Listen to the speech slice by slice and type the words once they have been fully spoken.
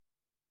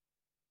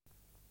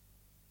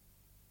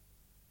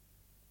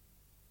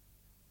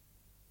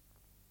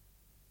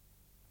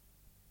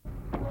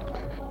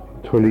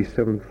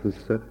27th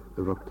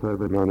of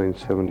October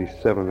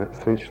 1977 at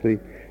Finchley.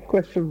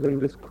 Questions and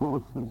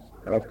discourses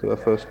after the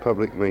first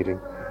public meeting.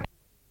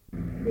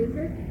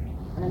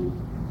 And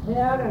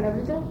hair and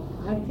everything,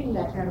 I think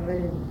that her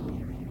very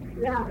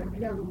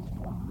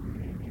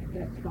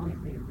that's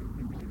constant.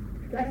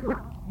 That's what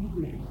he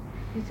did.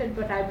 He said,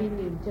 but I've been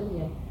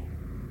intelligent.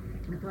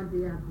 I thought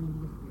they have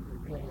been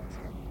listening to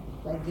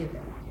so I gave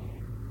them.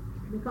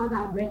 Because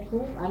I went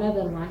home,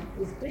 another one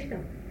is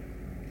Krishna.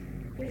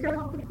 He said,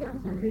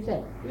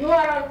 you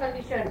are all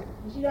conditioned.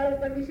 This is all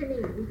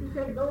conditioning. If you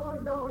said,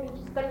 don't, it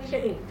is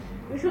conditioning.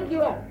 You should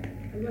give up.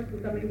 You must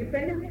become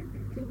independent.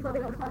 Think for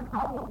yourself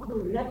how you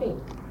do nothing.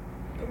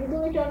 You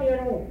do it on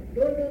your own.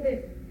 Don't do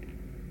this.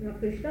 Now,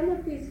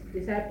 Krishnamurti's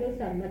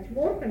disciples are much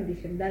more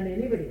conditioned than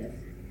anybody else.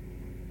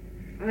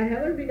 I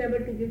haven't been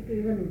able to give to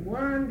even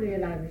one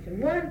realization,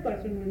 one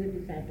person who is a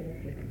disciple of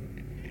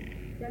Krishnamurti.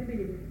 Can be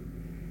it?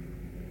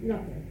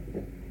 Nothing.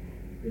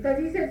 Because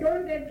he said,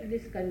 don't get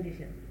this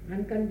condition,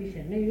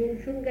 unconditioned. No, you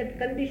shouldn't get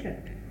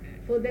conditioned.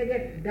 So they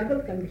get double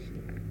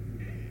conditioning.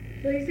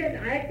 So he said,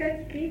 I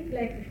can speak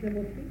like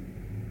Krishnamurti.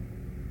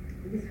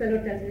 This fellow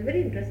tells me,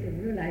 very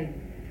interesting, like,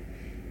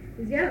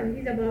 he's young,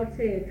 he's about,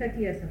 say, 30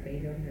 years of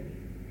age already.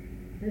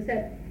 He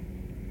said,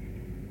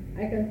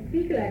 I can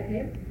speak like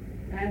him,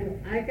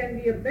 and I can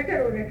be a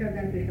better orator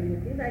than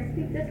Krishnamurti. I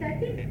speak just like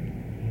him,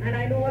 and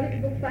I know all his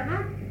books by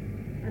heart,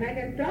 and I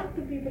can talk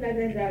to people like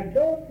that,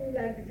 don't do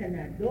like this and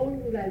that, don't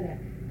do like that.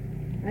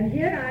 And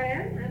here I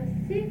am,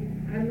 I'm sick,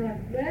 I'm not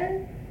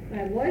well,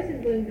 my voice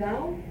is going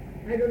down,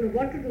 I don't know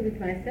what to do with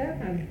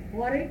myself, I'm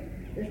horrid,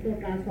 there's no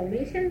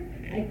transformation,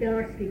 I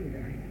cannot speak in the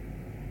mind.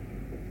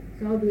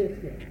 So how do you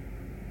explain?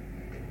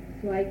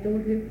 So I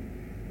told him,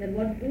 then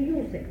what do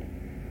you say?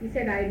 He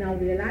said, I now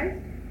realize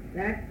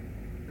that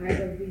I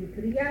was doing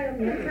Kriya on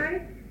one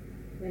side.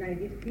 When I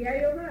did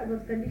Kriya Yoga, I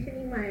was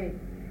conditioning my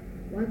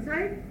one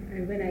side,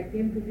 and when I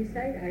came to this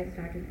side, I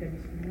started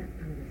conditioning my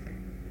other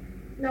side.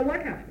 Now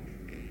what happens?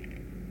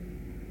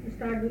 You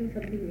start doing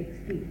something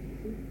extreme, you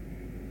see?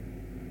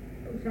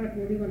 You start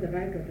moving on the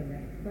right or the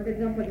left. For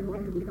example, you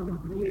want to become a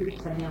really rich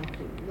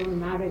sannyasi. Don't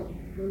marry,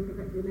 don't look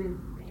at women,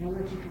 how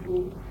much you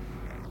do.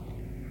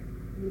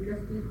 You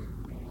just eat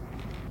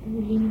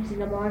 2 leaves in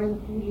the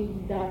morning, 2 leaves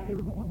in the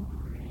afternoon.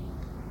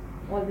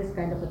 All this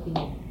kind of a thing.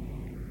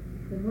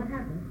 Then what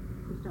happens?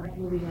 You start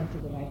moving on to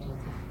the right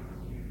hand side.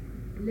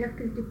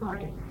 Left is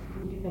departed.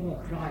 You become a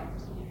right.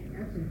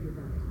 Absolutely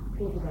right.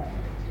 Go to that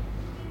extreme.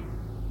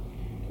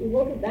 You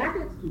go to that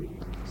extreme.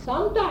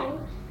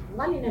 Sometimes,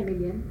 1 in a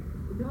million,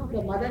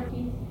 the mother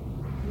feels,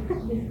 look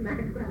at this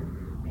madman.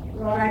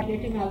 All right,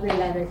 getting our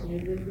realization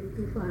is going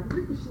too far.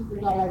 She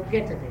says, all right,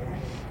 get it there.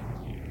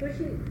 So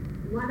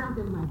one of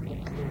them might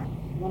get there.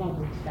 One of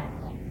them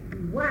stands up.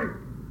 One,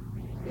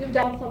 you've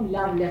done some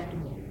love left to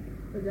me.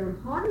 So they're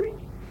horrible,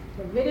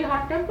 they're very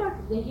hot tempered,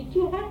 they hit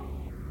you hard,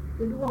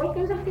 they do all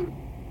kinds of things.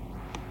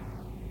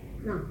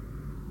 Now,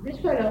 this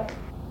fellow,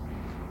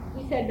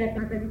 he said that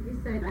Mataji,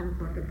 this side I am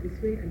brought up this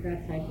way and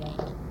that side that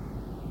way.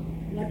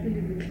 What will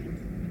you do?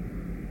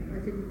 I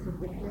said, it's a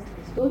hopeless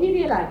case. So he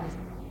realizes.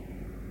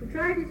 He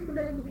tried his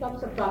Kundalini,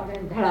 comes up to Agra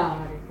and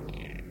dhada,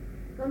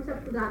 comes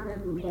up to the Agra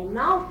and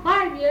now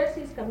 5 years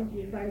he's coming to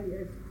me, 5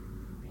 years.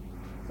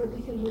 So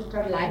this is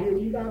Mr.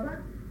 Lahiri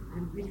Baba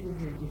and this is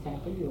his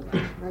disciple Yoga.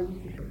 Now you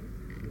see this.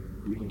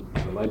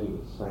 The lady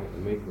was saying to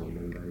me for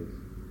many days,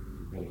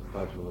 she had a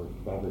photo of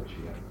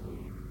Babaji actually.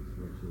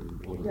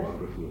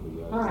 Autobiography of the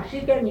yoga. She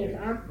can use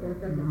ask her.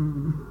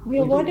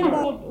 Yeah, what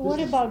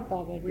about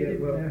Baba?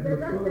 Yeah, well,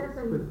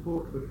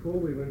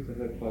 before we went to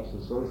her place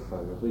in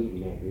Solstad, I think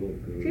we had the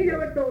she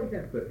never told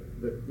them. But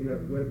you know,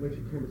 when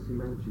she came to see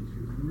Mataji,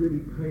 she was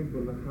really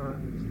painful in the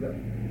heart. It was that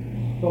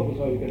felt as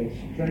though you were getting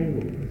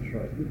strangled in the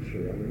throat,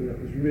 literally. I mean,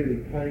 it was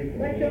really painful.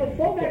 But she was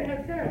so bad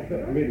herself. I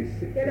felt really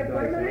sick. She had a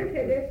permanent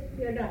headache,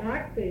 she had a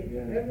heart pain,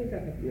 every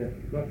second. Yeah,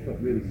 I felt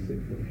really sick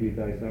for a few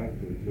days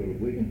afterwards, or a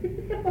week.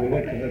 We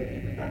went to her.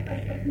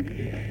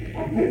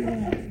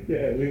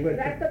 Yeah, we went.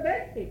 That's the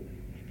best thing.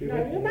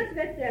 Now you must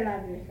get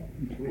realization.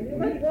 And you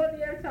must go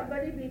near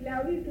somebody, be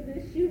loving to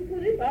this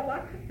Shivpuri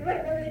Baba. We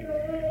went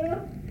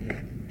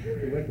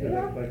to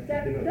her place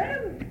for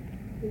dinner.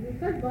 If you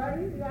said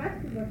body, you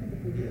asked him what to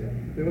do.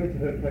 We went to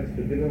her place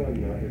for dinner one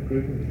night, a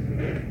group of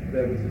us.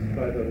 There was this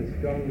photo of this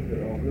guy. We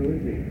said, oh, who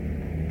is he?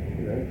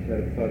 You know, she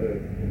had a photo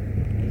of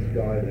this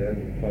guy there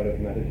and a photo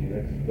of Mataji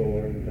next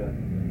door, and said,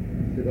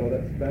 oh,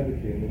 that's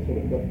Babaji, and we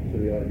sort of got to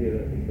the idea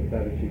that it's the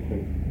Babaji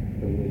from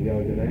the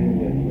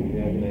Yogananda, when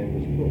the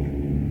Yogananda's book.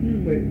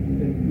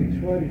 We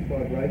tried his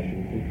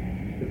vibrations,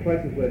 and the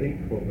places where he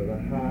caught were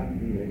the heart,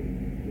 you know,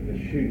 the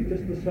shooting,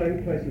 just the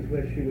same places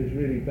where she was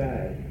really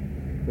bad,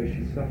 where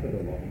she suffered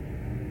a lot,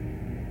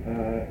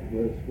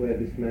 was where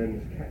this man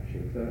was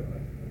catching. So I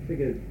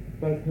figured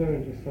both her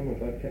and just someone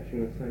both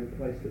catching the same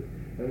place, that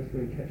they must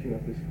have been catching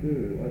off this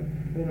guru. I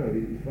don't know,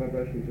 his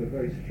vibrations were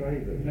very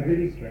strange. It was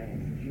really strange.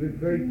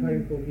 Very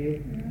painful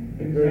here,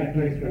 and very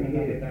painful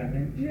here.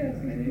 Yes,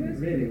 it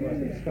really was.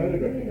 His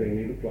photograph thing,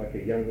 he looked like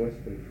a young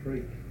Western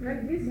freak.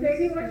 And this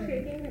lady was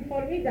shaking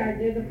for me that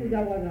day, the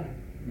puja was on.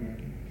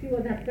 She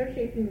was after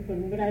shaking for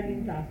me, but I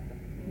didn't ask her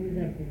who is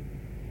her guru.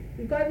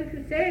 Because if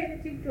you say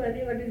anything to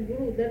anybody's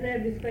guru, then their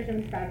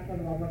discussion starts for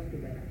hours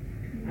together.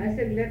 I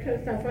said, let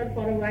her suffer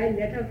for a while,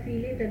 let her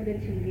feel it, and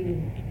then she'll give you.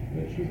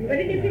 It's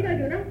very difficult,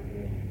 you know.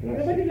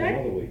 Nobody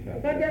likes it,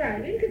 because they are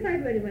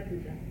identified very much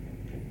with her.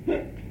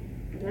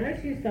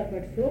 She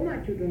suffered so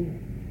much, you don't know.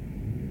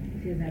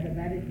 She has had a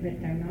very bad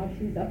time. Now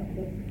she's up.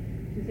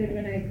 She said,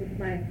 when I put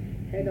my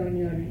head on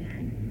your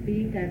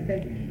feet, I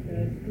said,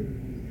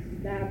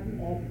 slab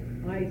of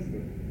ice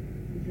is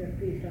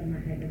placed on my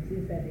head, and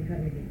since that, her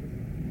head is.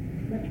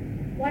 But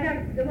what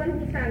the one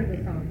who sang the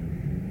song?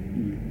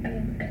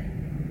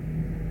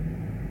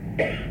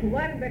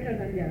 One better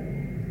than the other.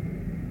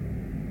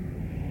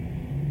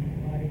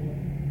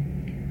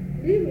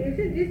 You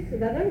see, this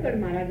Gagangarh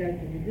Maharaj,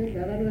 this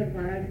Gagangarh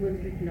Maharaj was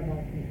written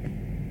about me.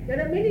 There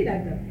are many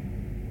writers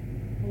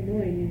who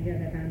know in India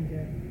that I am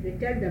there. They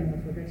tell them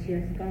also that she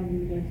has come,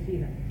 you go and see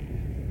her.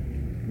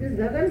 This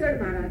Gagangarh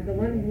Maharaj, the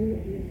one who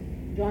is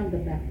John the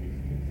Baptist,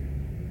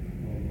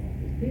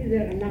 he is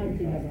there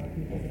announcing about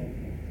me.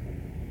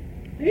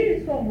 He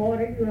is so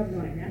horrid, you have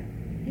no idea.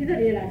 He is a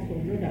real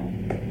asshole, no doubt.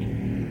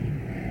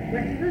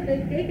 But you know,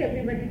 they take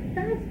everybody to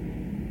task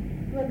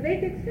to a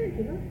great extent,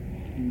 you know.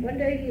 One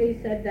day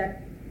he said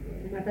that,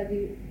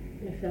 Mataji,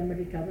 if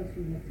somebody troubles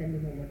you, must send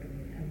him over to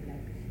me. I'm glad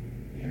to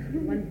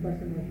see. One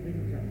person was very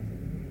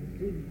troublesome,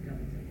 really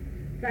troublesome.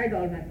 Tried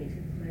all my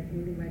patients. I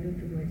told him, why don't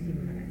you go and see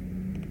Maharaj?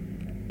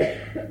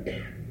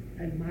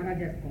 And Maharaj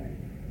has called.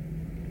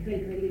 He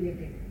felt very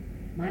elated.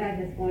 Maharaj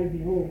has called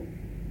me home.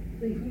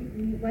 So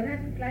one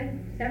has to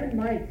climb 7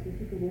 miles to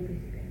go to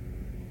his bed.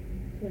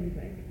 So he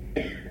went.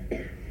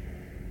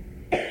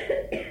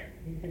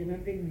 He's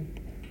remembering me.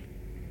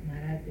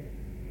 Maharaj there.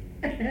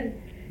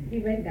 He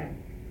went down.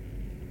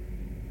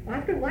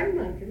 After 1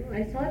 month, you know,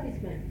 I saw this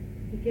man.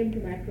 He came to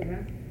my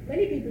program.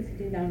 Many people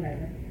sitting down like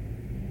that.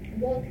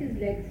 Both his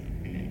legs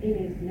in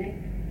his neck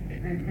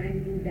and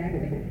hanging that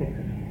way.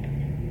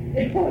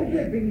 They all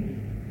were bringing.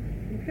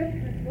 In fact,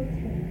 what's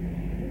wrong?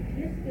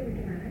 Yes, give it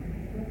to Maharaj.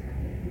 What's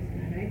happened to this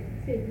man? I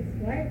said, this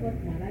why what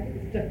Maharaj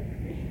is done.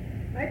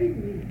 I didn't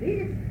mean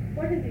this.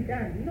 What has he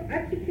done? You know,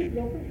 absolutely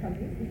broken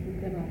something. He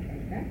put them off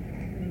like that.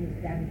 And he was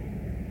damaged.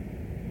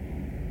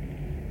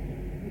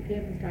 He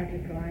came and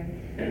started crying.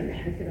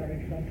 I said, all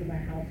right, come to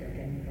my house and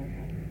tell me what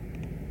happened.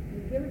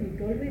 He came and he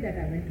told me that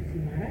I went to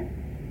see Maharaj.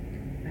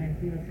 And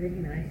he was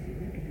really nice, you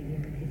know, to begin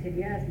with. He said,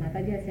 yes,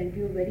 Mataji, I sent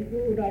you very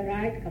good, all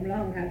right, come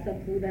along, have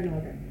some food and all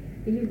that.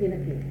 He lives in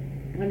a cave,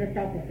 on the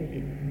top of it.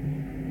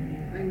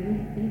 And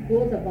he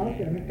goes about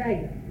on a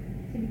tiger.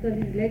 See, because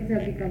his legs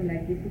have become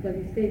like this, because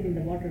he stays in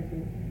the water, so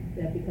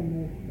they have become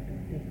more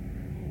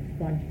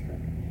spongy sort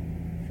of.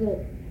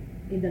 So,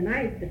 in the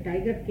night, the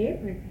tiger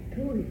came and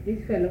threw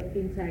this fellow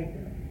inside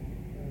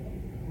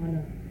on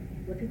a,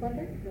 what do you call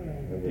that?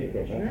 What you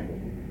call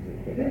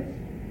it?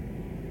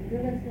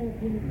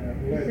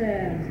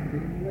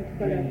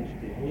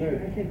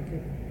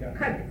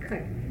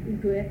 Khud,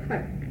 into a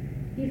khud.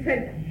 He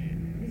fell.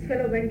 This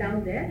fellow went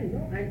down there, you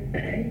know, and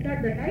he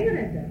thought the tiger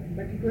had done,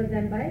 but it was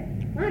done by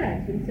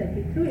Maharaj himself.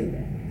 He threw him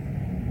there.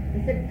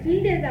 He said,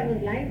 3 days I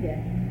was lying there.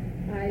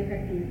 I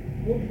had to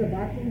go to the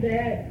bathroom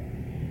there,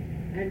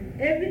 and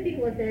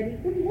everything was there. He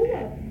couldn't move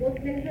out. Both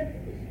legs were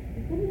finished.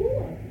 He couldn't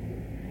move out.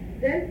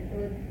 Then,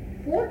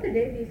 4th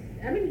day,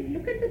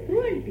 look at the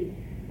cruelty.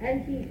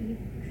 And he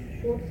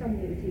showed some,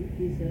 what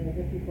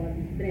you call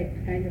this bread,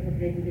 kind of a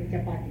bread with a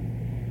chapati.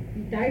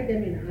 He tied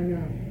them on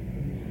a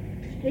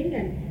string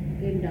and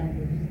came down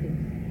those strings.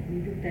 He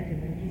looked at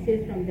him and he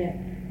says from there,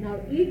 now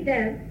eat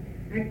them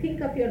and think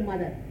of your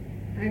mother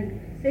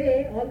and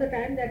say all the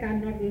time that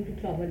I'm not going to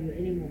trouble you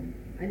anymore.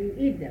 And you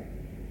eat them.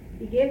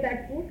 He gave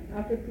that food.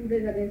 After 2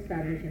 days again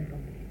starvation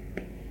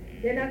complete.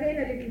 Then again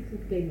a little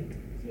food came in.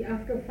 See,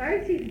 after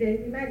 5-6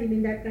 days, imagine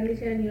in that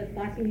condition he was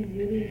passing his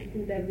urine, his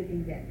food,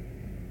 everything there.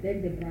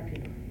 Then they brought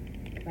him up.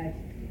 5-6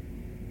 days.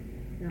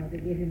 Now they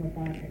gave him a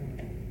bath and all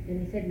that.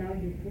 Then he said, now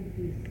you put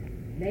these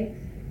legs,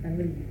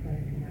 Tamil we call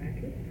it in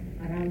Marathi,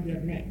 around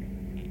your neck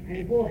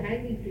and go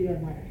hanging to your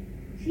mother.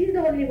 She's the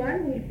only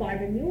one who will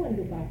pardon you and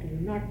look after you,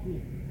 not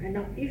me. And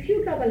now if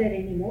you trouble her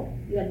anymore,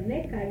 your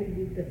neck I will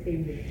do the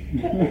same way.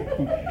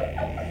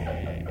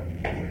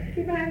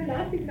 You know, I'm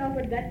laughing now,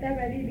 but that time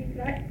I really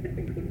cried.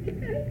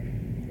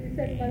 He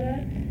said,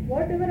 Mother,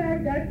 whatever I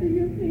have done to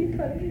you, please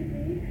forgive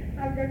me.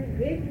 I've done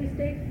great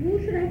mistakes. You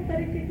should have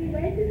corrected me.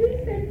 Why did you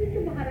send me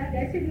to Maharaj?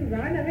 I said, you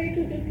ran away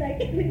to him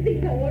like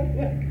anything that won't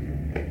work.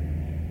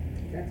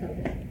 That's how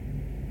that.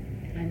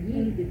 And he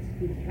is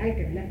right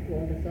and left to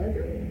all the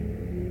surgeons.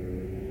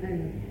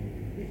 And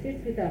he sits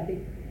with a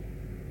big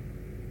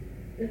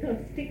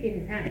stick in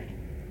his hand.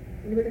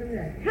 And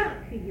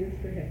he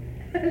gives to him.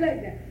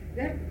 Like that.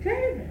 They're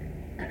terrible.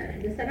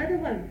 There's another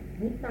one,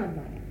 Bhutnath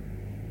Baba.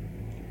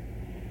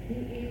 He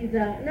is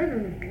no,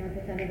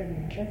 that's another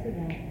name. That's the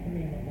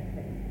name of that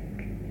fellow.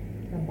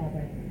 Some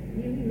Baba.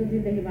 He was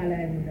in the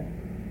Himalaya.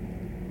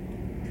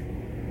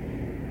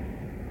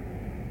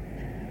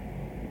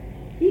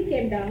 He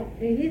came down,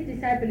 his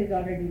disciple is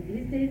already,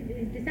 his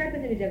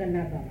disciple is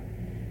Jagannath Baba.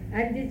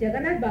 And this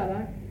Jagannath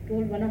Baba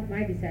told one of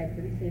my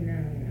disciples in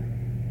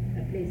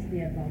a place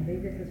near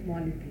Bombay, just a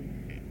small little,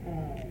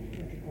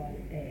 what you call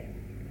it, a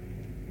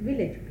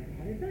village.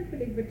 It's not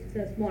village, but it's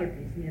a small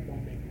place near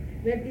Bombay,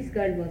 where this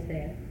girl was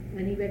there.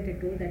 And he went and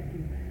told that,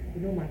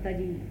 you know,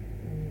 Mataji,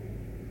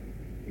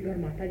 you are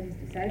Mataji's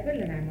disciple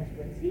and I must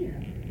go and see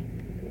her.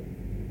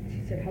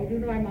 She said, how do you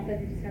know I'm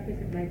Mataji's disciple? He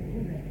said, my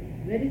guru.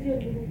 Where is your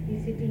guru?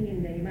 He's sitting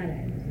in the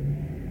Himalayas,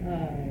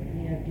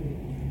 near to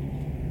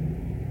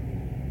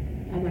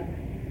Amarnath.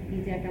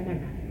 He's at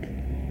Amarnath.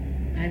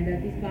 And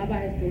this Baba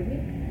has told me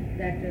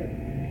that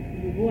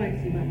you go and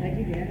see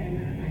Mataji there and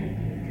I have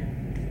to meet her.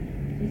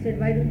 He said,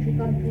 why don't you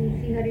come to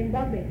see her in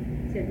Bombay?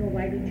 He said, no,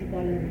 why don't you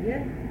call her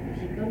here? If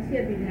she comes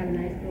here, we'll have a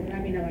nice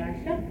program in our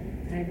ashram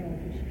and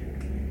also she should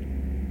come.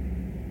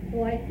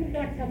 So I could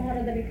not, somehow or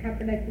other it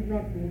happened, I could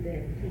not go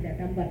there. See that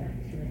Ambarnath,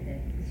 she was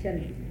there.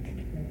 Shari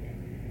was there.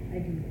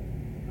 I didn't go.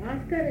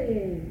 After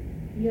a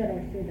year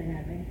or so then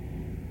I went.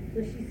 So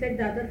she said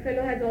the other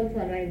fellow has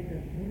also arrived, the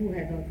guru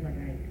has also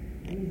arrived.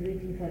 And he's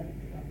waiting for the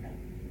doctor.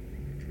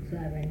 So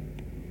I went.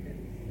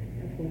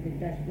 Of course, they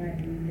touched my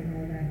feet and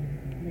all that.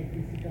 Made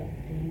me sit up.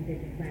 They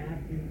did my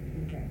arm.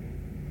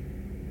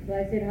 So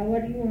I said, how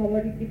are you? How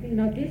are you keeping?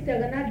 Now this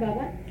Jagannath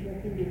Baba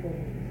smoking before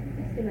me.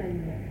 This can I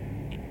know.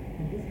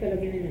 And this fellow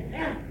gave me a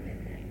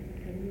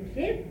can you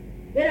shave?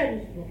 Where are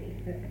you smoking?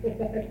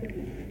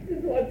 This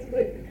is what's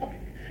going on.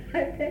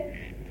 I said,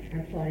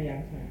 I'm sorry.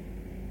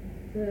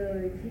 So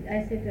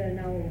I said,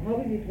 now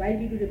how is it? Why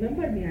did you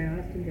remember me? I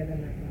asked him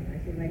Jagannath Baba. I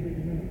said, why did you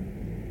remember me?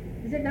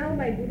 He said, now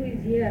my guru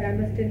is here. I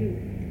must tell you.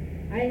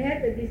 I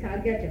had this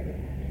Agya Chakra.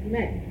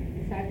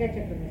 This Agya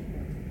Chakra was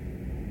born.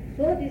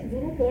 So this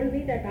guru told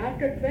me that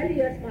after 12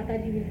 years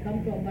Mataji will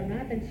come to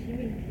Amarnath and she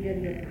will clear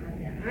your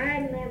Agya.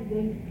 I am not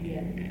going to clear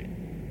it.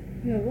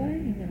 You're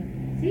worrying now.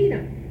 See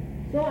now.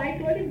 So I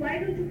told him, why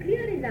don't you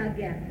clear his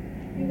Agya?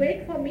 You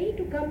wait for me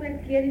to come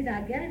and clear his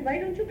Agya and why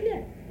don't you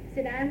clear? He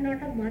said, I am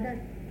not a mother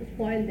to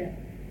spoil them.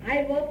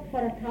 I worked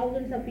for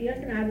thousands of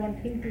years and I want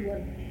him to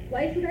work.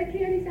 Why should I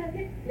clear his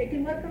Agya? Let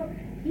him work out.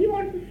 He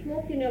wants to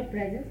smoke in your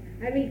presence.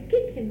 I will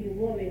kick him, you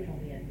go away from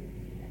here.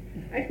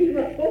 And he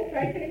was so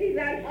frightened, he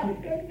ran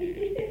after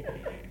me.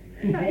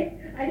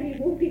 I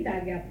removed his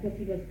Agya. Of course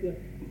he was pure.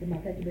 So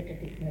Mataji better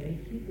take me away.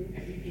 He could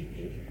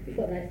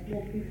because I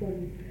smoked before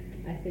you.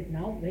 I said,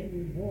 now when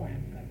you know I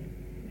am coming,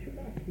 you should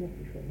not smoke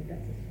before me.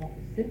 That's a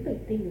simple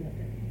thing you are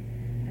telling.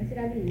 I said,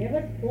 I will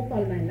never smoke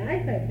all my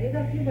life. I beg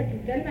of you, but you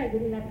tell my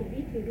guru not to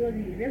beat me because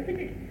he is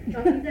definite.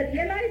 Now he is a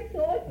realized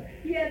soul.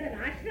 He has an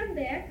ashram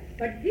there.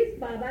 But this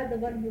Baba, the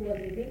one who was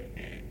living,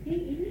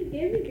 he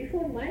gave me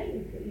before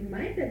in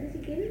my presence, he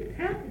gave me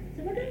half.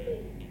 So what does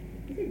he?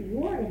 He said, you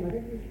are a mother,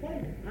 you spoil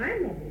her. I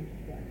am not going to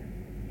spoil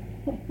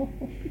her.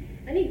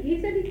 And he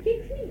said, he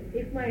kicks me.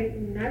 If my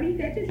navi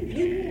touches, he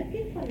gives me a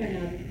kick for my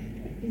navi.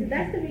 He said,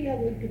 that's the way you are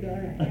going to do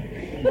it.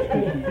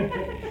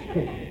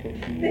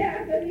 They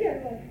are the real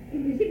one.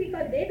 You see,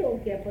 because they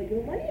don't care for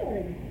your money or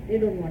anything. They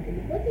don't want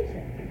any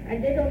position.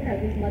 And they don't have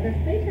this mother's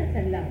patience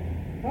and love.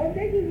 How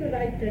they give you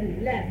right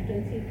and left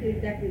and see to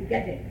it that we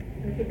get it.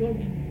 And if you don't,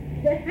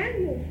 they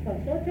hang you for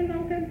such a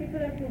long time, people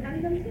have to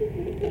hang themselves.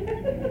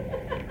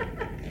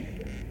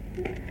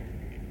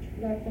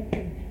 Lots of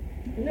things.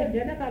 You know,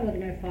 Janaka was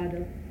my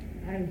father,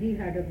 and he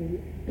had a guru,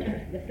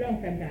 that's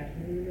long time back,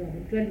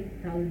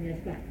 20,000 years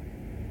back.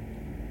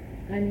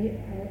 And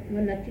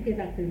when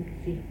Nachiketa came to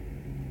see,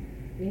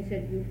 he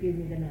said, you give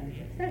me the knowledge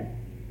of self.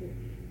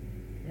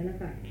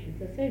 Janaka is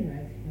the same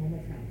as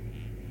Muhammad Sahib.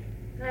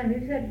 And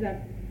he said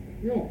that,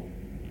 no,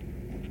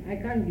 I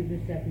can't give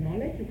you self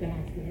knowledge, you can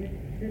ask me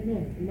anything. He said,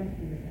 no, you must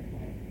give me self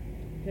knowledge.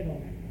 He said,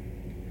 all right.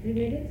 So he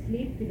made him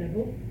sleep in a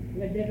room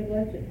where there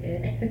was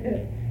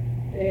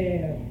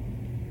a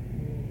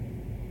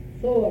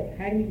sword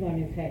hanging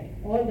on his head.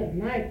 All the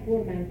night,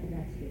 poor man could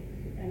not sleep.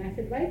 And I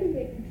said, why do you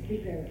make him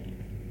sleep like that?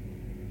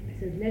 He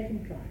said, let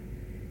him try.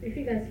 If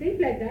he can sleep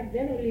like that,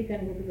 then only he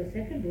can go to the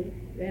second room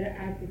where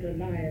I put a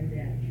lion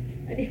there.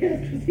 And he has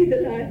to see the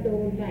lion the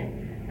whole night.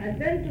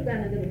 And then to the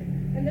another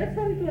room. And that's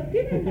how it was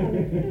given.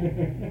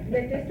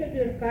 They tested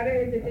your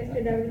courage, they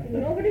tested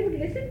everything. Nobody would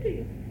listen to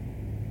you.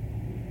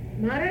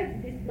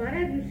 This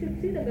Maharaj, you should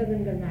see the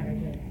Gagangar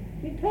Maharaj.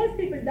 He throws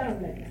people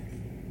down like that.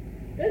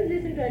 Doesn't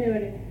listen to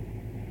anybody.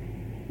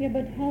 Yeah,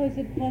 but how is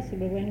it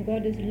possible when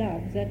God is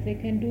love that they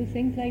can do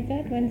things like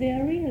that when they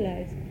are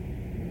realized?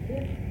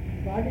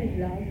 God is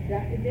love.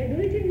 They do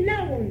it in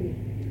love only.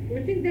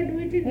 You think they do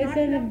it in not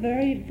It's love? a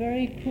very,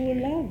 very cool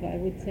love, I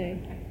would say.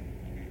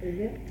 Is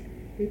it?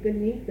 People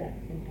need that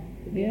sometimes.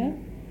 Yeah?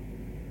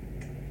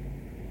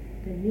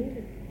 They need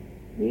it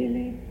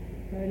Really?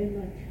 very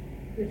much.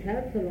 It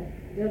helps a lot.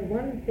 There's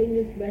one thing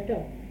is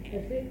better.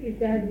 If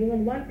they had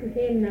given one to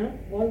him now,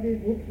 all these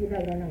books would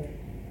have run away.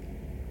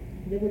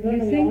 They would run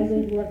You away, think all so?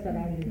 those who are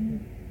surrounding.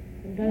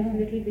 Sometimes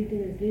little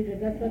beating is needed.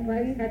 That's why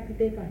Christ had to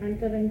take a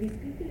hunter and these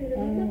people. You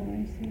Oh, remember?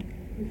 I see.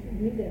 This is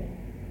needed.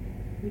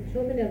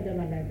 So many of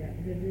them are like that.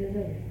 They deserve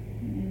it.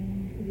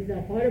 Mm. These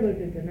are horrible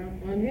people now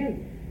on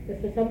him.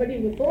 So somebody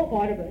who was so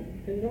horrible,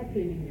 he's not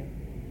leaving them.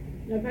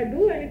 Now if I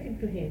do anything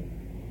to him,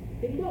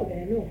 He'll go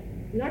there, no.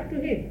 Not to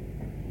him,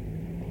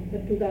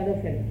 but to the other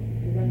fellow,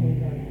 the one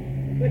who's on.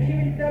 But she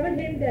will trouble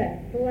him there.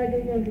 Oh, I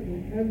don't want to do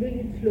it. I'm doing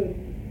it slowly.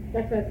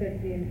 That's why I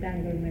said the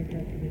entanglement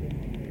has to be done.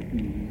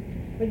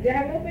 But they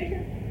have no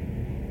patience.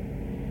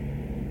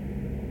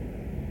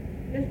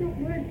 There's no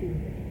cruelty in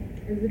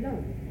there. There's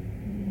love.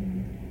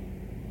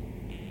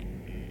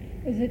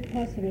 Is it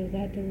possible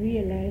that a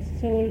realized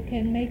soul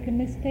can make a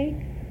mistake?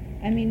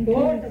 I mean, Of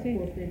course to they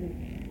do.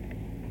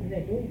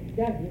 They do.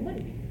 They are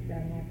human beings. They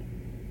are not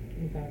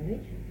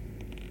incarnation.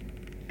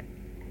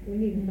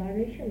 Only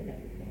incarnation can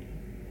be possible.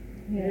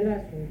 Yeah.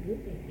 Realized soul do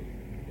things.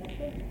 That's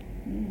all.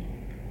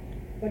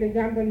 For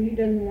example, he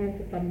doesn't want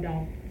to come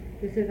down.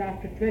 He says,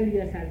 after 12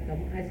 years I'll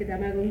come. I said,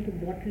 am I going to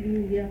bottle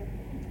you here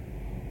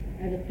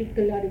as a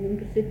pickle? Are you going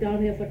to sit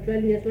down here for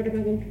 12 years? What am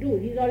I going to do?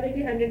 He's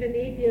already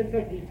 108 years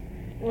of age.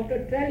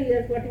 After 12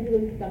 years, what is he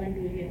going to come and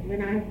do here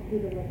when I have to do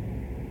the work?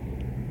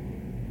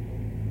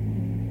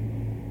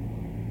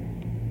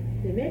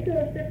 They make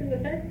the step in the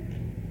sense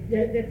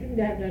they think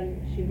they have done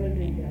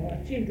chivalry, they have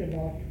achieved a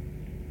lot.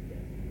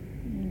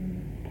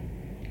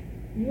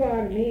 You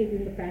are made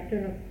in the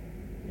pattern of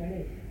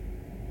Ganesh.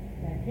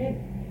 That head.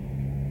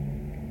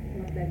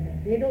 Not like that.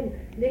 They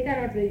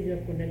cannot raise your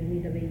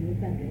kundalini the way you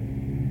can raise.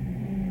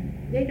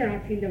 They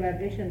cannot feel the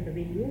vibrations the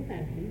way you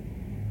can feel.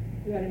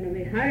 You are in a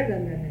way higher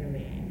than them in a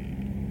way.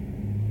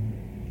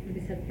 You'll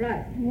be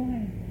surprised.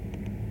 Why?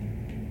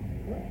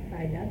 Oh, I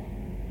love.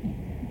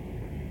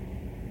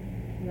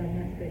 You are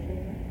not special.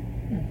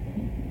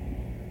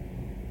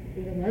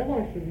 If the mother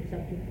wants to do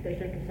something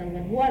special to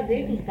someone, who are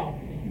they to stop?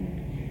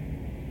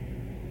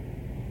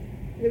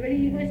 They're very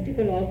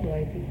egoistical also,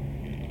 I think.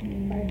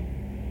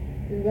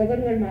 This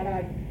Bhagan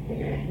Maharaj,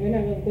 when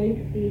I was going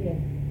to see him,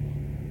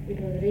 it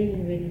was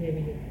raining very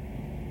heavily.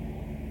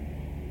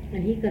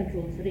 And he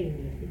controls rain,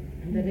 you see.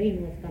 And the rain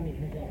was coming.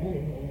 He was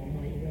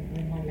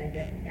going on like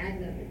that,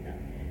 anger with the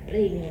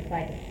rain, he was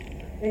fighting.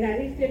 When I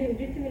reached him,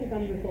 did you will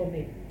come before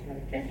me? I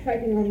was just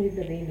fighting on with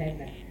the rain like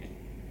that.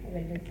 I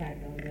went and sat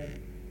down there.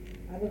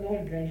 I was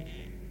all drenched.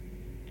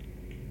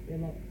 You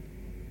know.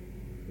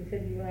 He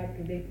said, you have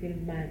today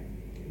killed my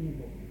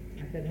ego.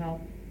 I said, how?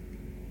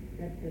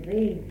 That the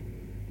rain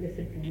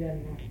listened to you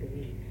and not to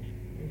me.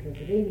 It was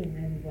raining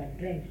and you were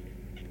drenched.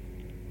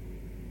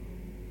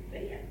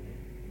 Very angry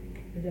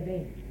with the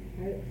rain.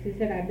 She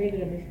said, I made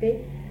a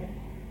mistake.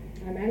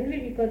 I'm angry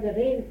because the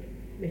rain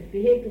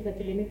misbehaved to such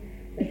a limit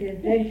that it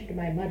has drenched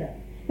my mother.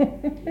 He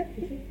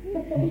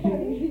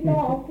know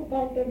how to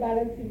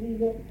counterbalance his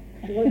ego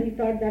because he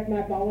thought that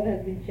my power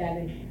has been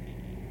challenged.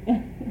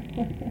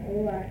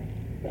 Oh, I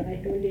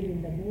told him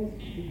in the most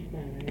sweet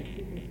manner,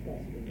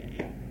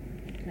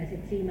 I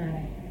said, see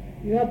Maharaj,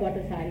 you have bought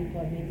a sari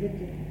for me,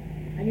 isn't it?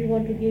 And you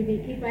want to give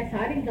me, if my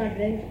sari is not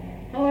drenched,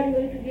 how are you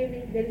going to give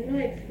me? There is no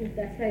excuse,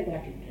 that's why I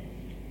got it.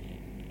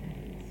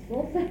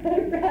 So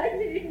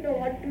surprised, he didn't know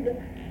what to do.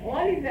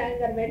 All his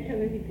anger went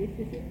away with this,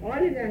 you see.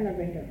 All his anger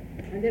went away.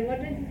 And then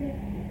what did he say?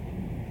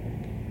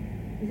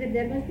 He said,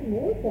 there must be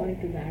more point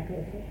to that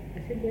also.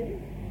 I said, there is.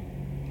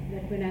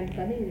 That when I am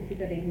coming, you see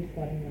the rain is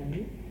falling on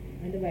me,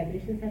 and the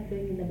vibrations are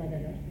flowing in the Mother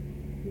Earth.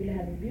 You will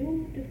have a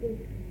beautiful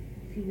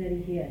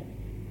scenery here.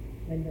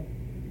 When the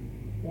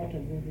water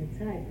goes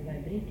inside, the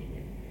vibrating,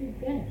 it's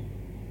there.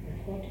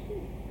 That's what it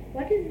is.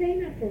 What is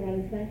rain after all?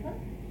 Is my fault?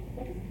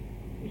 What is it?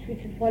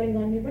 Which is falling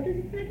on me, what does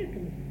it matter to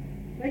me?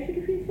 Why should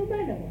you feel so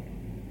bad about it?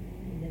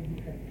 And then he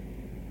felt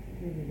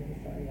really very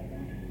sorry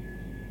about it.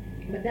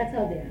 But that's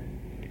how they are.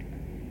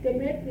 They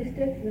make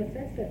mistakes in the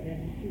sense that they are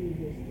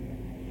egoistic.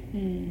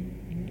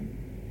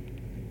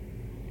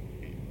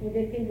 So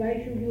they think,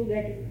 why should you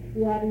get it?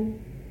 Who are you?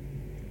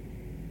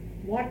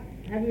 What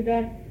have you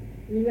done?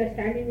 We were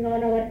standing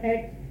on our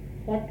heads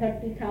for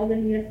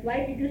 30,000 years.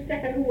 Why did you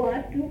stand? Who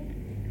asked you?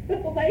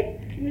 Why?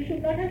 You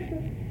should not have to.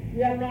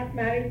 We are not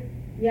married.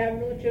 We have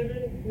no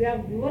children. We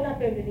have given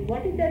up everything.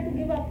 What is there to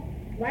give up?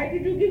 Why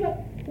did you give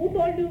up? Who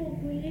told you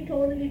to eat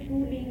only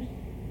 2 leaves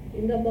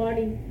in the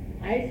morning?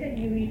 I said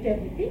you eat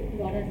everything.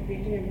 God has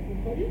created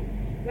everything for you.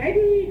 Why do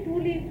you eat 2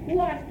 leaves? Who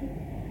asked you?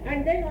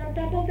 And then on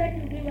top of that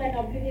you give an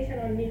obligation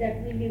on me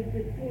that we live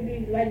with 2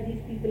 leaves while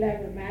these people are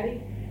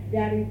married. They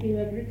are eating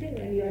everything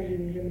and you are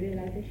giving them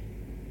realization.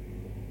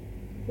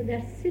 So they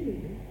are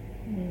silly.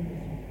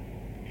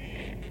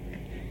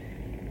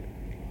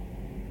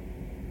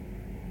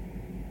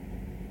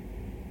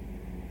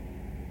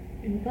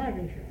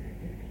 Incarnation.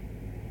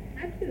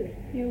 Absolutely.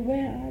 Yeah,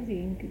 where are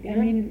they? I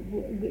mean,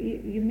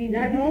 you mean they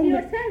are how within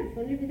much? yourself.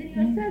 Only within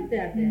yourself they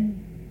are there.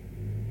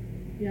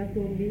 You have to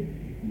only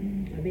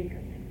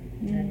awaken them.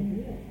 They are within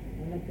you.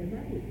 All of them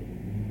are within you.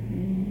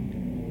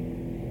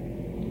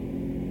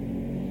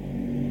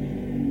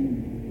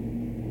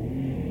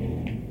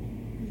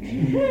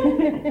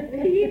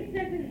 He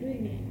himself is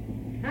doing it.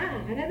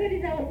 Another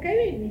is our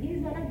Kevin. He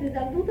is one of these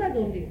Abdutas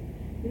only.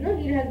 You know,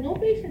 he has no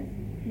patience.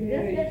 He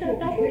just gets on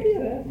top of you.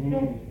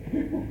 No.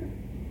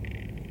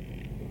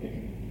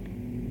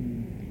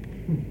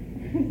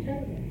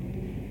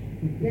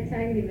 Gets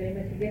angry very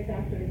much. He gets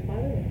after his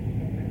father.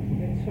 Sometimes he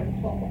gets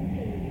on top of him.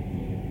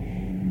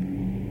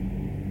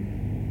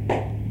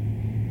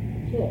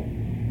 So,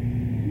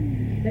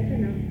 better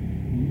now.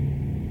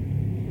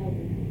 How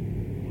do you?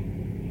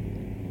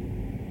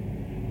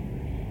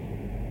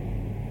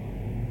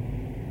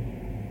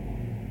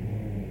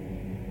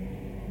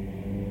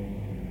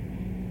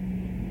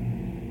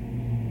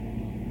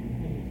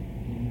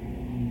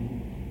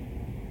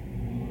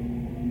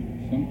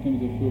 Sometimes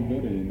I feel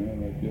better,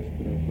 like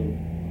yesterday I felt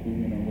good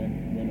when I went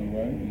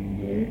away, and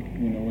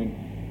when I went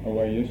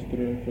away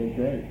yesterday I felt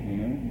great,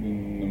 then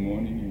in the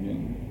morning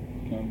again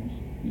comes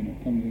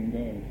and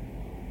goes.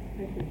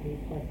 I should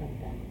wait for some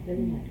time.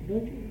 Doesn't matter,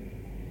 don't you?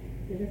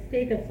 There's a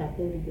state of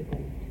satori they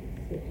call it,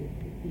 certain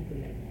people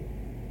like you.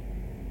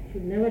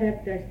 Should never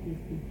have touched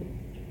these people.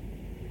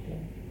 Okay.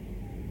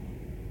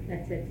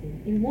 That sets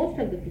in most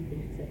of the people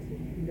it sets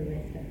in the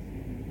West also.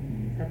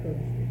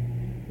 Satori state.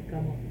 You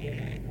come up here,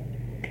 come up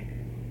there.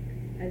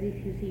 As if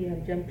you see you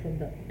have jumped from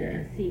the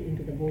sea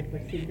into the boat,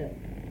 but still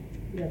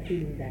you are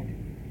feeling that.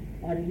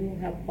 Or you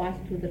have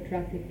passed through the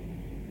traffic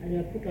and you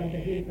are put on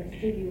the hill, but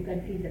still you can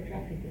feel the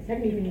traffic.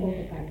 Suddenly you know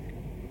the car is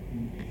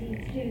coming. See,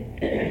 it's still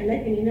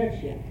like an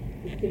inertia.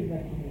 It's still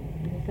working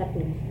in the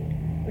satori state.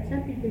 But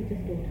some people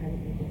just don't have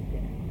it, they just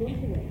get it.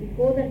 Don't you worry. It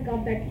goes and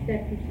comes back,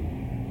 that you see.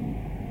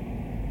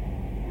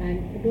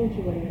 And don't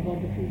you worry about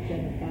the future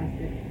or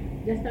past.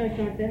 Just now it's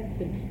not there,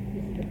 finish.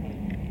 This is the point.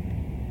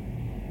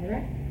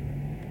 Alright?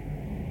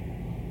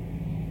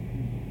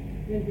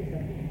 Will be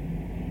something.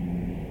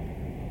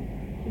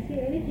 You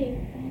see, anything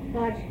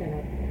harsh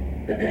cannot be.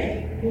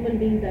 Human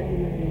beings are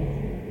human beings.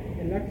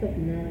 There are lots of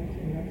nerves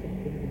and lots of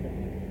things in the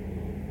body.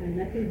 And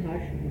nothing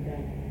harsh should be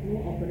done. No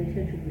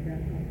operation should be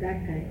done of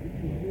that kind which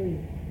will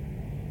ruin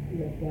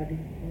your body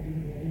or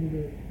in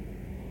your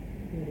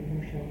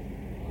emotions.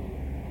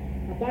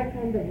 Apart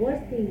from the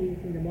worst thing is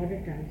in the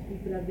modern times,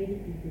 people are very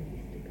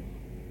egoistic.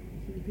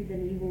 See, it is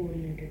an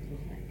ego-oriented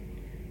society.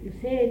 You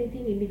say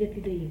anything, immediately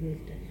the ego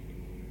is touched.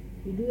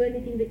 You do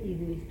anything, the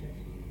ego is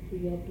touched. So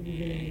you have to be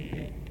very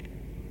careful.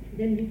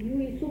 Then with you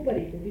is super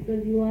ego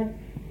because you are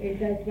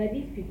enticed by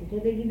these people. So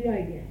they give you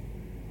ideas.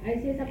 I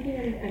say something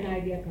and an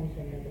idea comes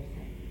from the other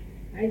side.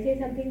 I say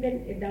something,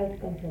 then a doubt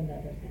comes from the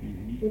other side.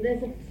 So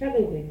there's a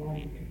struggle going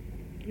on between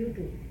you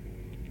two.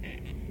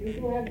 You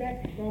two have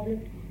that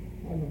problem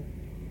or no?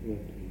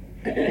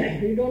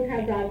 You don't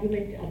have the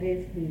argument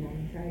against me now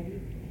inside you.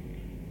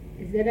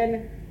 Is there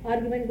an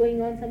argument going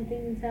on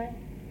something inside?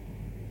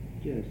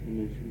 Yes,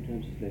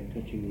 sometimes it's like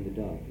touching in the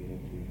dark. You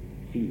have to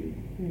feel it.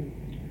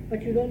 But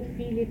you don't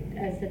feel it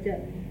as such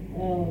a,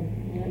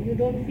 you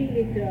don't feel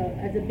it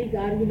as a big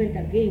argument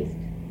against.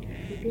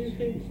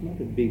 It's not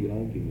a big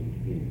argument.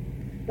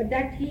 But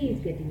that he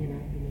is getting an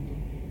argument in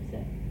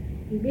himself.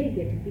 You may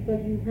get it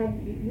because you have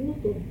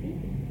used those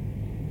people.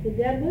 So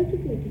they are going to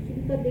do it,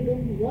 because they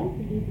don't want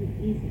to leave it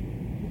easy.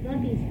 It's not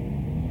easy.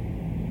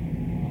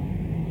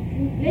 If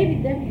you play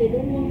with them, they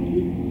don't want to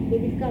leave. They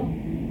will come.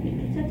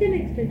 To such an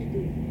extent it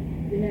is.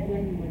 We had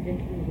one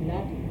gentleman who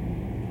laughed.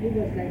 He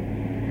was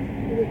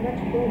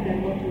much more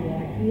than what you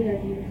are. He has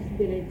used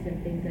spirits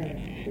and things like that.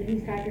 So he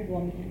started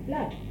vomiting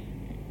blood.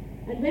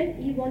 And when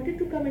he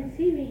wanted to come and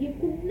see me, he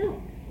could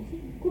not. You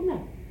see, he could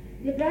not.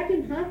 They brought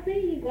him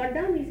halfway, he got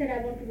down, he said,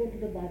 I want to go to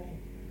the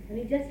bathroom. And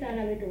he just ran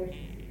away towards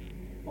me.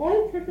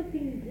 All sorts of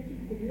things he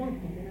could not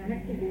come, and I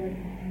had to go and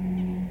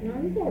now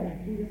he's all right,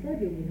 he's a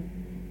surgeon,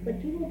 But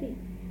the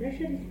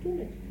pressure is too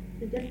much.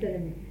 So just tell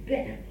him,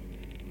 get up.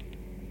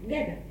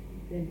 Get up.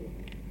 Then do it.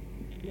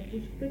 But you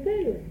should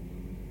prepare yourself.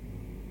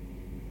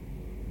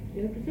 You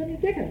have to say,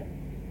 get up.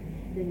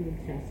 Then you will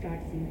start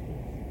seeing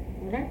things.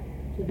 Alright?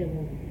 So they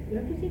won't. You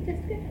have to say,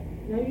 just get up.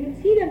 Now you will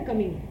see them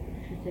coming.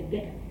 You should say,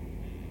 get up.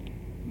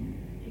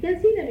 You can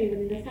see them even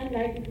in the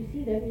sunlight. If you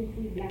see them, you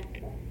see black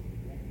spots.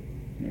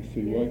 I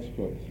see white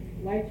spots.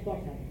 White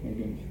spots are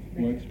Against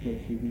better. white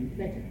spots against.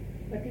 Better.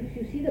 But if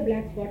you see the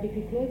black spot, if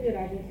you close your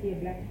eyes and see a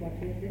black spot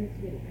here, then it's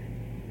very bad.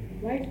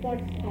 White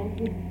spots are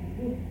good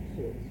souls.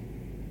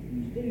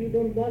 Still you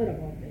don't bother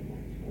about them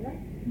much, alright?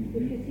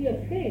 If you see a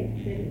flame,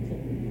 then it's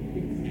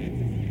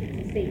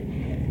a saint,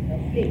 a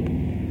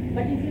flame.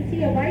 But if you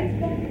see a white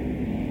spot,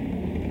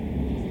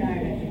 it's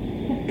tired.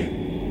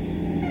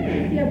 If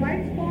you see a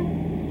white spot,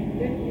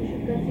 then you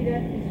should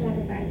consider it's not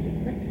a bad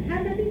thing. But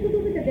have nothing to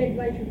do with the dead,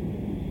 why should you?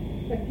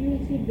 But you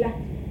will see black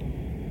spots.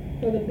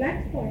 So the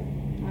black spots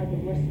are the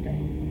worst type.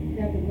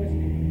 They are the worst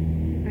type.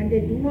 And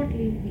they do not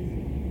leave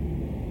easily.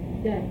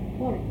 They are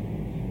horrible.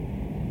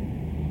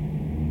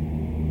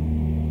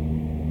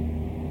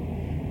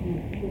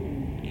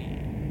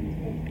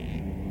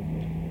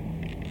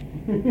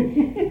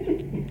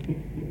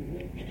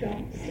 Stop.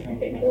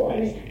 Go on.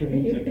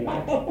 Just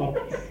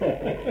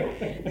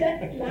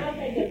laugh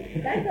at them.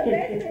 That's the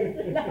best way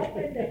to laugh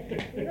at them.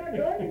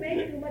 Don't make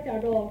too much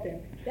ado of them.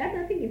 That's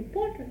nothing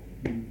important.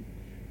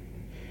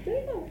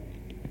 Very good.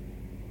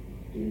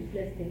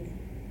 Useless things.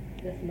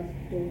 Just must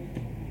do.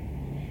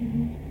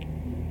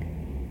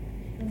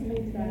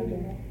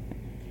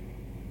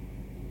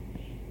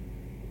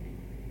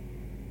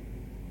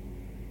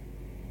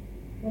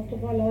 Most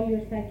of all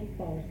your psychic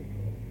powers will go.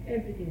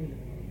 Everything will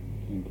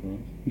go.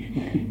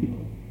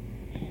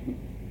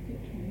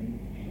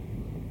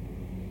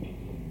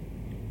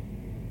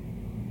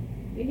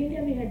 In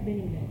India we had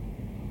many men.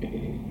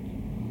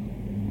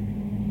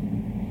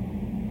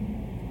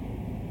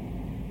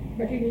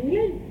 But in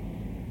England,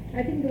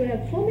 I think we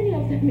have so many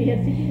of them here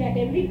sitting at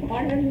every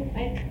corner. You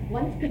find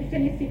one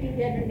Christian is sitting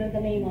there under the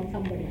name of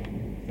somebody.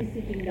 He's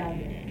sitting down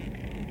there.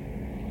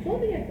 So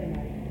many of them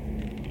are.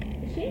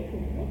 It's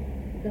shameful, no?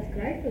 Because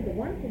Christ was the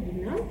one who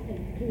denounced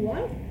them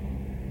throughout.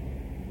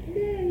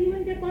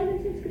 Even they call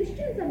themselves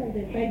Christians, some of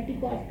them,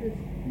 Pentecostals.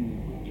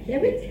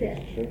 Devils there.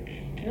 Church.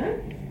 Huh?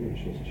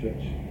 Spiritualist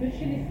church.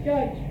 Spiritualist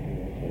church.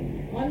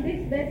 On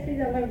this best is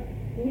our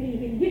holy,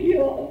 he'll give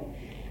you all.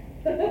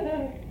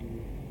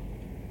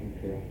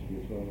 Corruption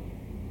as well.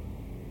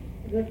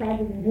 The sound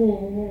of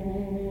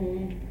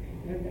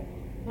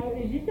now,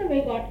 is this the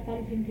way God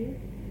comes into you?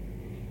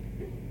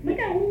 But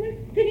I always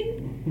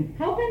think,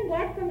 how can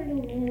God come into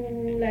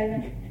like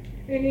that?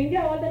 In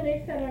India, all the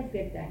maid servants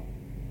get that.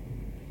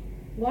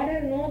 God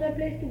has no other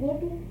place to go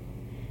to.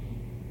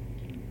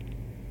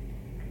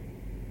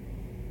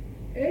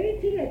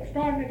 Anything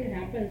extraordinary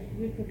happens,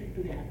 we put it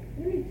to God.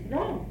 Well, it's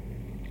wrong.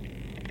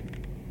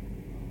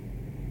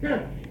 Huh?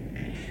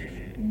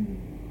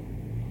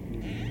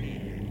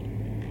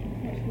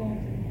 That's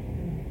right.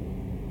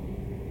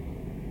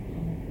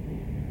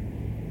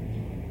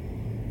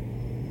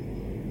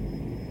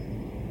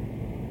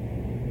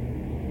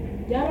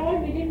 They are all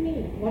within me.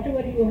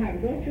 Whatever you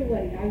have, don't you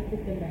worry, I'll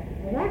put them back.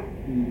 Alright?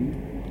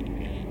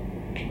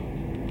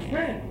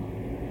 Huh?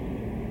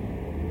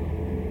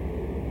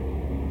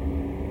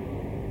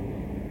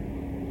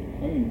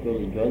 I think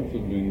probably drugs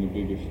have been the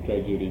biggest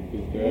tragedy,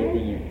 because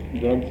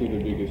drugs are the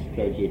biggest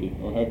tragedy,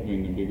 or have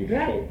been the biggest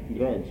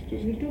drugs.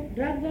 Just You took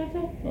drugs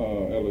also?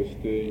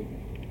 LSD,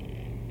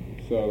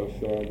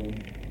 psilocybin.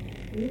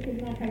 You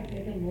could not have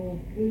taken more.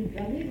 You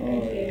druggies Oh,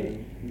 and yeah.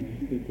 chemists.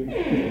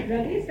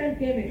 Druggies and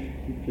chemists.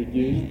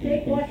 Produced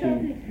Take and wash out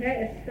consumed.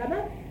 this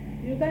stomach,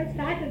 you can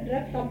start a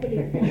drug company.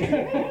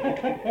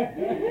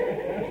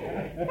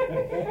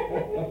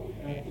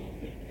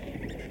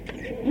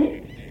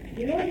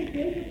 You know, he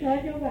came to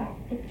Sahaja Yoga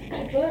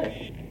at first.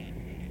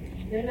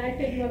 Then I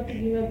said, you have to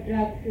give up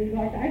drugs. He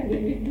got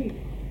angry with me.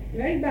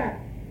 Went back.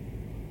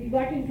 He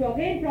got into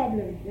again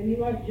problems. Then he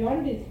was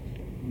jaundiced.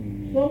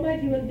 So much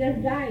he was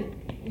just dying.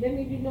 Then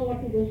he didn't know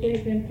what to do, so he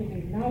came to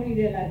me. Now he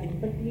realizes.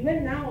 But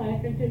even now, I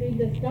can tell you,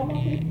 the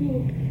stomach, if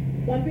you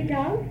pump it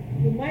out,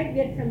 you might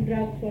get some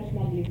drugs for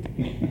smuggling.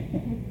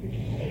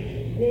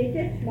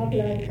 Latest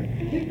smugglers.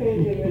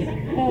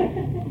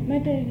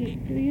 Mataji,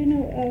 do you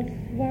know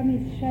Swami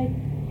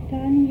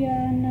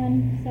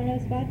Chaitanyanand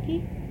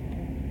Saraswati?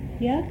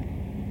 Yeah?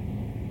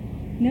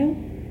 No?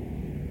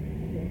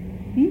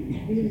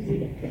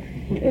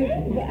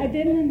 I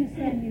didn't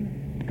understand you.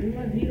 You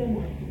were 0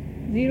 marks.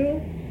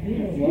 0?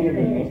 One of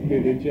them must be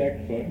the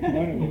jackpot.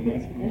 One of them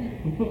must be.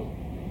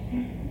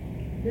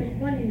 There's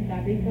one in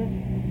Kadika.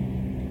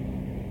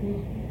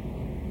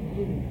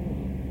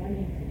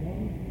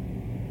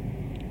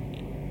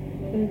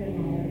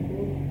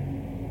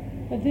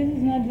 But this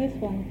is not this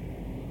one.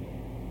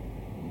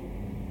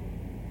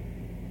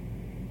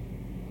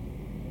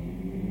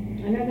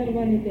 Another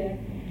one is there,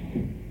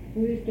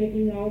 who is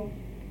taking out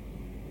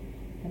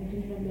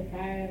something from the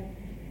fire,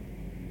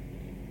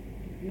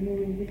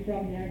 removing this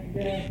from that,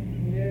 the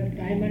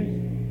diamonds,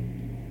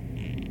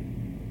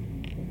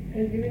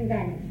 and giving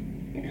diamonds.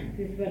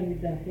 This one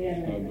with the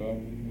hair like that.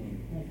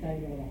 Sai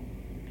Baba.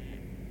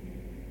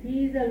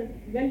 He is a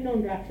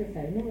well-known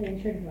Rakshasa,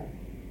 ancient one.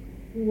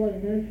 He was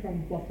learned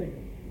from buffalo.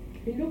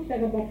 He looks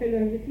like a buffalo.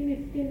 Have you seen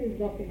his skin is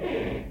buffalo?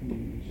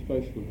 His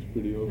face looks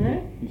pretty awful.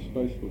 Huh? His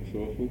face looks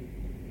awful.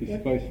 His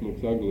What? face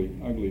looks ugly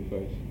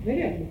face.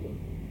 Very ugly face.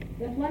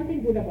 That's one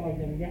thing good about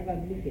them. They have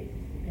ugly face.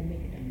 You can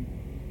make it up.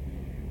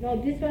 Now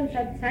this one,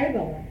 Sai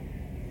Baba,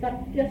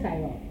 Satya Sai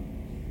Baba.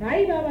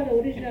 Sai Baba, the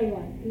original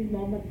one, is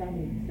Muhammad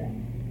Sami himself.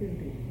 He's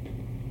great.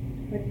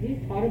 But this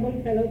horrible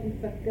fellow, this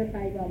Satya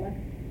Sai Baba,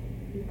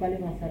 we call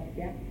him a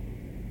Satya.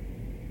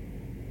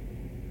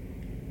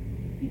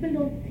 People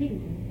don't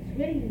think. It's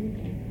very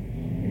easy.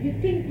 If you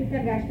think, you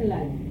can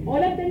rationalize.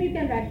 All of them you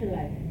can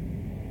rationalize.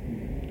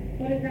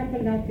 For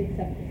example, now take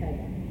Satya Sai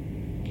Baba.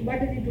 What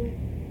does he do?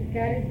 He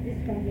carries this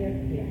from here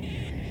to here.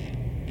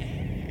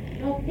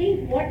 Now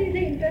think, what is the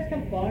interest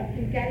of God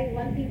in carrying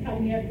one thing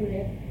from here to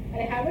there?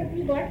 And haven't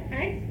we got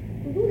hands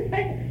to do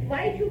that?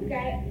 Why should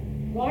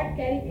God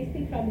carry this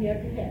thing from here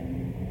to there?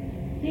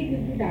 He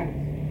gives you that.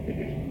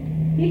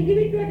 He'll give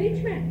it to a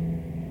rich man.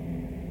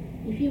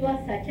 If he was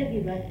such a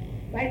giver,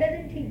 why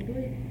doesn't he do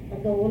it for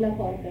the whole of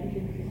our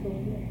country, which is so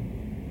good?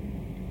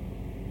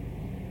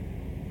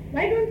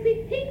 Why don't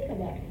we think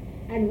about it?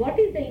 And what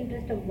is the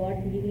interest of God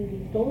in giving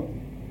these stones?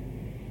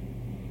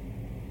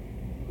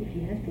 If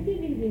he has to be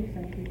giving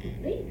something to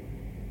think.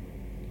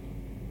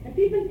 And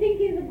people think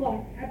he is a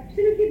God.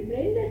 Absolutely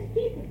brainless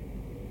people.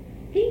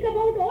 Think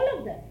about all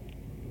of them.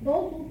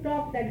 Those who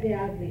talk that they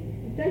are great.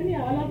 You tell me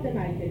all of them,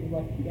 I'll tell you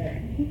what they are.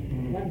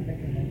 One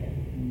better than that.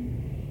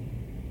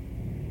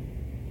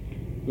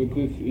 But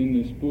this, in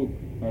this book,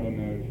 I don't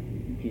know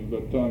if you've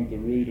got time to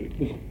read it.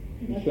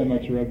 There's so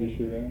much rubbish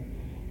around.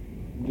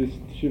 This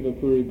Shiva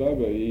Puri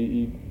Baba,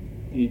 he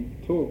he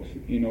talks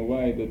in a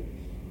way that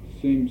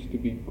seems to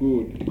be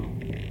good,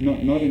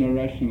 not in a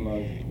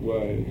rationalized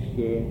way.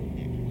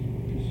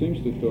 He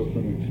seems to talk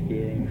from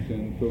experience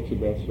and talks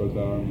about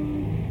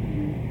Swadharma,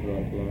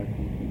 right life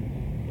and things.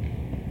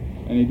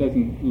 And he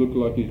doesn't look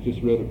like he's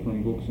just read it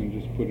from books and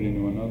just put it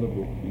into another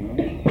book,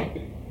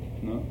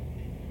 No?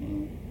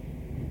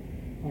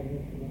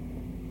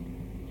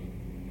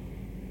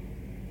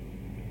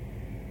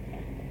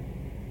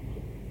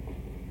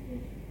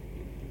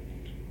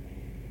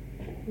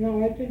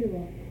 No, I tell you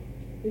what,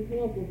 it's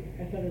no good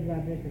as far as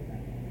vibrations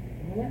are.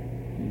 Alright?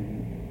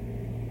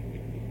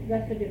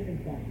 That's a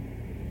different part.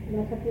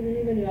 Now supposing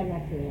even you are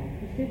not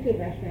realized, you still feel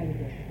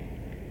rationality.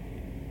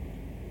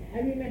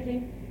 Have you met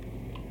him?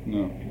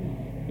 No.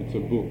 It's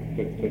a book.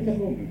 It's a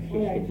book. It's just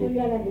Alright, a so book.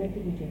 you are not going to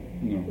meet him.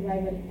 No.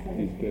 Survival.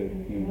 He's dead.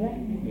 Yeah. Alright?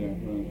 Yeah,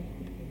 right.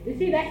 You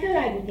see,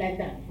 rationalize it like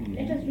that.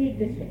 Let us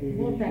read this way,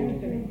 more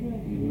practically.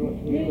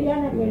 You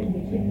are not going to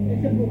meet him.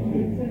 It's a book.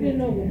 It's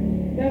no good.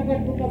 You have got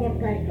a book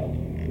about Christ.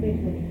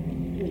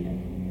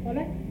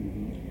 Alright?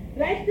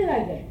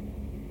 Rationalize it.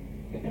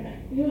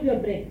 Use your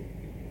brain.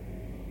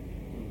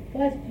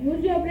 First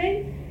use your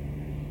brain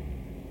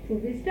through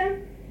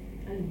wisdom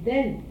and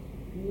then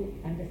you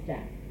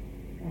understand.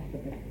 That's the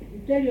best.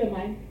 You tell your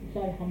mind, it's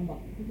all humbug.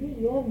 You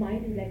see, your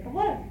mind is like a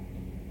horse.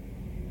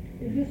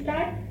 If you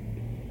start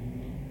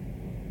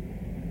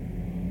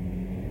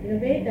in a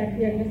way that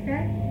you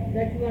understand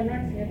that you are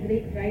not a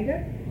great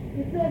rider,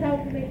 it knows how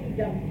to make you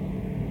jump.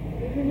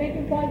 If you make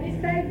you fall this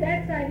side,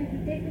 that side, if you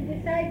take you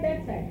this side,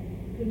 that side,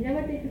 it will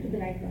never take you to the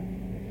right path.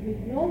 You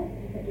know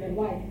that you are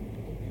wise,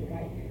 it's the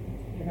right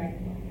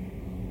path.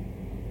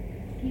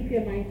 Keep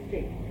your mind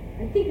straight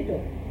and think it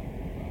over.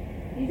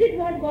 Is it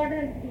what God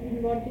has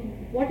been wanting?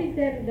 What is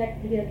there that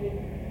He has been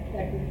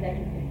that is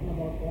thinking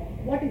about God?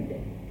 What is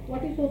there?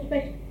 What is so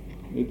special?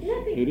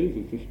 Nothing. It is.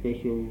 It's a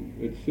special.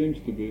 It seems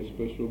to be a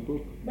special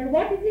book. But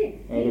what is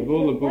it? Out of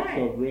all the books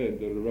I've read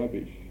that are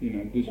rubbish,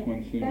 this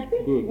one seems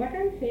good. What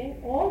I'm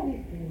saying, all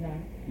these things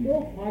are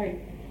so horrid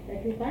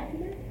that you can't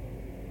even.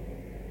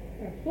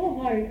 So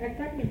horrid, I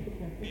can't even put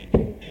myself.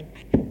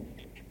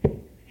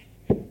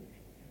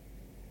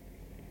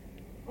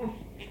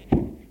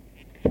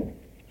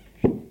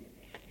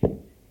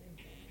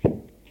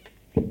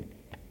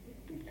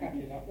 Cut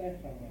it up there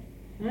somewhere.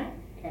 Huh?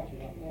 Cut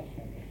it up there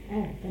somewhere.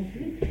 Oh,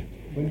 completely.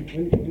 When you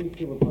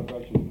feel the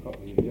vibrations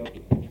properly with the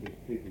others,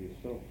 with people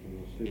yourself, and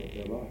you'll see what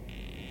they're like.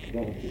 The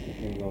other people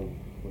depending on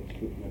what's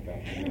good in their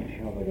back and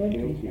how they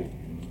feel to you.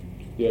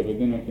 Yeah, but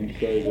then I can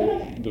say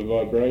that the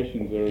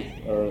vibrations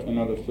are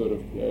another sort of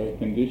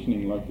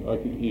conditioning. Like if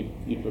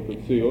I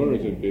could see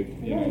auras a bit,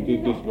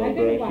 this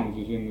vibrations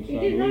is in the same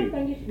It is not route.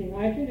 conditioning.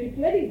 I tell you, it's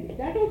very easy.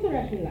 That also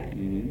rationalized.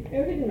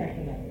 Everything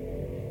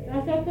rationalized.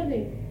 Now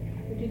something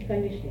which is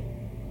conditioning.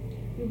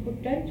 You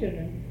put 10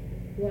 children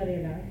who are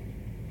in us,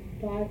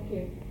 5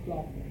 kids,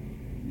 plus.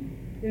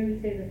 They will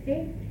say the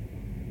same,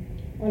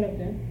 all of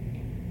them.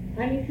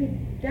 And if you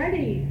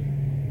study it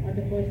on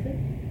the person,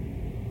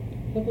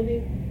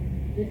 supposing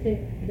they say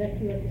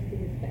that your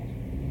destiny is bad.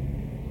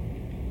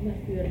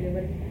 Must be your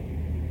liver is bad.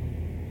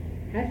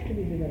 Has to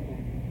be liver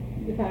bad.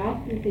 If I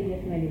ask you, say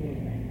yes, my liver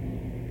is bad.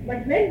 But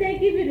when they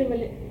give you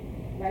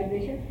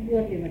vibrations,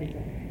 your liver is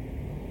bad.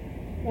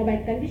 Now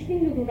by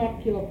conditioning you do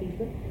not cure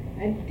people,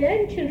 and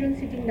 10 children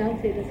sitting down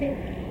say the same.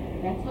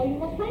 That's how you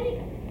must find it.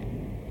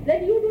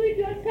 Then you do it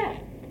yourself.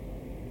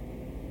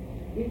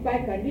 If by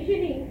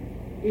conditioning,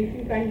 if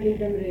you can give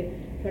them a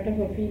sort of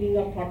a feeling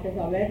of thoughtless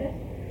awareness,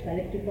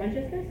 selective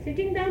consciousness,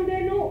 sitting down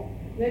there, no.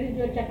 Where is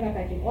your chakra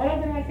catching? All of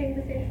them are saying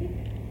the same thing.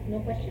 No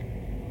question.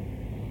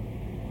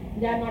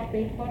 They are not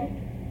paid for it.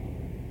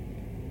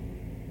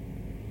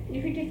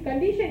 If it is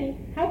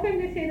conditioning, how can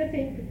they say the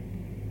same thing?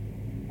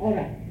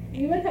 Alright.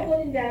 Even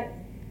supposing they are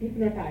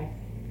hypnotized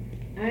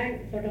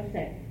and sort of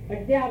said,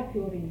 but they are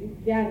curing you,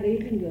 they are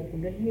raising your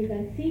kundalini. You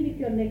can see with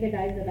your naked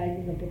eyes the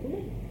rising of the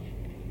kundalini.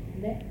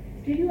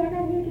 Still you are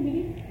not going to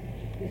believe.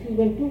 This is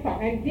going too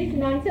far. And this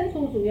nonsense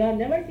also, you have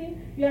never seen,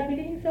 you are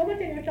believing so much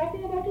and you are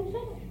talking about him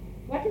so much.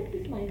 What is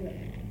this mind work?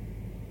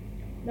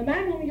 The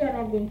man whom you are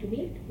not going to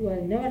meet, who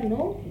has never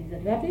known, he is a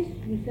rubbish,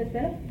 useless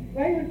fellow,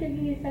 why are you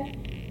taking his side?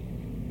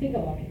 Think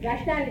about it.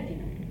 Rationality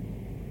now.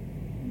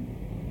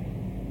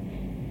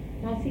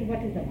 Now see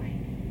what is the mind.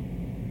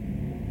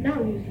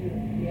 Now you see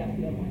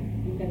your mind.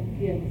 You can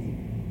clearly see.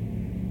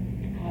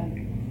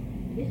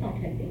 It's not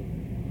healthy.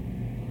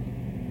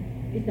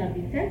 It's not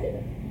being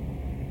sensible.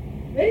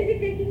 Where is it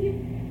taking you?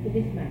 To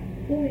this man,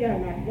 whom you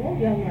have not known,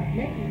 you have not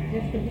met,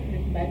 you just a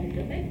witness by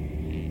Mr. Friend.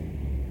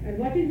 And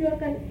what is your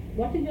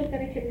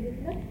connection with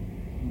this man?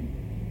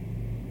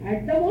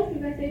 At the most you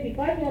can say,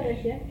 because you are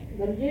Russian,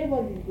 Gurudev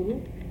was his guru,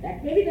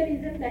 that may be the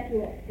reason that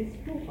you are. It's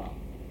too far.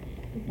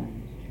 Too far.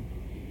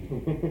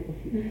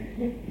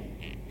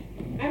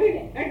 I mean,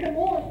 at the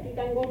most you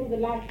can go to the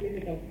last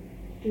limit of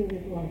things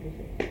that you want to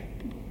say.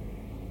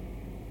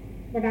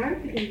 But I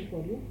am sitting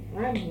before you, I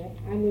am here,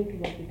 I am going to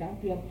work it out.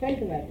 You have felt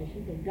the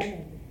vibrations, you have done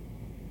everything.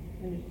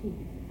 And you see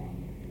this is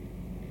happening.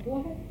 Go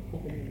ahead,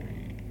 open your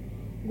mind.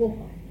 Go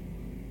fast.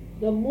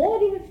 The more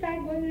you will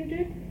start going into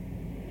it,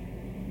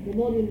 the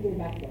more you will go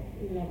backwards.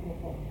 You will not go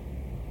forward.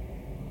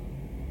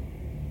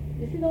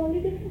 This is the only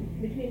difference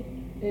between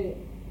a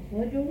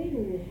Sahajogi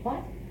who goes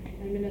fast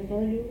and a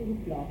Sahajogi who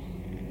plods.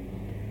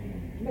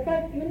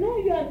 Because you know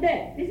you are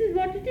there. This is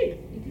what it is.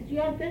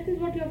 This is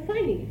what you are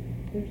finding.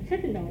 You have to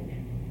settle down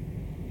there.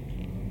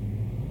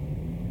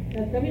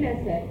 Now Kavin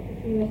has said,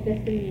 he was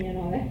testing me and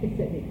all that, he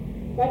said it.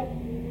 But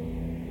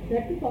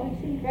that is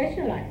also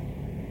rationalized.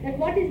 That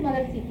what is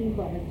mother seeking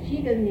for us? She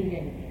doesn't need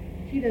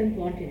anything. She doesn't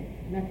want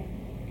anything. Nothing.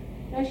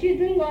 Now she is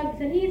doing all this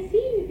and he is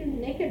seeing with his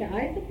naked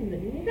eyes of the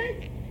naked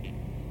eyes.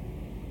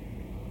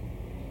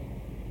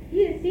 He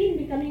is seen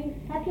becoming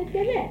heartless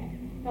aware.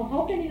 Now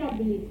how can he not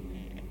believe?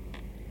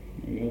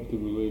 You have to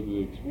believe the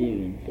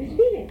experience. His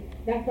feeling.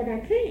 That's what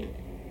I'm saying.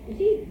 You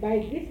see, by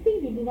this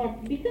thing you do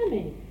not become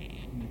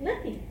anything.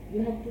 Nothing.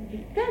 You have to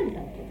become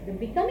something. The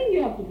becoming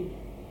you have to become.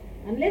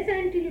 Unless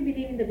and until you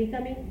believe in the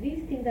becoming,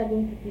 these things are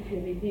going to keep you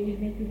away. They will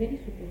make you very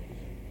superficial.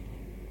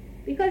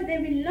 Because they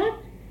will not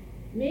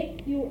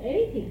make you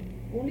anything.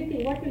 Only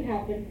thing what will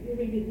happen, you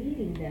will be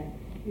reading them.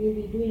 You will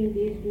be doing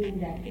this, doing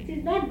that. It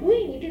is not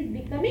doing, it is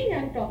becoming I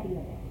am talking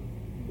about.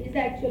 It is the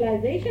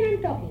actualization I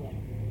am talking about.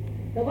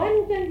 The one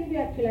who can give you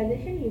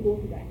actualization, you go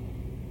to that.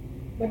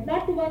 But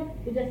not to one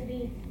who just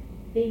reads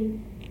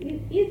things.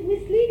 It is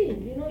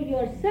misleading. You know,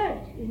 your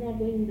search is not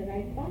going in the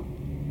right path.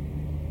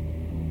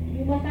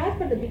 You must ask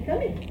for the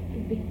becoming. To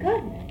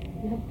become that.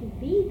 You have to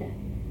be that.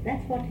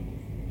 That's what it is.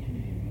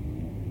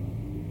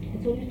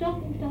 And so you're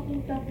talking.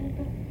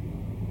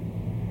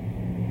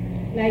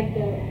 Like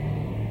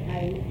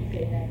I used to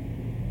say that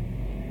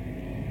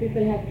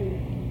people have to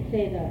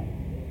say that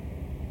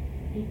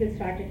people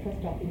started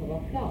first talking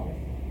about flowers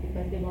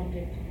because they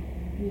wanted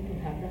you to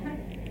have the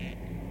honey.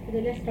 So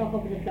then let's talk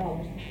about the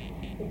flowers.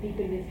 So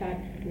people will start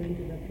going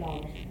to the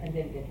flowers and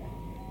then get that.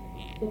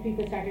 So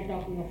people started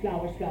talking of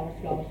flowers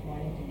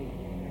morning to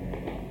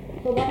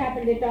evening. So what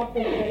happened? They talked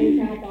of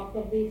Ganesha, talked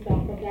of this,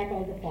 talked of that,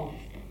 all the forms.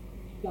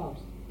 Flowers.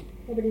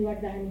 Nobody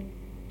got the honey.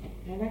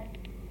 Alright?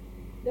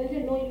 There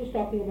is no use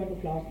talking about the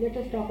flowers. Let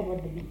us talk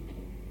about the bee.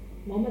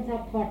 Muhammad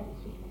Sahib thought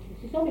this way. You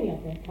see, so many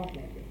of them thought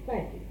like this.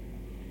 Quietly.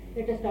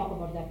 Let us talk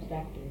about the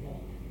abstract things.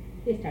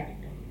 They started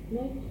talking.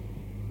 No use.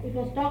 It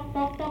was talk,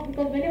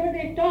 because whenever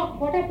they talk,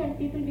 what happened?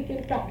 People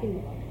became talking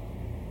about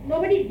it.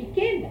 Nobody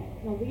became that.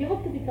 Now you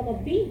have to become a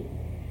being.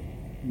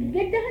 You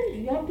get the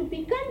honey, you have to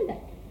become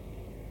that.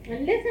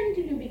 Unless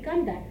until you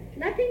become that,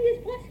 nothing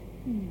is possible.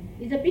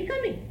 It's a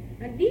becoming.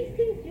 And these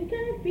things you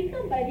cannot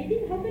become by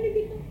reading. How can you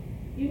become?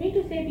 You need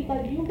to say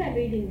because you can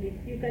read English,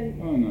 you can...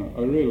 Oh no,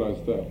 I realize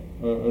that.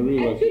 I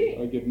realize Actually,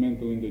 I get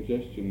mental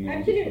indigestion now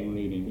Actually, from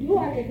reading. you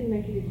are getting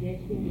mental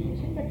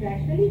indigestion, but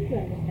rationally if you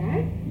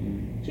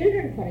understand,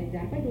 children for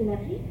example do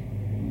not read.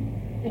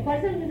 A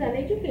person who is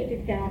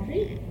uneducated cannot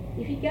read.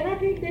 If he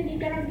cannot read, then he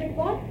cannot get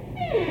God.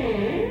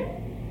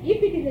 If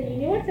it is a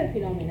universal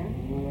phenomenon.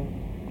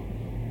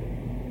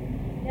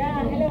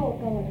 Yeah, hello,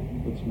 Kamala.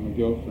 That's my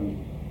girlfriend.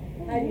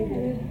 How do you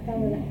do,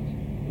 Kamala?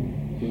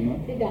 You know?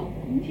 Sit down.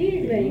 She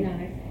is very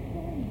nice.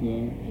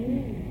 Yeah.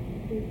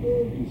 She's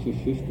good. And her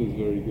sister's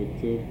very good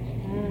too.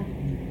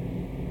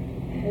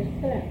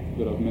 Excellent.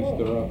 But I've messed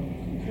her up.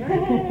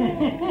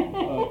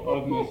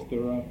 I've messed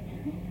her up.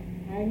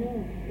 I know.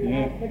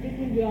 Yeah. But it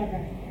will be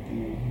alright.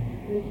 Yeah.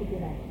 We'll pick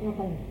it up. No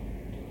problem.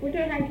 Put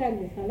your hands like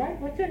this, alright?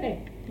 What's your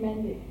name?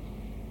 Mandy.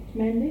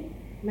 Mandy?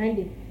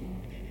 Mandy.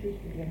 Please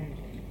put your hands.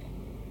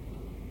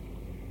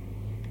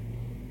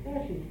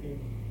 Where should you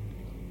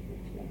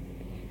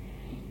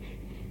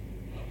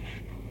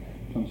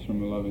Comes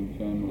from a loving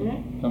family.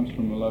 Comes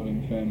from a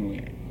loving family.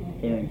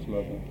 Parents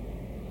love her.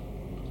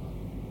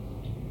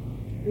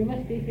 We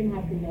must teach him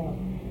how to love.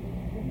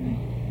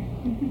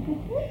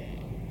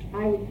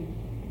 I will teach.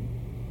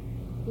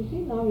 You see,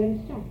 now you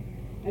understand.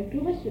 And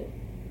too much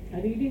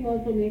reading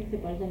also makes a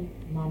person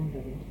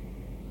non-loving.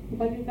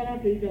 Because you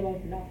cannot read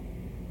about love.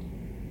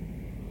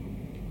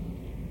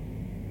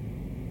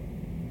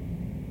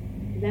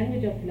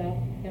 Language of love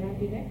cannot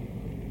be read.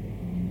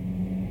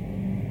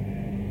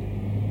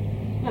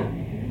 If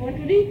you want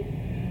to read,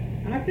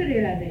 after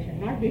realization,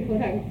 not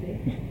before I would say.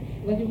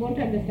 Because you won't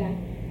understand.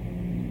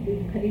 You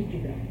Kharij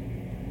Jidra.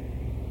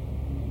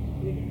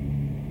 Read it.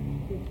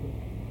 It's good.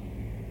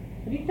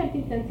 Read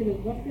something sensible.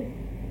 What's this?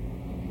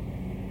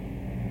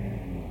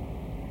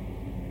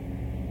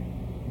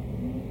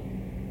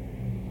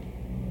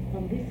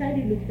 From this side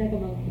it looks like a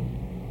monkey.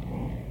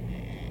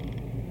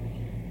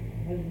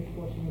 Well, this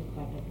portion is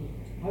part of it.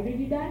 How did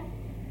he die?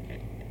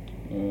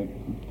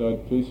 Died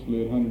peacefully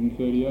at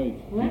 138.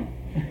 What?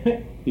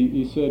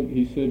 He said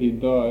he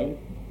died,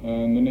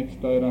 and the next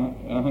day at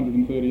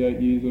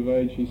 138 years of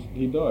age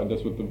he died.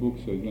 That's what the book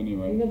says He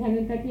anyway. was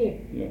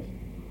 138. Yes.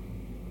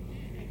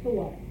 So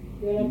what?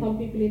 There are some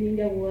people in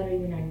India who are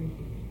even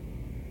 150.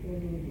 What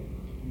do we do?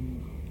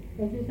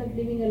 Consist of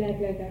living a life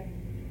like that?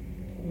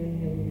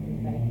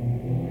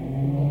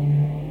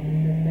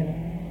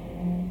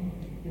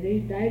 Whether he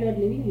died or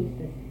living,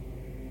 useless.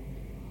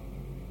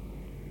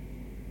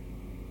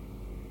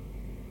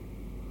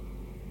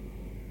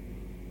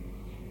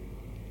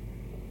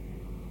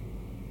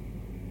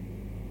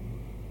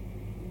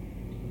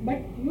 but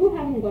you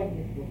haven't got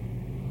this book.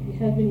 This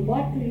has been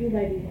brought to you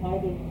by these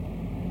horrible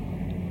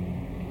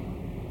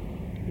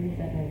things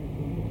that are with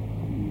you.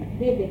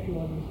 They get you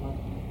all this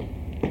horrible.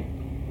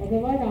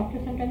 Otherwise, after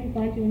some time, you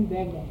can't even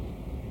bear them.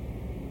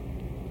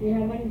 We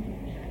have one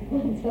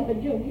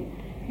surgery.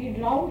 He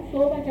drowned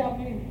so much of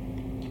it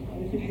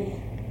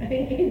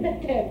in the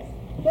Thames.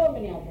 So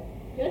many of them.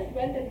 Just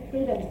went and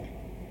threw them out.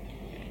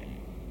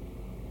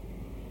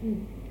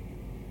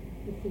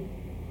 You see.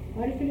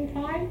 Are you feeling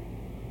fine?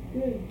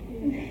 Good.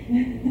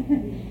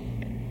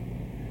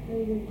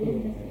 Very good.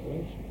 Good.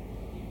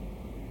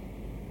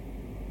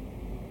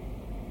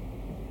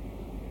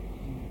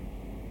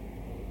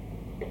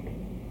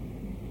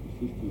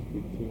 Sister's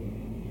good too.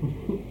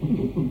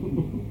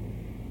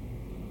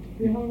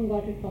 We haven't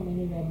got it from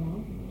anywhere now,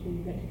 so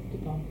you better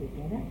stick on to it,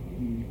 alright?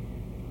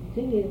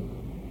 Thing is,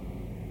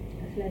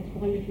 it's like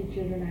small little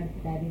children I'm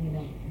driving in a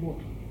boat.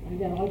 And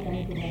they're all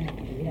trying to run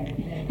after me.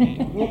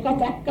 No, come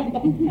back.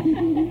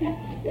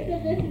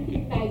 Because this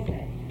is nice,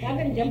 man. Come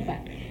and jump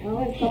back.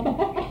 Oh, come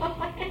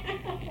back.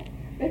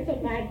 It's a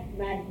mad.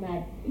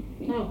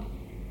 Now.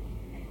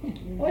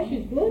 Oh,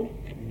 she's good.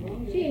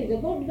 She is a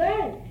good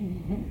girl.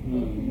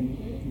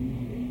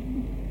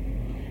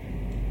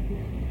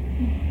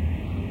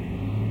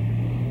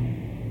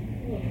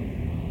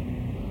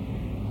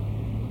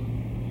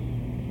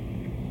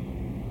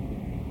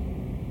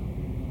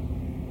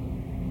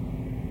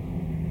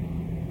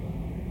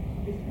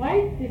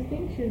 Despite this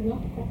thing, she's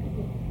not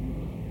practical.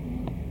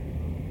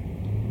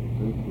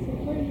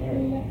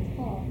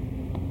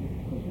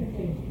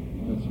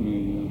 That's me,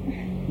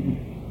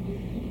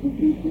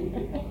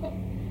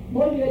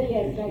 Hold your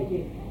ears like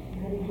this,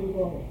 and it will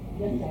go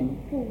just like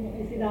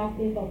this is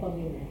asking for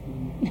forgiveness.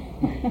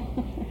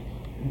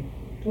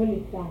 Hold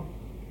it down.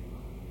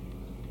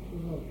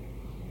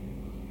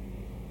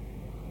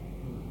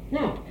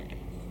 Now,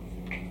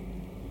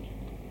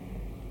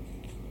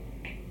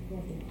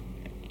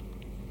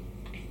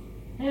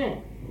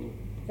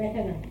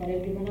 better now for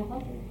everyone of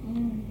us.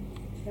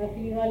 Now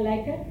feeling all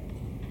lighter?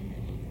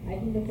 I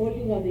think the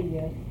folding of the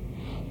ears.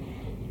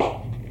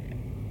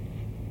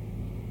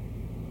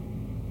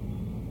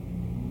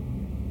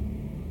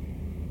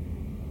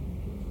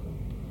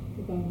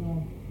 Because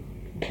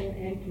so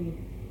entry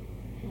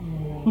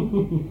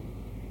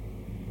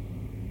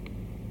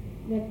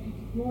that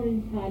it's more in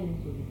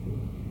silence you see.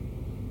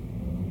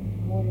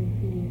 More in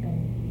feeling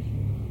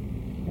communication.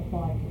 The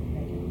part is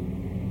better.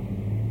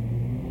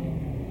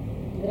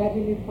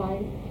 Gradually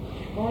find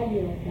all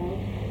your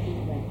doubts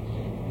feedback.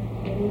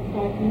 When you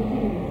start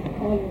using this,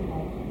 all your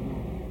doubts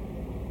feedback.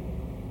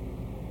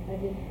 As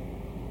if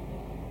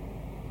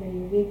when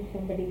you give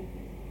somebody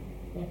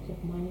lots of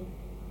money,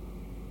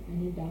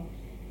 any doubts,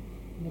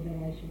 whether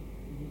I should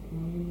use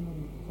money or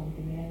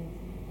something else.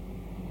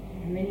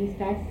 And when he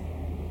starts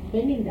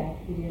spending that,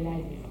 he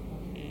realizes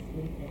that it is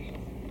very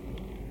precious.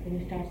 When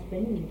you start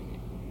spending it,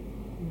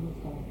 you will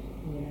start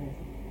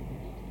realizing.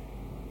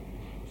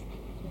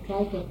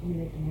 Try to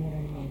accumulate more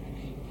and more.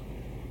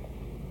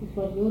 It's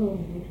for your own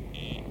good.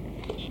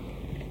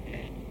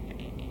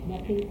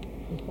 Nothing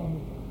is for me.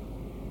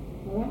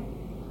 Alright?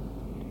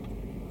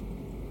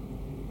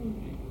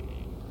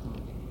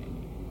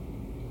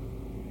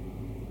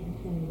 This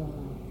one is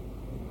alright.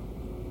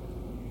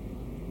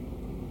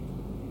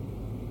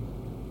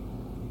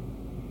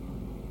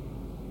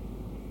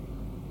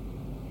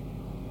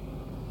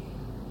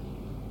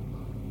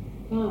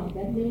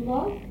 That name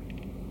was?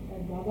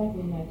 That Baba's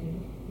name, I think.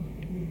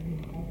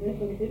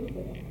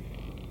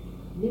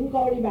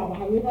 Nimkauri Baba,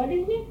 have you heard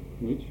his name?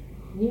 Which?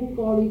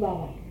 Nimkauri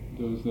Baba.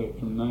 Was that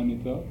from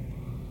Nainital?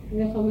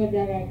 Yeah, somewhere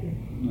there I think.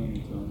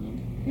 Nainital, yeah.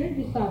 His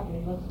disciple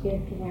was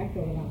came to my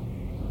program.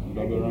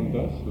 Baba Ram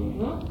Das or?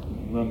 Huh?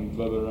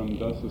 Baba Ram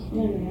Das or No,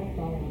 something? not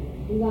Baba.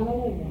 He's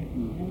another one.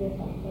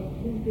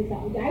 His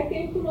disciple. I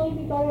came to know him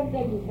because of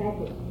that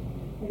disciple.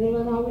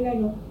 Otherwise, how will I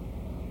know?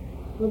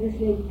 So this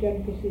lady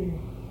came to see me.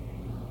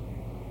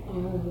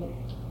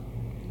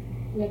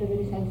 We had a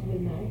very sensible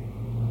man.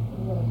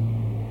 He was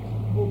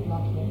both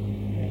last night.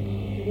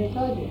 He was a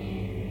surgeon.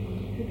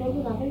 She told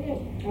me nothing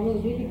else. I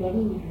was really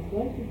burning with this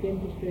girl. She came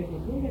to stay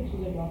with me, but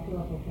she's a doctor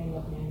of a friend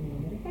of mine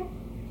in America.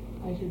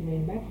 I should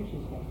bring back, but she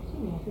said,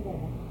 no, I said, all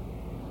right.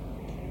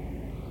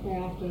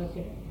 I asked her, I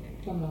said,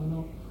 come on,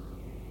 no.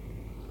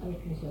 I will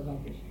finish your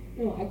rubbish.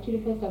 No, actually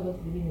first I was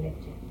giving a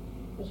lecture.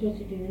 But she was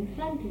sitting in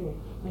front row,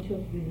 and she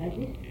was doing like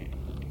this.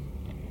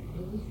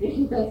 This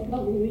lady does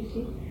not who is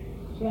she?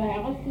 So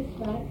I asked this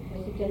man, I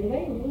said, Chandra,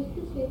 who is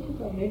this lady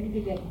from? Where did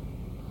you get her?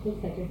 She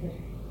said, such and such.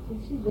 He said,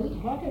 she's very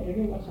hot, I don't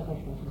know what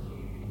circumstances.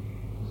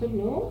 I said,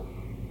 no,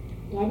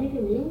 I'm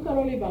into New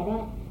Karoli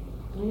Baba,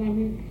 and I'm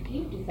his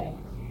chief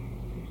disciple.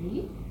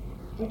 Really?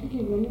 What did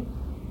you mean?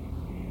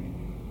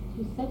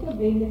 She's such a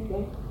brainless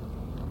girl.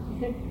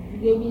 He said, he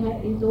gave me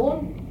his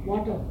own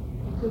water.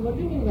 I said, what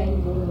do you mean by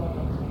his own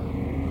water?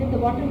 He said, the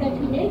water that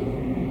he makes.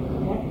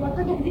 What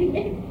water does he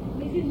make?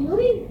 This is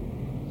urine.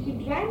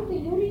 She drank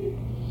the urine.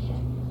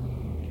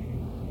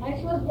 And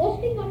she was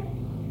boasting on it.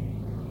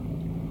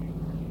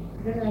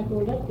 Then I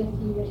told her, just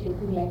see her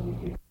shaking like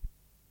this.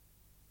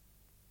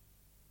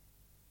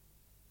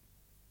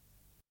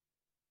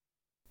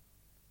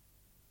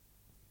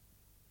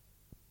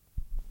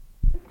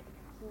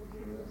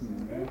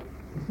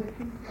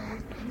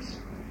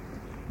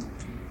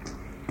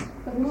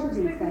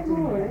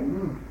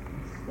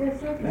 Yes,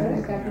 sir.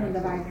 Captain on the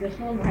right. There's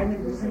no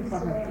violent reason for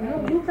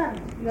her. You can't.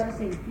 You are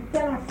saying you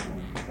cannot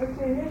sing.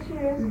 Okay, here she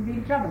is. You'll be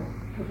in trouble.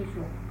 For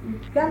sure. You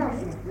cannot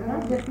sing.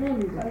 There's no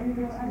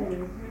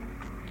reason.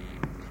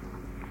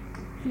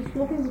 She's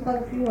spoken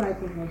because of you, I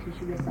think, also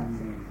she was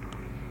successful.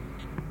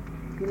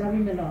 You love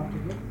him a lot,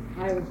 is it?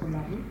 I also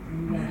love him. And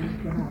you love him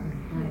to have him.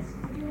 Nice.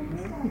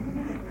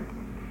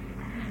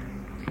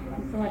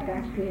 I'm so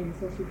attached to him,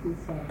 so she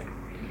feels sorry.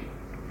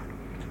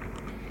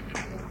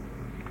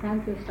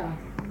 Thank you, Stas.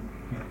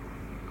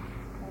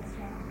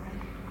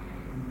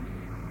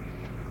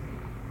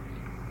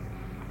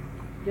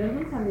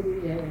 Germans are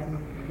very,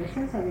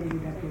 Russians are very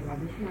good at yoga.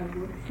 Russians are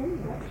good at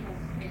singing.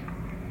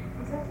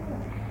 Is that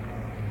right?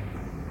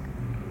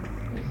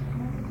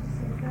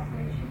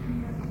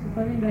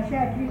 Because in Russia,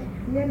 at least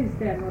fear is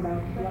there, no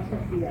doubt, lots of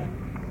fear.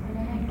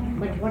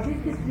 But what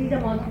is this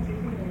freedom also?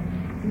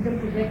 Freedom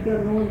to break your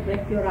nose,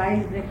 break your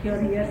eyes, break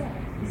your ears.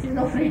 This is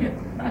no freedom.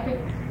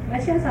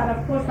 Russians are,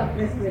 of course,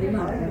 suppressed very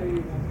much.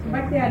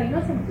 But they are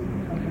innocent people.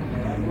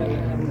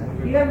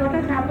 Here, what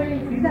has happened in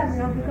freedom, they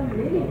have become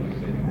really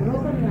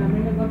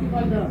broken, what you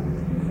call the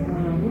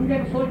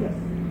wounded soldiers.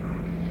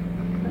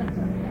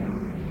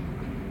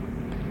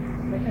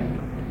 Better.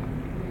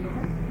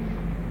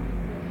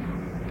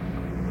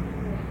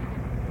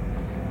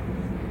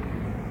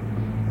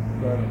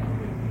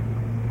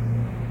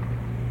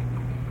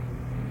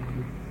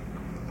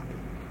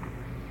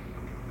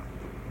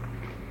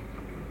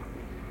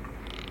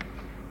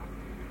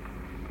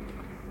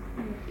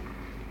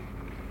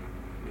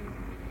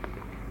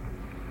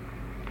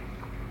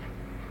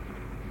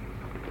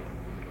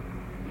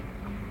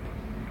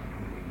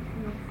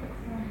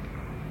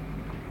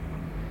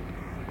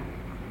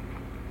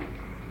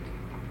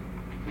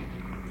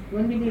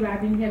 One believe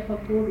I've been here for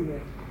 4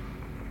 years.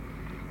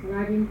 And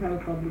I didn't have a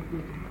public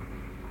meeting.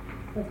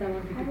 First I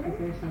wanted to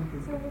prepare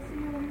something. So we'll see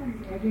you on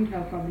Monday. I didn't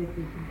have a public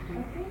meeting.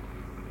 Okay?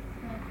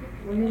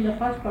 Only in the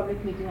first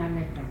public meeting I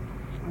met them.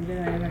 And then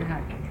I never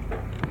had it.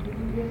 Did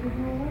you get the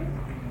whole way?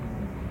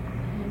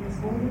 And the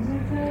soldiers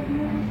inside and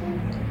everything?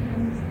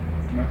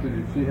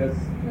 Mataji, she has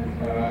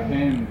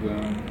hands,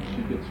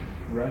 she gets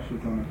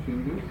rashes on her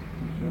fingers.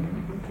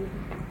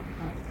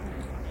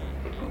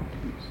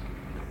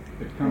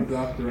 It comes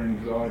after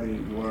anxiety,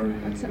 worry,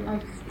 and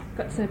I've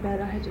got so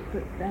bad I had to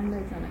put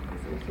band-aids on it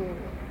because it was all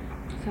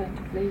starting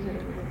to bleed a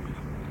little bit.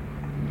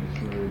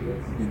 just worry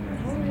about skin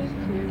rashes.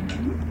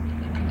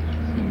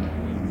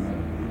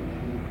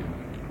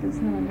 There's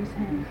no on his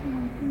hand.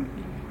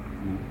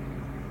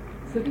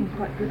 It's looking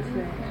quite good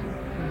today, actually.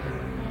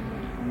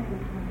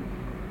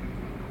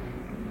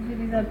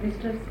 These are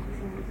blisters.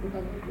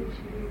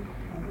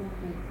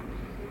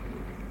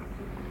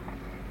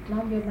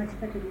 Now you're much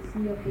better. You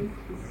see your face.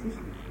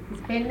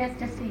 His paleness,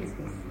 just see his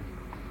face.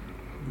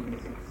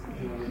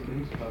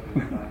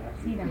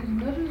 See now.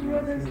 Not as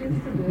red as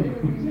yesterday.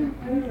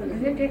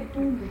 Isn't it? It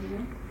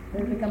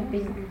will become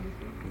pink.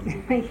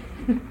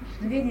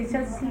 Really,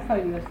 just see for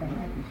yourself.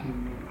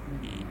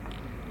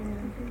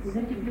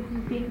 Isn't it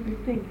looking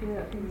pink? Pink,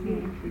 yeah.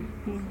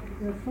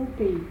 You're so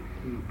pale.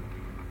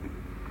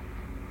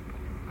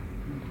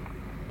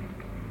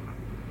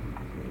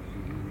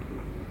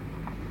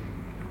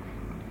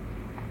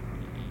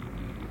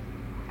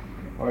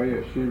 Oh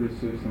yeah, she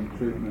received some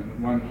treatment,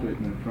 one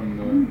treatment from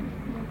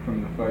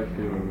the faith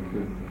healer with the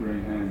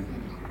green hands.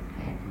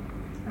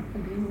 Not the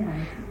green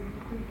hands.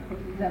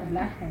 These are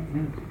black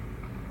hands.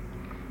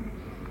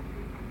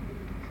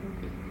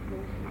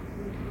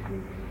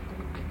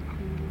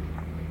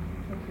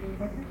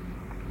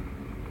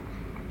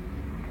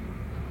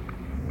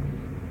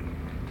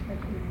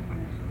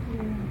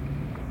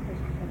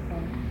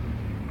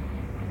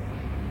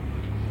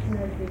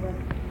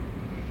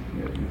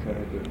 Yeah, she's had a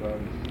good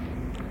body.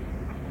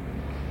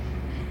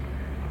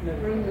 We're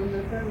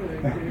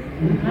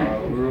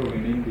all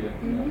in India.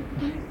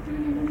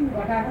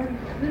 What happened?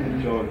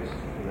 Joints,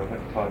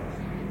 hepatitis.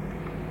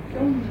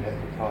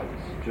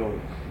 Hepatitis,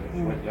 joints.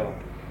 That's what y'all.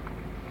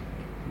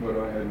 What I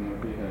had and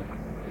what he had.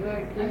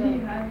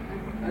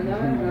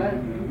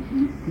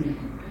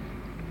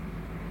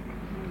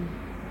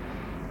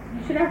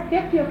 You should have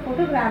kept your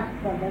photograph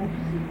for them to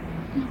see.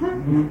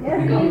 Yes,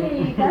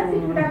 really. That it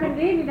would have been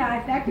really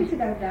nice. That you should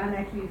have done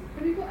at least.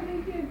 Have you got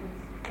any cables?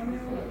 I mean,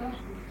 all that last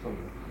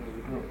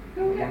Go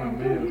Go get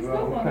one. He's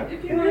got one.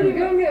 If you Go really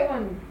and get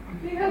one.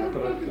 He has a I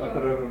thought I photograph.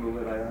 remember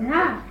where they are.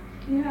 Yeah.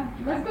 Yeah.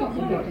 I've got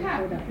one on tap.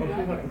 I feel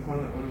like I can find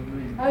that one of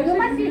these. Oh, you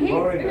must see him.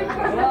 Worried about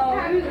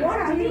What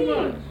I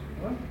mean?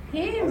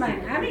 Him, man.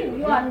 I mean,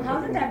 you are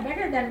 1,000 times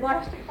better than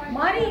what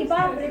Mari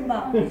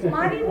Baba.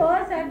 Mari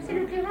was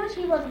absolutely,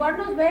 she was, God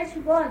knows where she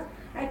was.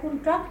 I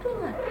couldn't talk to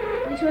her.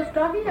 When she was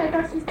talking, I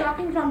thought she's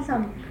talking from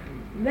some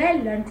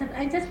well, and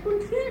I just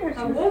couldn't hear her.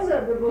 She was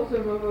at the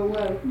bottom of a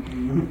well.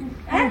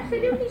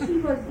 absolutely, she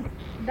was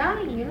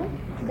dying,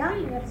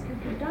 dying,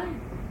 absolutely dying.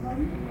 I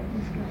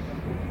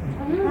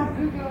know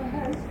who girl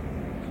has. Do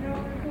you know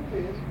what the copy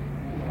is?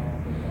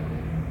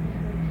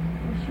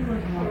 She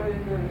was not. Sorry,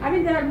 no. I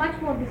mean, there are much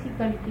more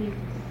difficulties.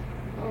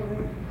 Oh,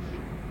 really?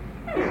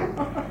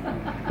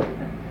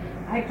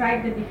 I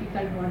tried the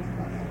difficult ones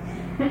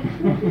first.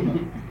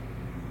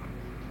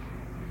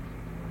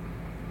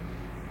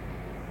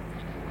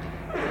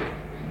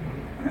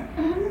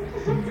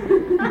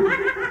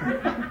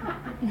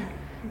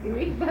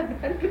 Giving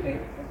birth to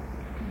it.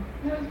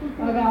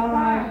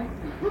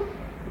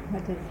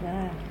 What is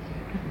that?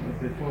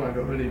 Before I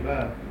got really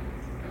bad.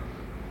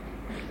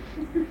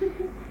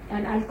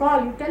 And I'll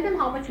call you, tell them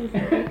how much you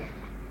should take.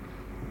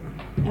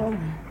 Oh.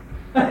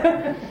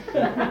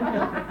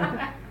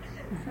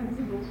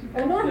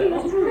 Oh no,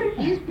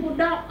 he's put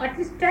down, at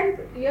least 10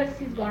 years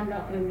he's gone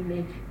down in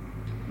age.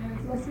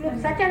 Must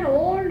be such an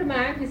old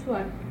man, this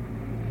one.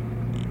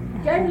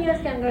 10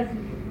 years younger than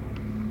you.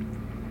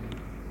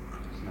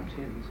 It's not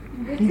him, is it?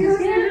 This is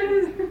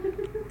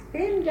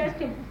him, just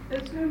him.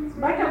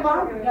 But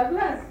about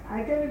Douglas,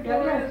 I tell you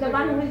Douglas, the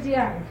one who is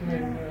here.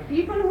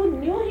 People who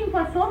knew him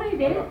for so many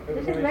days,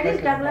 they said, where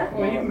is Douglas?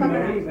 Well, even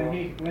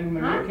Marie, when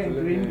Marie came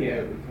to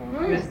India,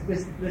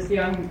 this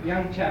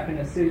young chap in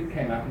a suit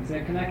came up and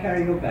said, "Can I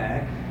carry your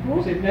bag?"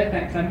 She said, "No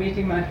thanks, I'm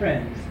meeting my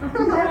friends." I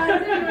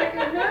didn't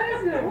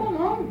recognize him. Oh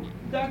no.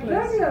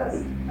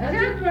 Douglas. I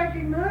didn't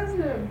recognize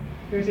him.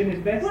 He was in his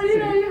best Well, you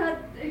know, suit.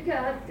 he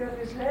had got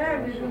his hair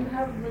and he didn't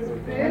have his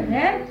beard.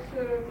 Hair?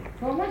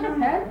 So So much of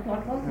help,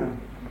 what was it?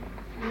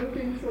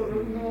 looking sort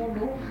of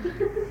normal.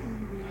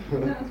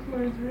 That's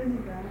where it's really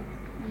bad.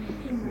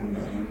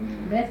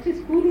 Best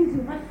is coolies,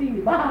 you must see.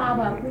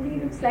 Baba,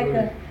 coolie looks like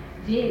a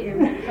jail,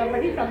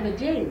 somebody from the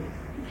jail.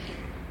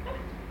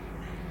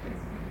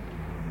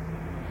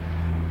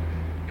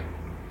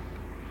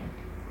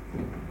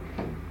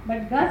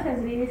 But Gus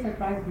has really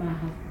surprised my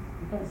husband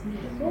because he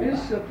is so He bad.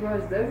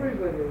 surprised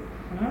everybody.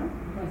 Huh?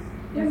 Because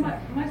Yeah,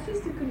 my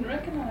sister couldn't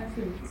recognise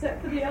him,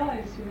 except for the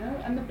eyes, you know,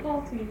 and the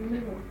party in the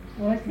middle.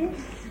 was it?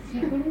 She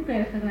couldn't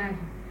recognize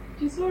him.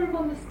 She saw him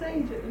on the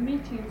stage at the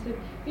meeting and said,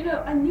 "You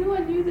know, I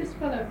knew this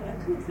fellow, but I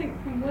couldn't think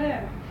from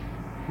where."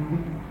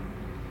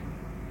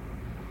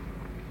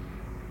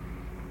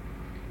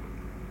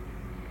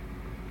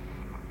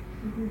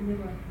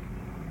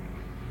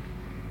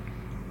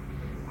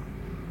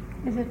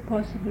 Is it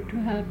possible to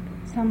help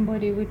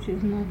somebody which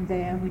is not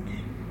there, which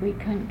we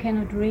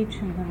cannot reach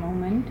in the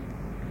moment?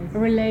 A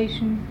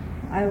relation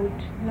I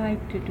would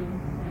like to do.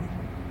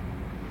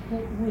 Who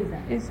is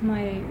that? Is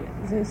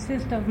the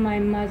sister of my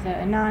mother,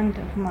 an aunt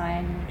of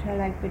mine, which I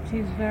like, but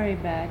she's very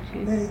bad.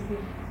 Where is he?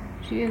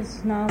 She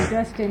is now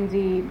just in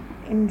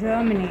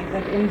Germany,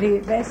 but in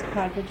the west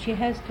part, but she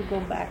has to go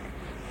back.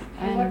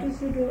 And what is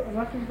she do?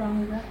 What is wrong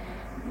with that?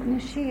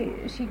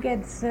 She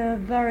gets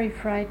very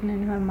frightened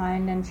in her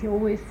mind, and she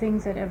always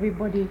thinks that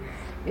everybody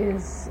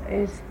is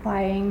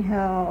spying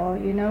her, or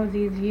you know,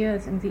 these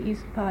years in the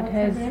east part What's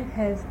her name?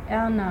 has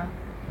Erna.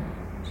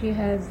 She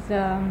has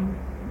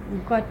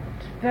got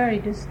very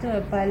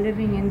disturbed by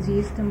living in the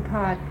eastern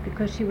part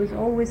because she was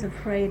always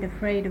afraid,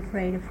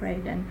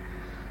 and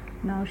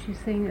now she's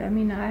saying, I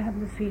mean, I have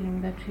the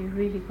feeling that she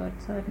really got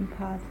certain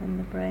parts in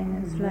the brain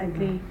and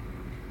slightly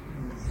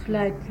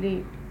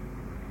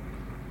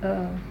I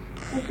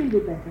will do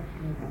better.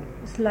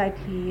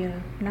 slightly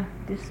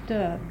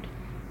disturbed,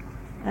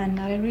 and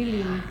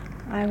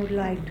I would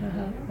like to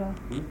help her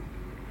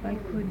if I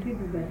could. You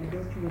do better,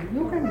 don't you worry.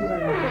 You can do it.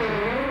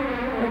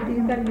 But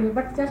you can do it.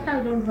 But just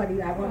now, don't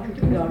worry. I want you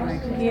to be all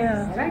right.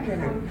 Yeah. All right,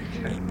 then.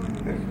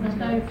 Just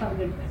now you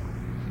forget.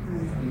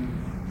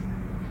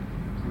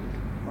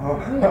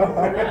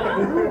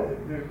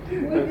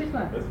 Who is this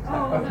one?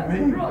 Oh, that's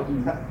rotten.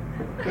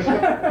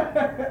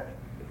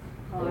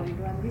 Horrid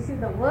one. This is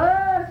the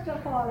worst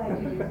of all, I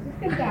tell you.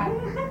 Look at that.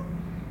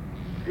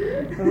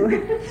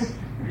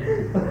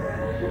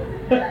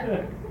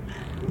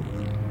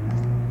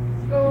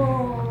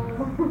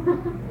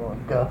 Oh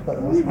God, that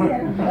Who was is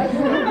here?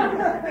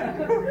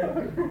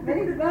 Where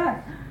is God?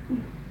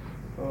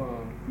 Oh.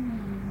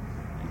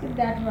 Look at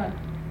that one.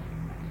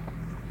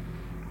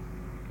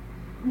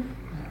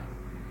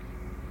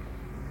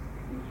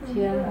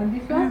 Yeah. And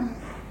this one?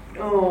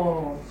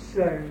 Oh,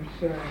 shame.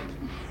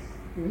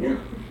 This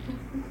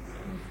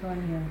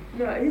one here.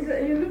 No, he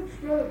looks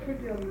rather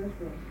pretty on this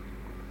one.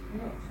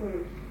 Not sort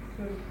of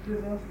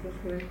disastrous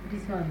way.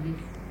 This one,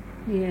 this.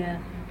 Yeah.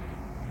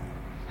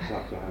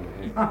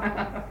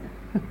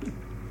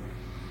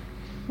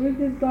 Who is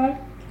this girl?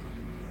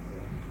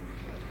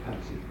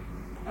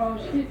 Oh,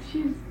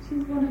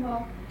 she's one of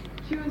our.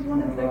 She was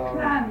one of the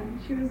clan.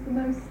 She was the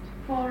most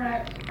far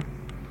out,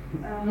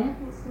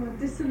 what's the word,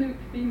 dissolute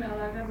female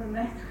I've ever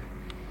met.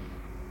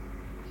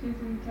 She's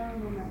in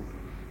terrible mess.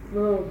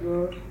 Oh,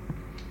 God.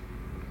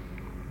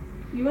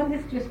 Even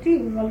this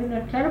Christine was in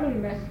a terrible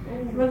mess.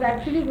 She was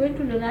actually going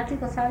to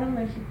lunatic asylum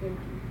when she came.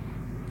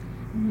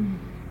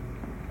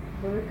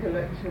 What a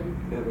collection.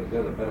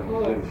 They're the better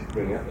ones. They should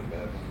bring out the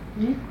bad ones.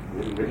 Hmm?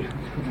 They didn't bring out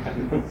the bad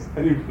ones.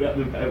 They didn't bring out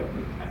the bad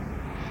ones.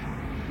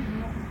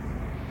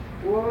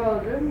 Well,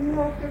 didn't you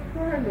have to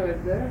paranoid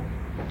there?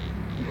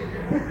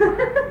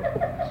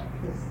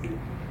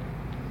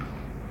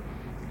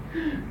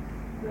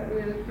 That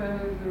really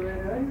follows the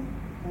red eye.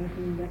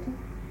 Anything better?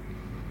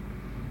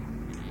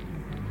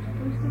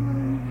 Who's the one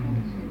in the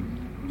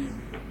front?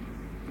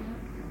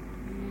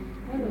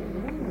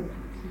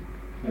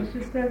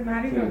 sister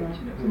married or not?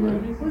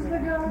 Who's the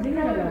girl?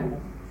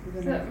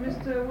 Is that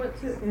Mr.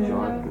 What's it?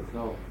 John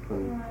Patel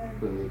from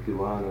the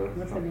Diwana.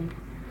 What's her name?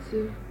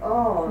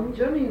 Oh,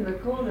 Johnny in the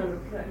corner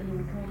of that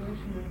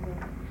incarnation of the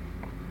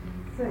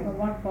thing. From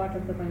what part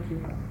of the country?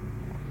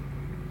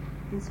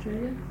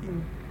 Australia?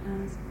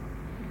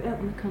 Out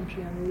in the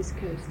country on the east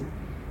coast.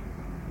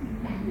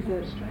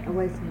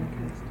 Away from the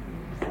coast.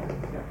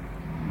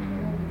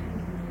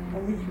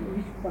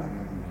 Which part?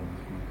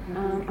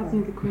 Up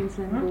near the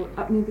Queensland border.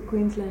 Up near the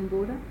Queensland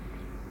border.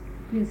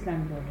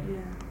 Queensland border.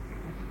 Yeah.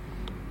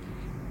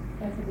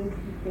 That's a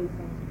beautiful place.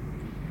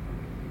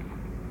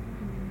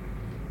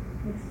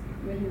 It's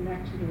very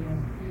natural.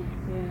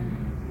 Yeah.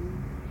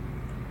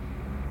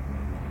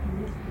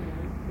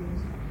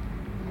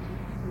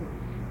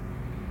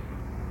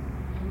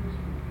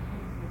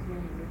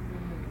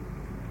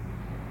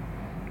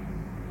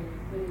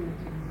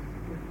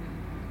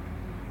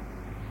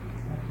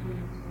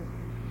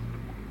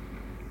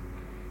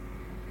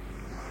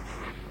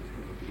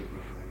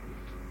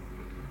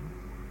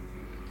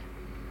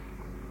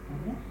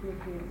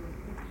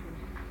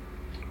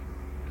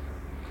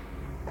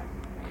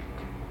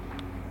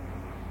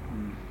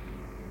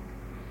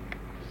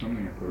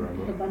 Something I could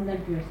remember. It's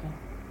abundant to yourself.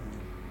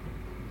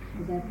 So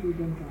that you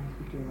don't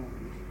transmit your life.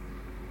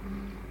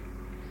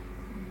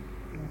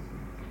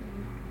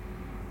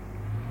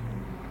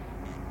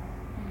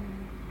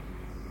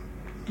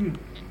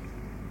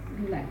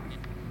 Relax.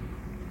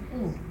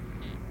 Oh.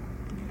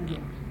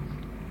 Again.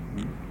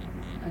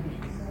 Again.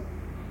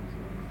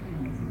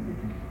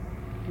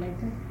 Like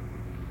that?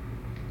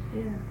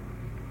 Yeah.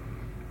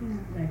 Yeah.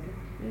 Like that?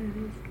 Yeah, it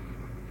is.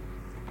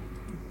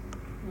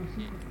 Oh,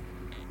 super.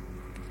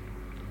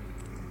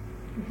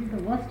 This is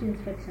the worst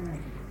infection, I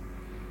think.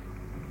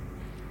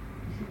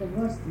 This is the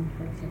worst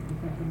infection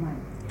of the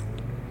mind.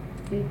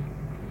 See?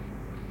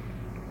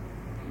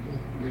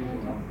 Would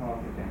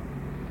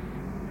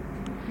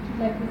you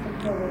like this to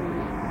cover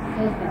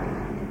first half?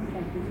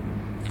 Like this.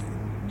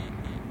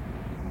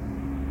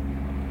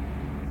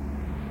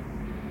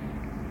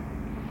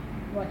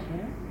 Watch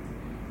here.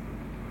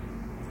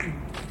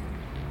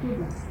 Good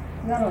one.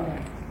 You are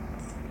alright.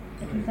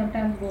 It will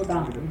sometimes go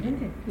down,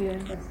 isn't it? Yeah.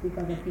 That's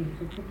because of it.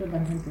 So put your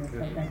bandhan to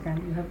yourself. That time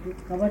you have to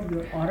cover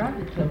your aura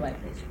with your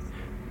vibration.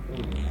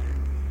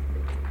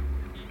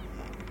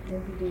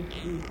 Every day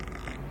sleep.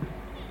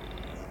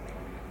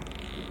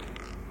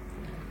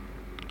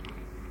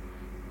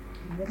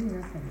 Very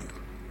nice.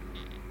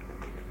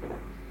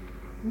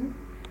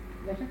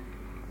 Better?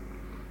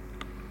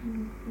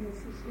 Yes,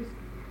 it's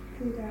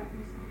cleared out.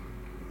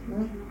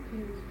 Tension up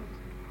here is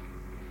better.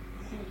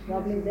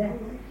 Wobbling there?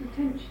 The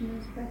tension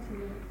is better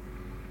there.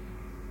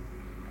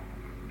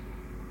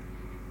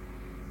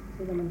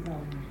 So the mantra of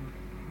Mahatma.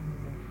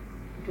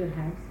 Put your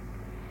hands,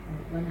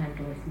 one hand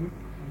towards me, and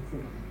say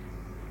the mantra.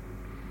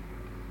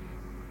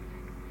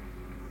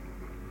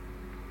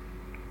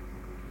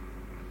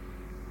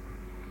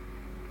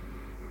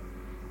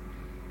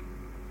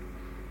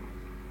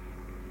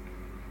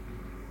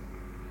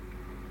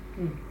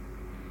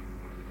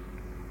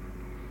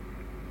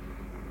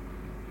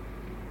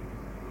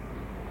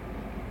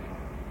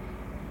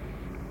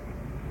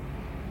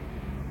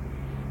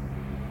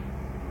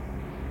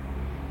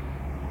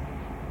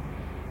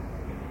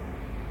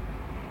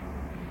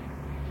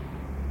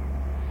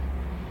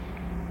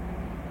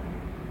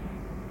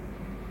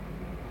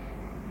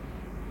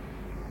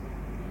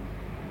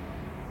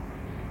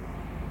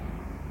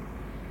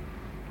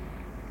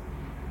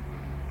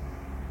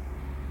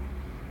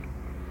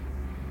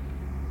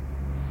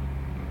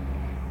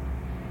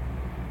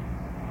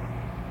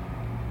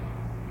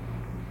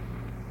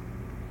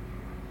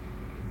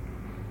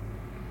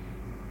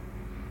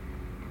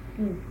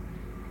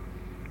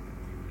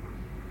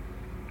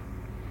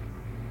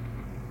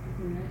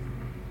 Nice.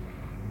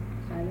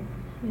 Silent.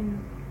 Yeah.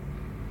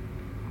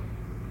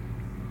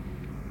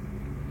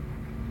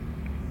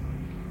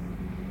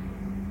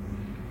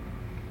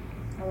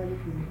 How are you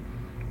feeling?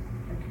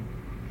 Okay.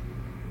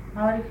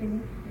 How are you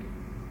feeling?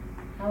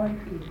 How are you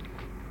feeling?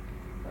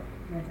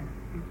 Better.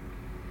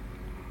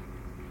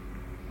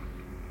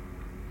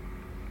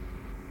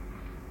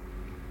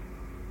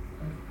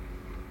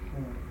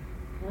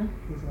 Huh?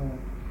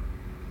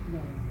 No.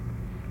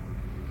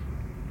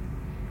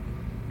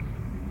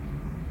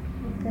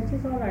 That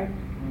is all right.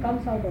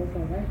 Comes out also,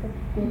 right? But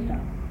goes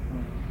down.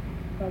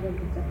 Because of the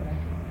chakra.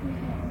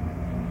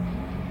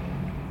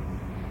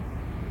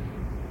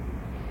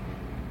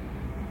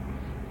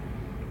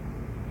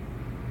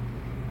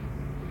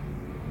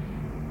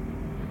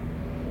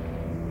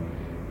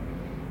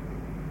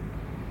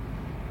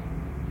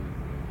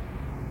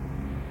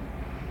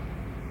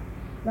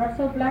 Lots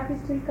of black is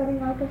still coming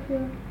out of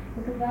your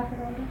photograph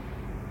and all that?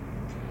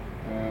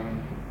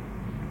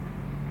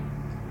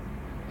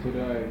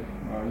 Today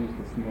I used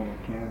a smaller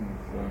camera,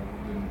 so it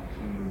didn't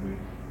seem to be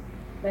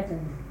Better.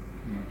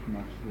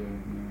 much there.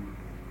 No.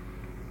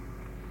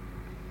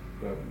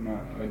 But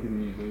I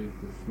didn't use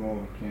the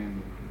smaller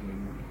camera because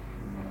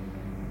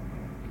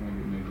maybe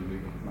it needs a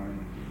bigger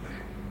frame.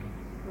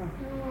 Oh.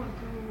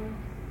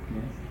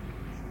 Yes.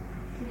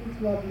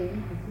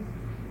 wobbling.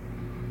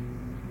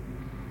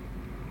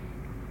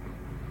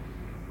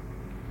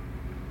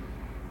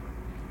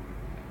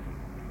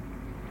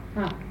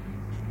 Now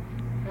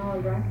all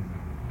right.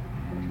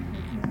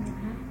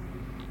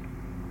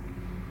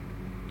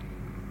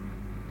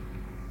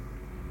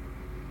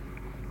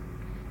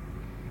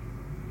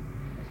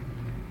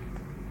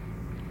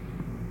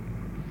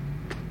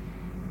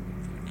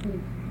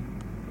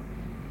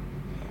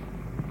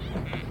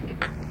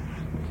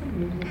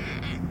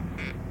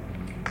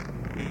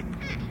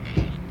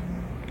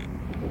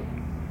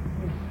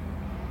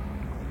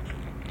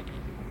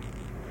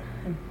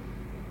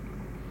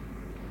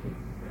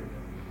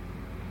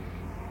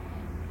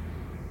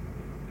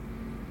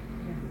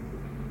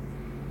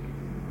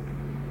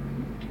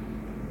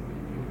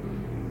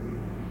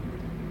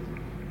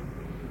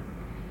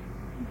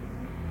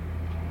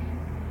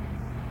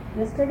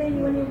 Yesterday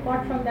even you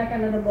got from that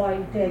another boy,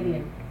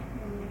 Italian.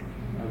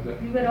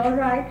 You were all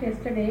right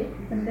yesterday,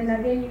 but then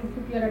again you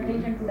put your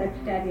attention to that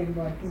Italian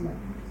boy too much.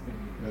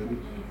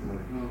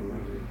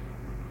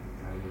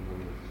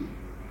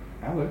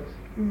 Alex?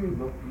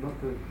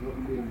 Not the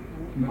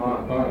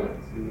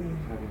violence.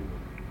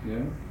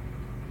 Yeah?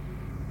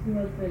 He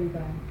was very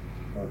bad.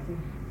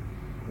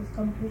 He was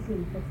completely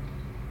infected.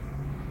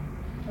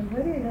 He was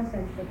very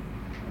innocent.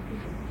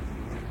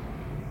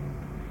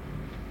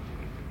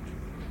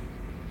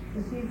 So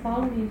he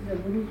found his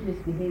gurus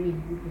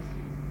misbehaving with his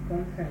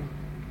girlfriend.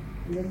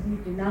 And then he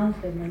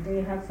denounced them and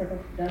they have sort of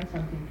done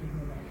something to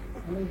him.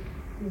 I mean,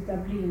 he's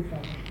doubly in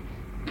trouble.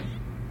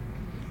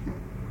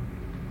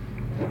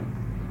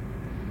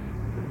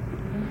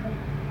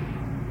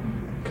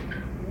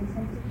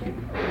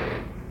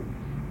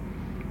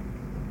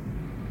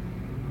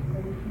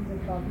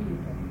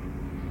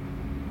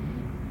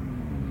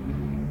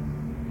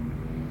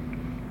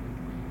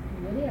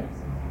 Very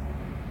upset.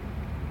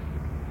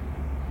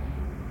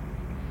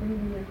 Very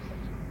upset.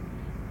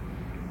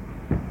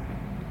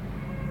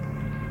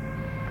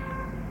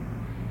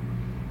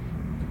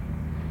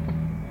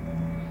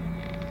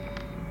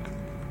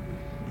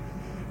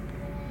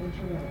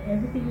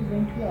 Everything is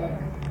going to be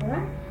alright.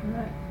 Alright?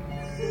 Alright.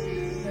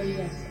 Very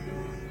upset.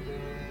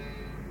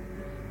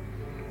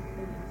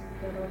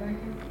 You're alright?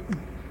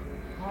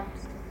 Hot.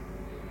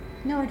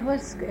 No, it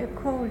was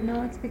cold.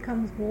 Now it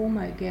becomes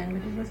warmer again,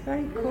 but it was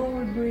very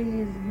cold breeze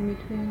in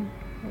between.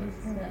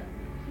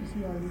 You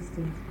see all these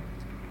things.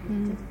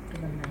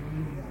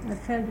 I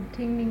felt it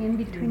tingling in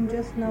between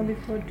just now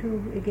before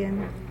 2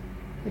 again.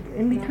 But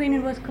in between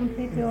it was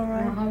completely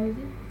alright. Now how is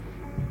it?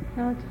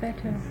 Now it's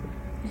better.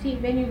 You see,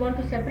 when you want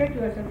to separate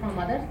yourself from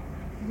others,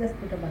 just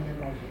put a bundle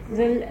like this.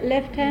 The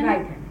left hand?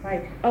 Right hand,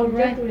 right hand. Oh, just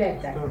right. do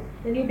like that.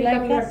 Then you Like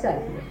become that?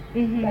 yourself.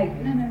 Mm-hmm. Like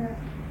this.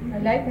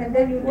 Like, and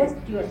then you rest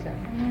yourself.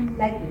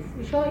 Like this.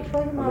 You show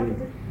him how to do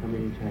it. How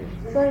many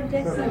times? So it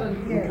just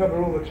You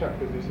cover all the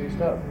chakras, you see,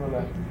 start from the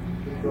left.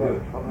 Just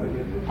right.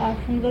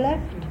 From the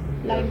left?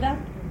 Like that?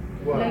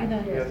 One. Like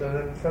that. Yes, and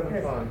then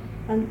 7 times.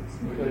 And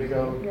So you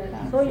go.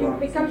 so you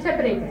become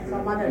separated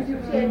from others. You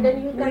see, and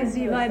then you can with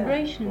the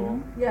vibration,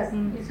 no? Yes.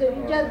 So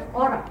you just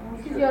aura.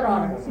 This is your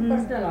aura. This is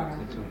personal aura.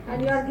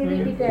 And you are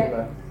giving it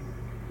a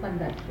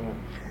bundle.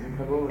 You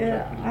cover all the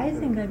chakras. I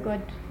think I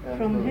got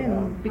from him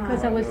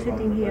because I was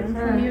sitting here and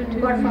from you too.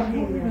 Got from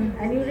him.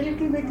 And you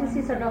little bit you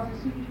see sort of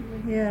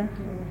Yeah.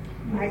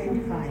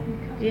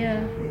 identifying.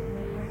 Yeah.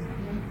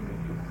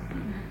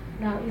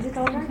 Now, is it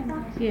all right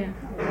now? Yeah.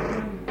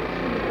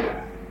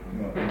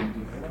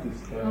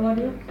 How are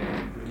you?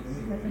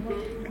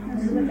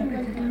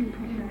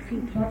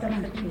 Not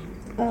upset.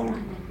 Oh.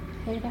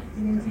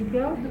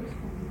 Insecure?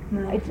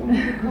 No, it's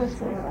only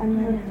because I'm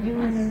not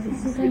urinary.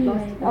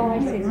 Oh, I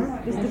see.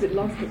 Just a bit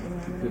lost at the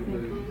moment, I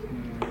think.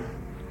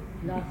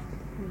 Lost.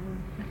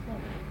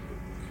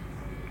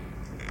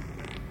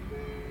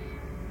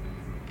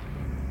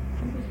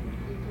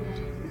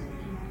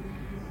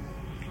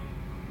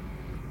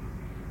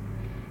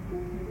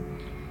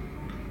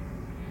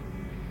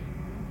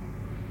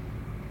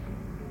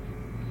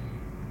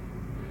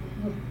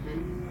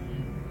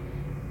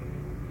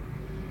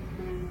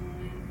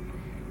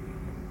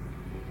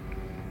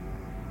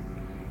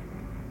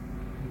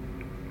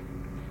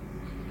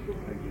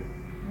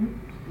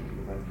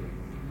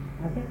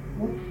 Okay,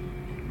 what?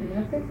 Is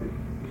that it?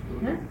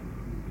 Huh?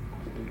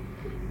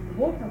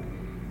 What?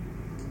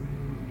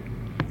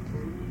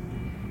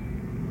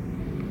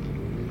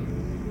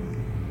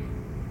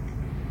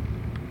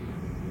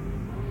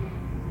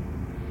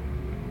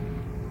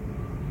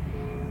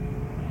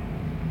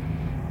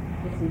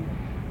 Listen.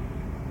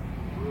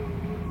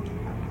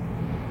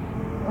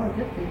 Oh,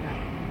 just see that.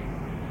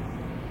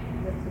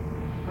 That's it.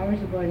 How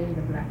is it going in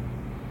the black?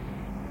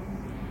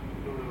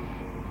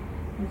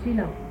 You see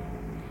now?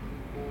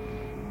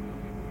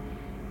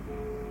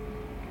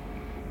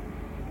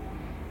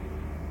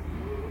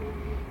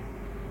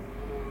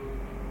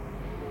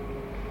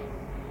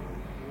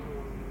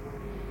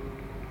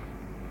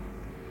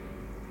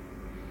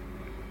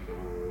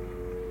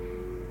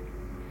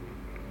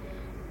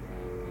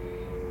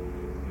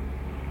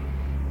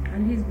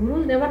 And these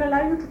gurus never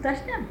allow you to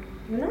touch them,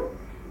 you know?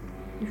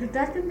 If you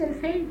touch them, they'll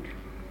faint.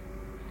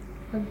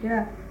 But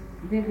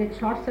they get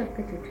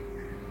short-circuited.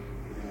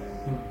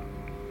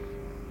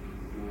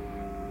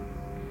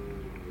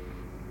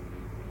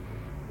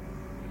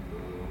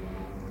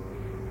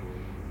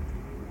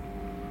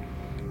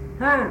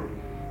 Huh?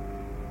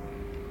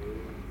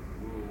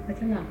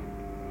 Better now.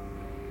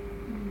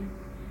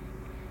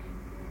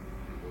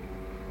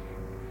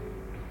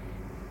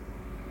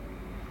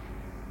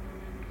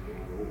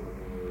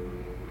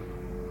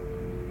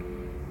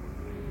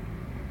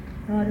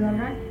 Are you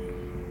alright?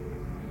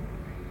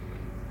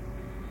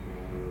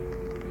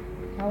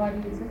 How are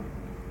you, sir?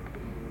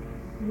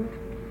 Good.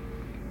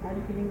 Are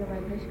you feeling the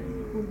vibration?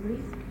 Cool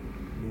breeze?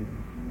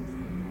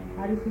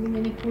 Yeah. Are you feeling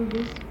any cool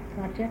breeze?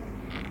 Not yet.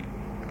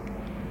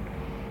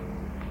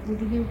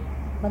 Did you give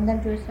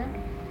bandhan to yourself?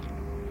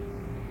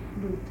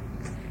 Do it.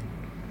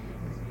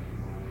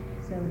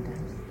 7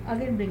 times.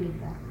 Again bring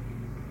it back.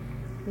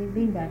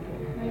 Bring back it.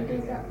 I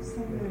did that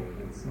 7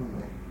 times.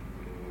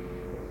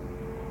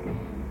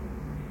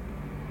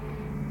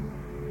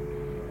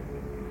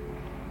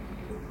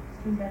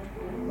 Is that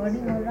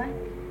burning all right?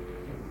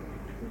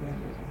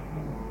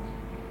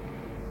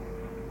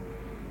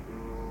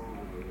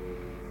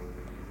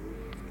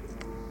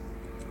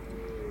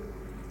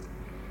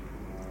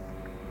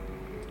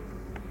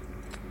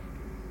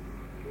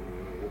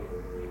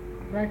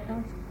 Right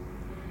now?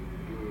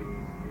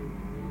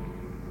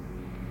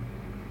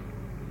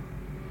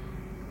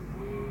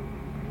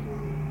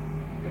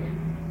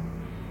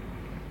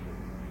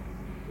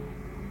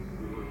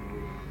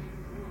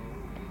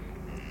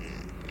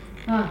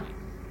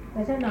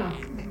 Better now.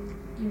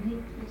 You see?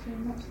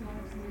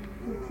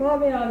 Throw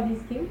away all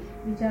these things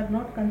which are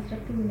not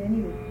constructive in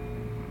any way.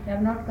 They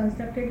have not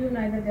constructed you,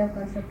 neither they have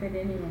constructed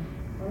anyone.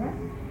 Alright?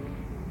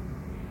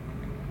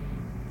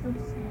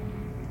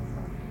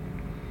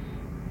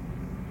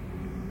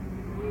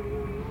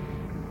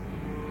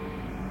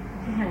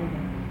 Behind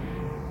them.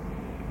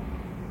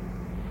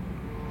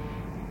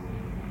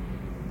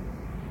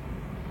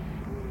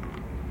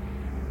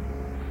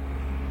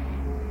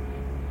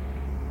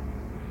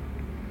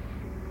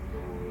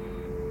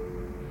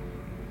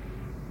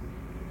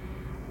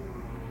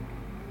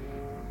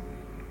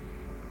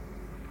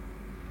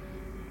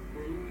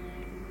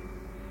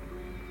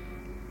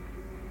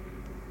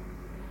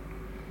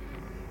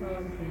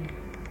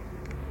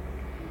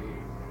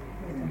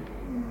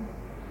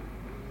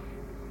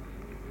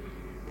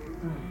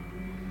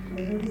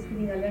 Everybody is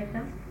feeling alert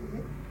now?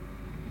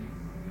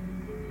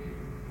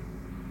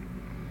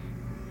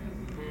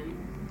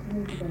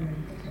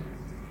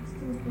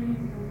 Still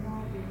breathing on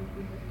lobby a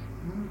little bit.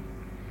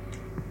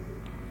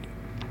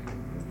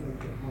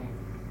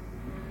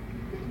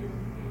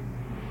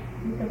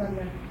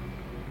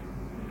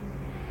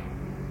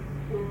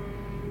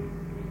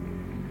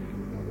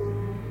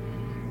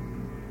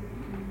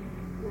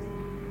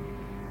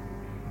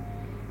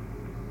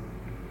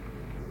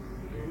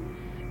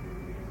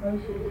 How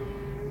is she?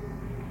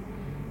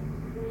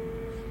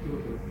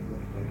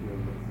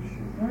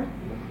 Huh?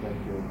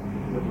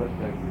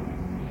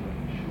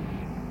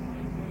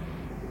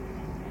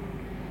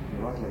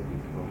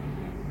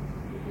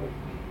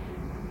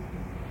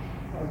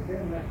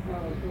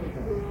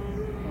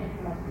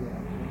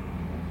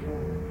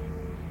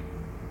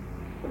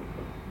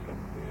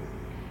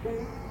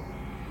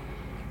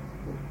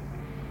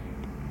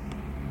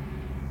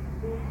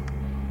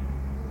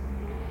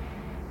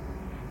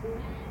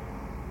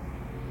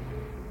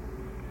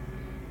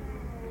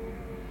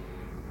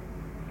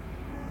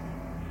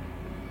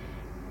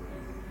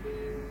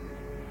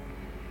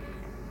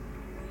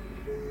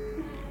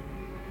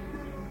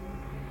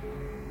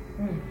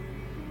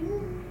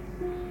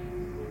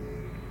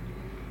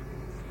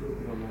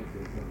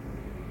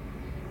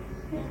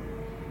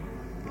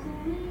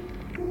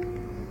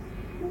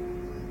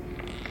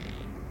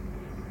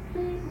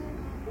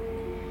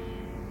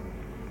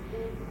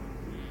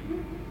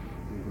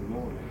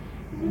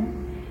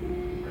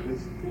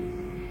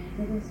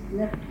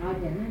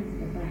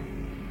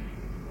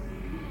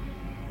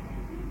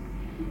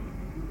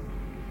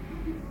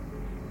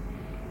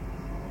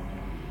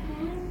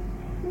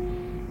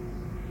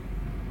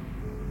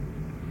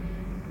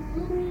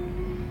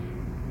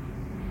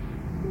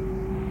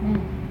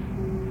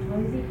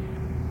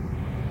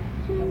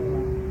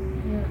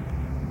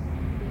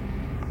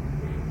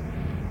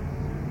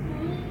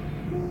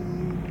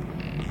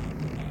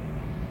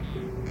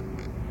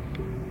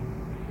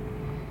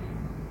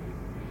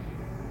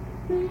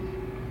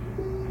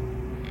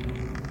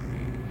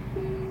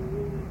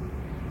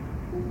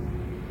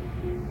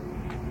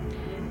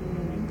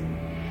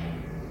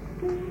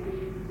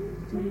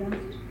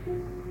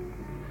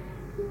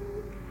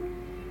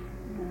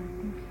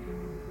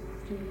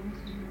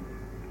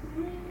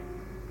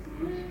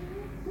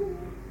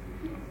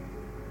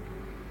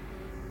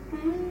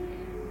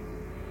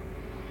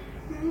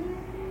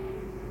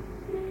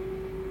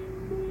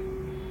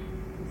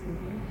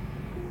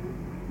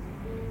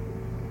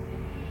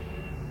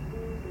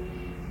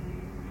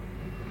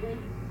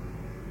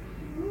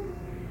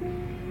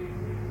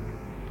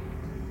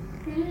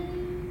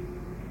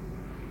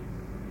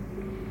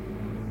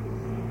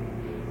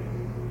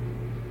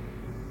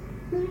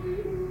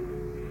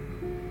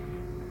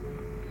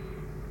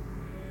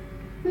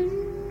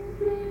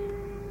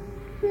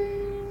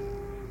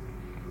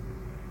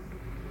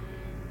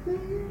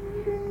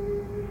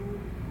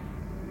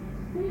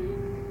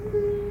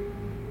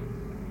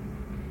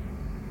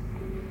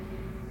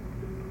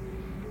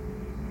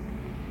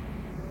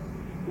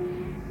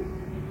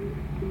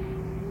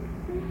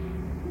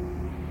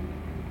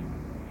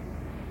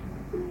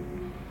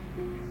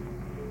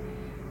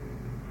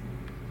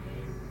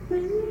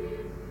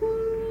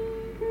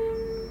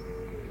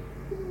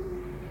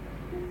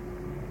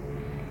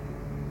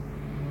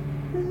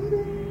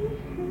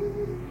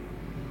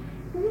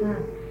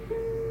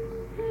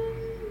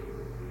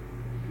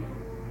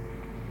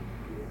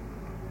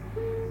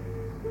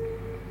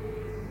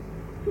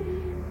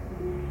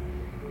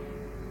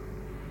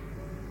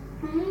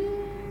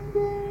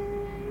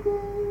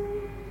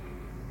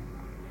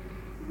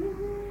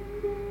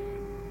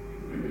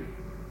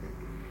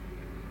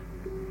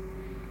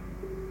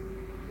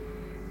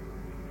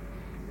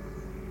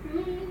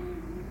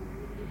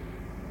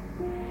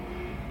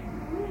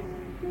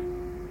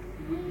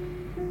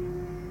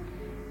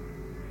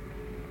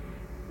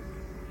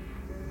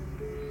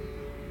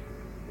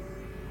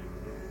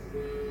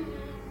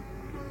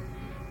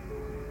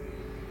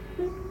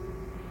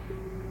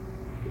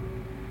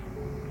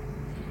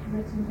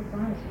 That's in the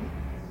past.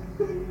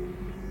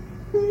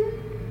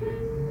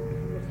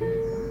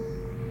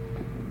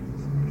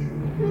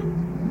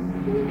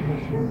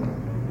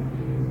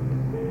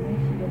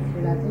 That's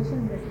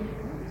relaxation, that's it.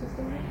 Just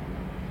a minute.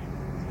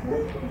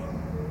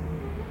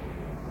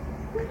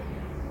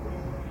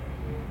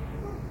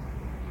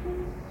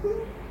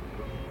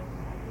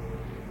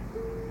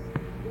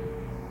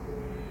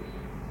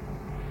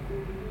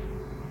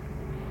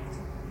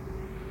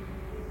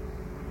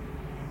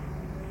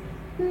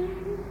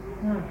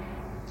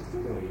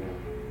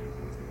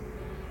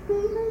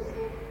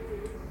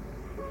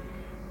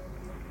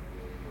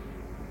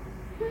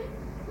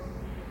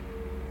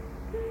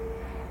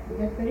 You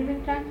get very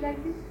many times like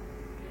this?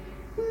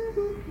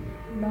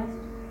 Lost?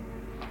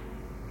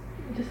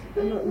 Just a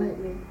lot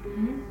lately.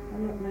 A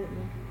lot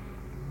lately.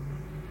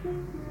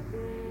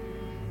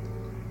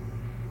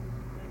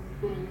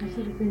 I've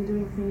sort of been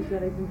doing things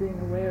that I've been being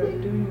aware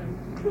of doing them.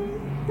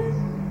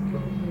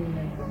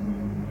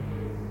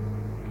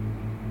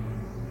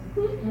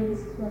 Now this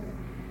is what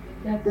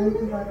they have done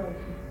to her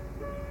also.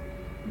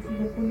 This is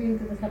the pull you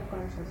into the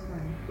subconscious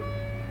mind.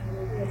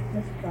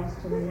 Just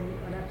crossed away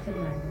or absent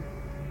minded.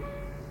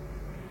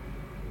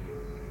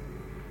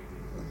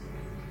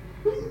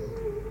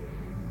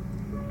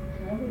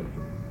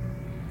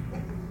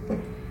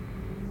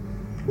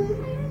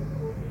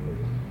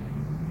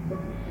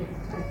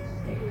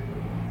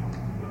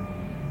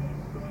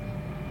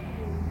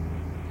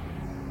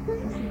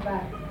 This is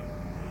bad.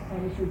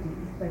 And it should be.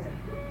 It's better.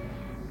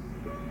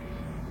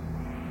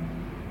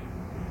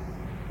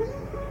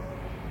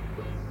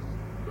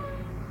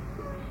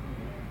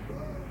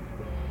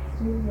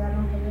 Still, you are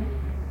not aware?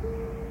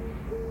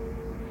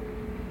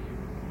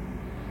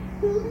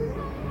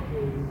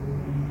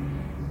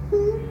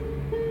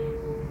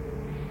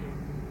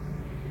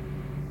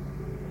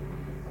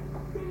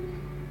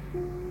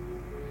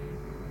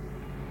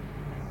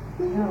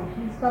 No,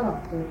 he's come up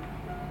to it.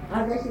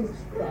 Otherwise he's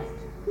crossed.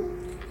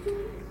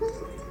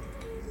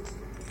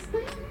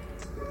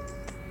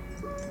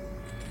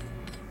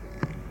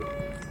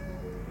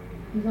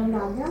 He's on the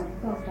other,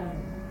 crossed out.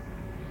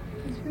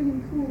 It's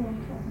feeling cool on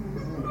top now.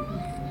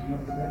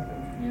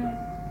 Yeah.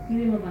 Give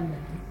him a bundle.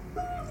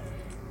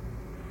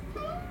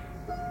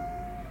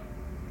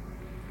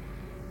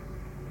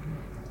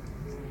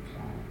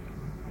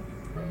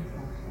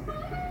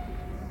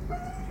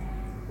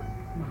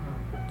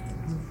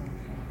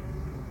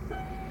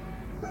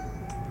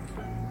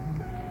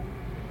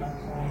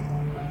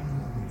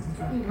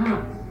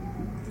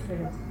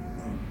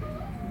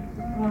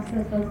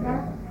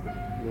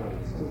 No,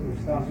 it's still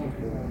starting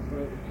to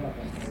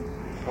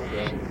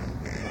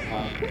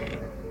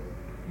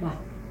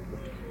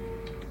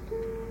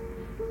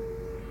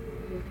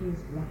It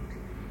is blocked.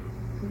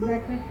 Is that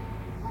right?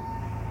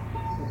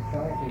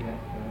 Society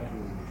that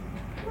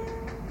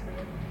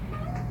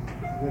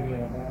video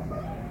about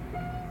that.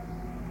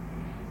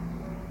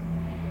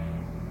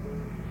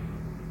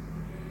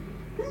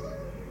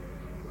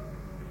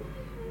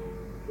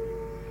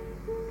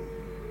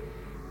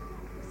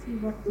 See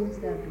what things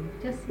they are doing.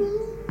 Just see.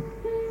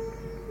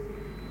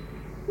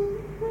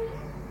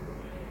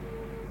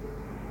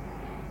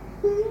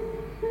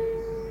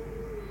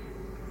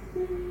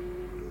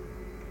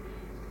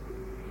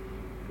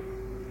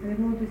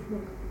 Remove this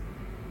book.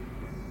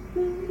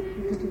 Put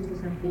it into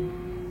something.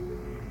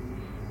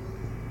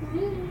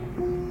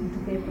 Into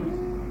paper.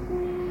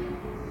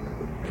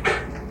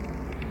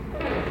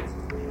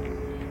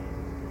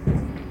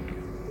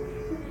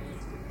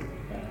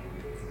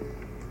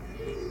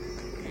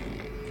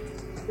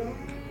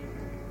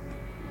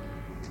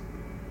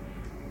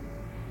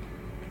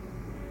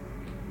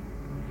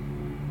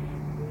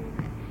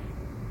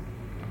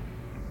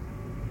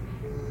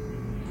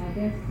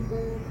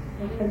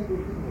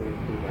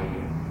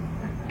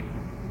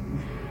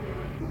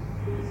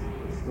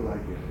 It's still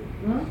like it.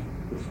 Huh?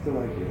 It's still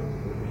like it.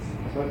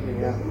 It's something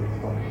out of the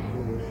top.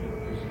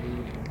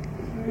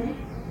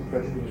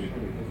 Pressure's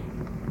decreasing.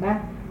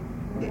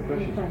 Is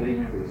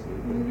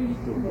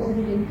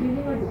it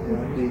increasing or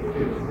decreasing?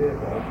 Decreasing here,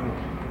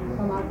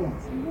 From out there.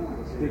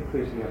 it's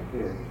decreasing up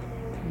here.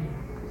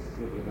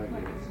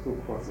 It's still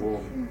quite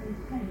warm.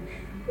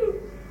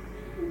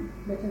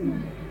 Better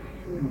not.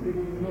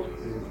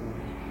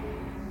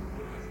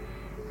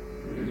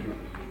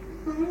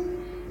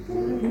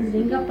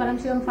 Ring up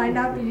Paramshivam and find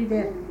out, is he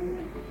there?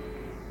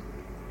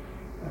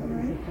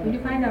 Will you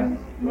find out?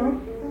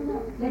 No?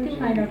 Let him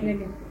find out, let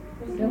him.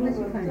 Don't let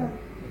him find out.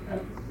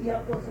 Yeah,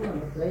 what's the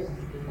number, please?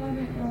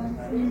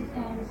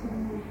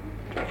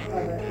 The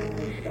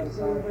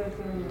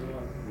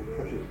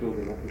pressure's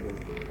building up again.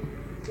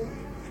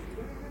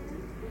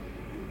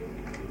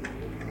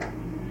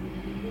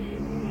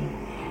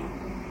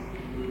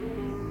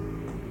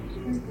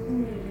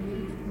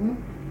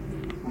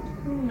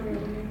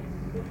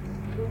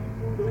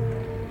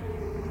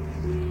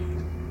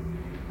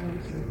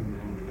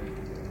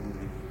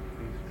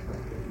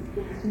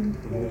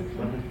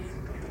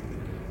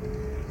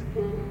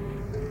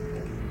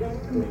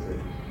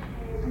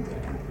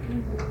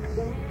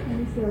 I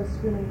used to was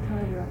feeling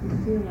tighter, I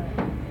can feel that.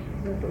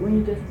 But when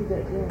you just did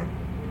it then,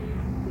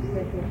 just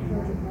take it from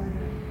that.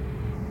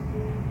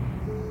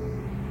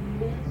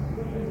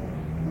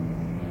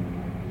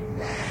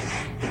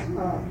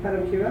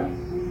 Paramshivam,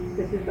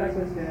 this is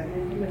Douglas here.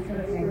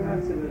 Mr.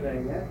 Srivastava,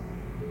 yeah?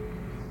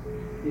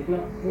 He's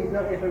not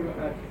yet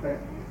arrived.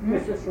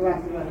 Mr.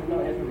 Srivastava has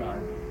not yet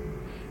arrived.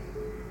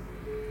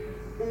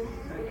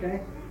 Okay?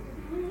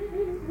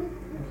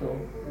 That's all.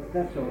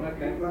 That's all.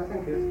 Okay. Well,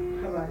 thank you.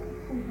 Bye-bye.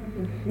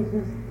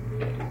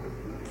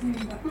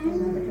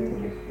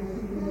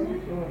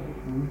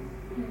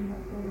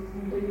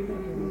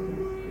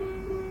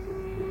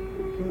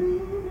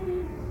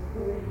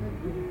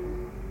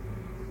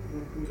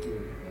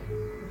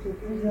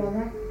 Is all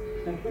right?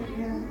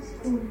 Yeah, it's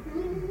cool.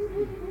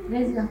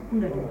 Where is the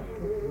cooler?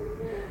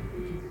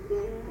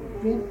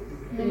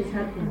 There is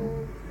her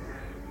cooler.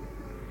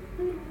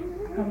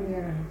 Come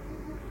here.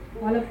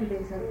 All of you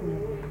there is her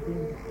cooler.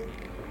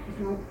 It's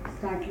not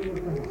starting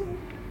open.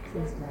 So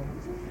it's like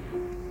this.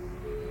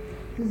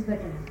 Who's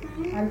better?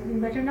 Are you feeling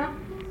better now?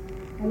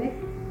 Alex?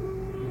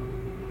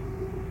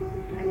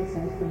 Alex,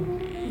 I'll come.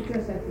 Put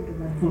yourself into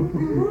one.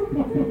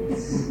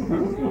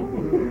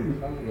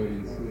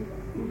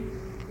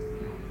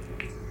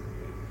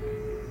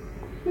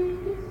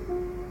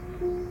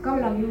 Come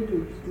along, you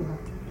two to her.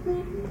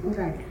 Good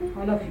right,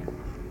 all of you.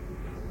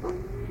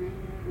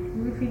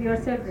 You will feel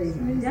yourself very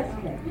good. Just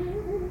like.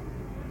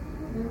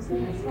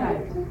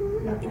 Start.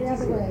 The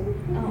other way,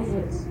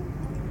 outwards.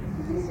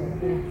 This way,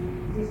 yeah.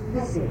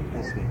 This way.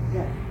 This way.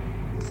 Yeah.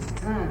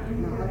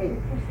 No, okay.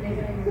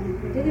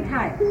 Take it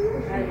high.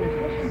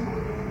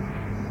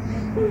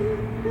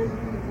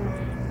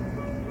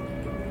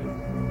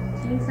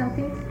 Seeing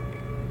something?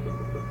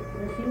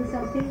 You're seeing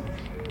something?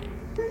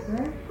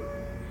 Huh?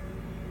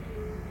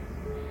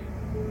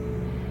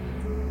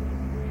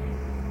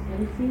 Are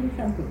you seeing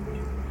something?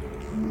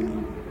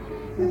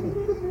 Nothing.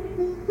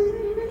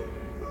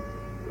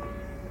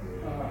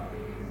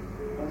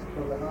 Let's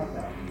pull the heart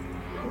out.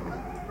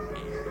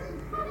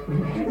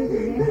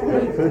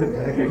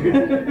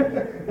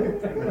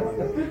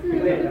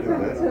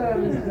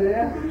 Turns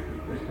there.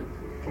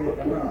 Pull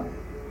the heart.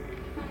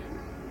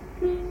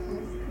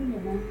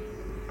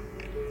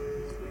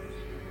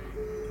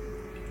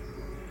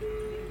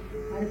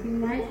 Are you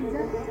feeling nice,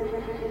 Lisa?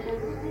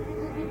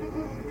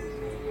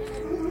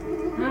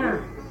 Ah.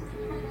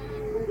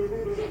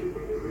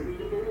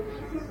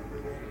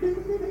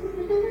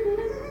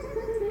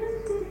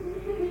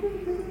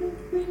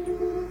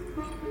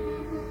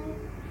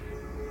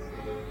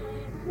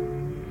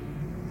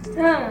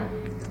 Ah.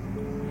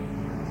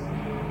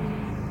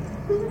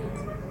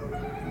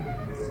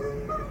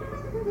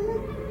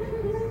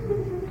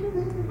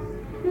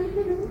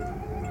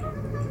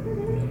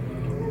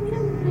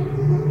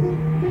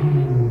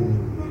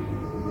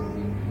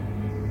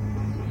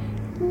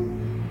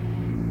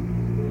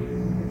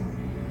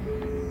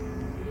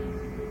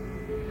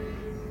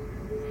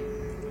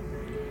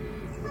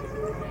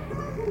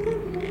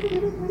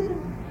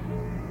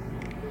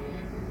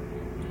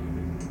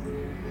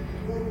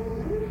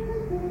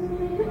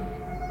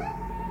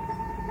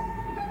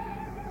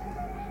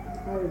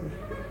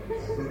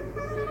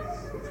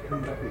 It's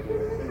come back again.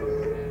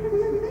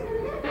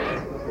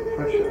 Like a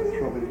pressure,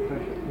 throbbing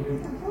pressure.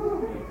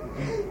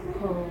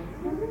 Oh.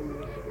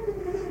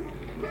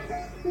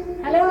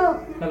 Hello.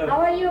 Hello. How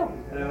are you?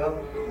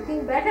 Hello.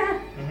 Looking better?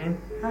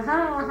 Mm-hmm.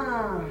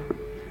 Aha.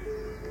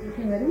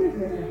 Looking very much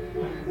better.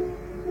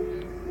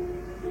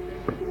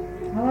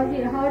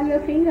 How are your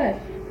fingers?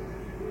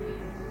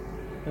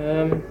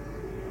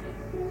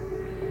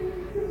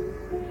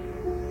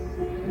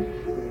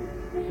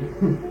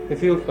 They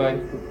feel fine.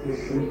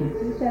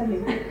 You tell me.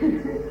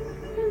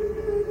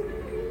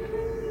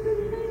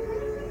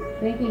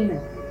 Taking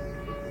enough.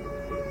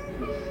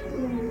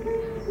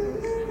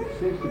 It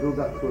seems to build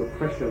up to a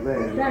pressure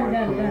there. and it Done, might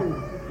done, come out.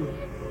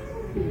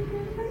 done.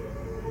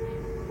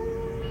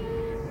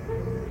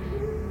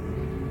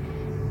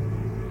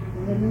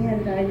 Then we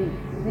have diary.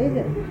 Raise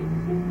it.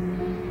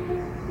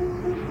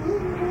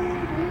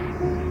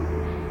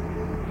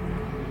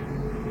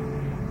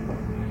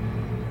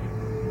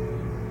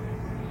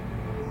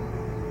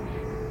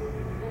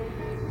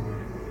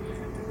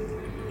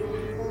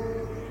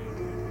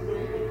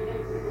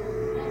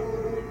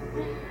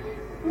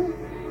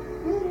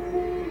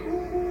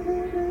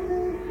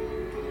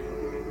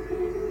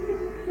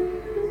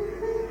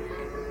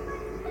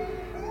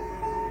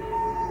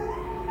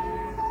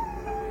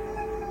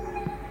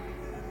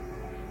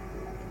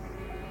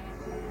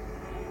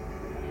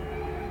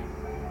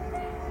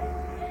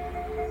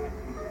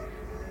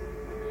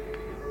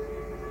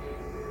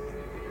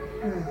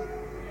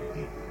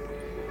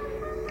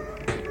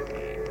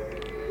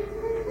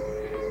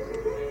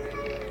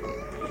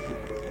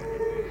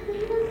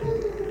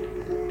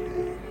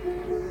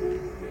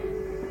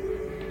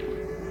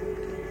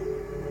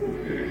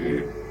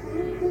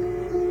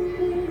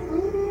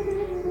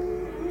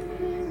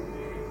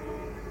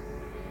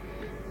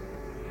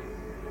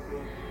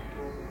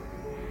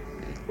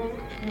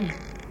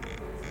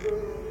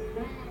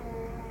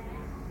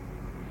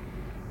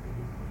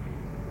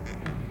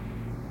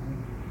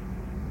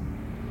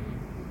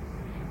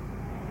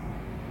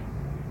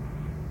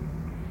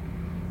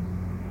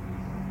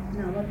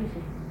 Now, what do you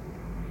say?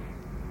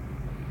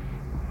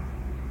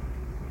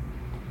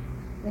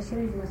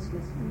 Pressure is much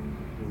less.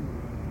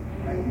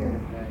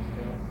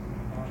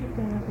 Keep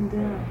going up and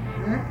down.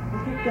 Huh?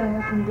 Keep going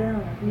up and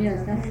down.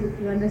 Yes, that's it.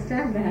 You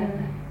understand that?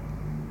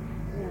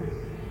 Yeah.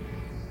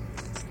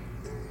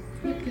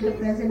 Keep to the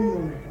present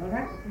moment,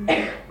 alright?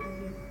 Then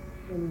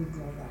you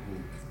go back.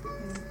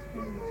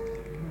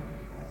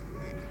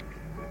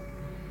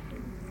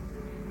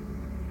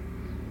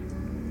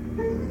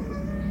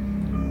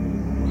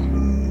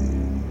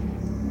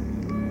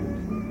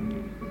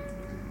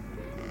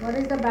 What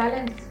is the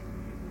balance?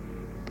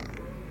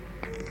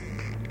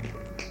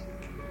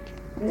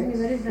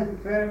 Where is the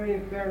Very,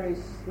 very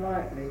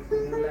slightly to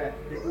the left.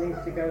 It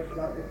needs to go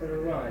slightly to the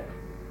right.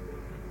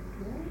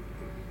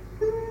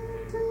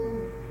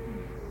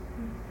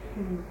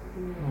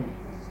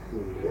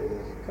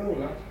 Cool,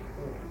 that's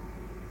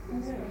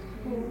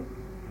cool.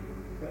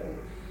 But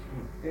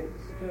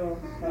it's still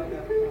slightly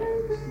up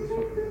front.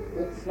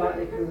 It's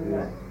slightly to the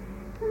left.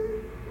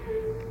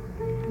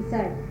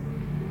 Beside.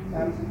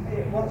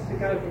 It wants to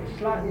go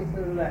slightly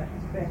to the left.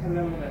 It's better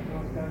along the left. It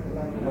wants to go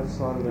along the What left.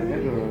 side of the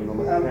head or on the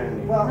left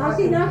hand? Well,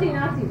 Naughty. In the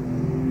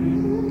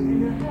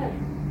head.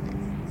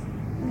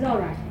 It's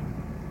alright.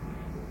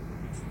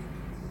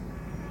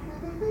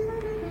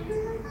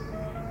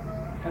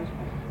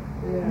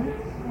 Yeah.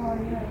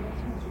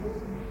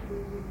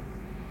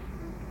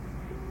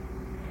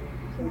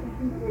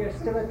 There's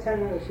still a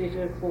tendency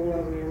to fall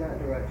over in that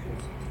direction.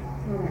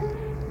 Alright.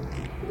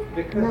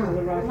 Because of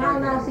the right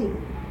hand. Now see.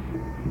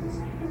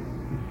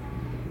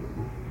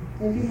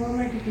 Every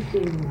moment it is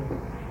changing.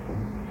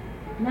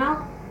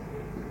 Now.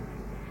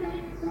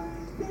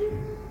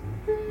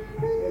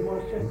 It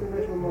was just a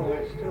little more.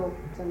 It's still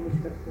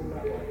tending to fall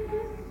that way.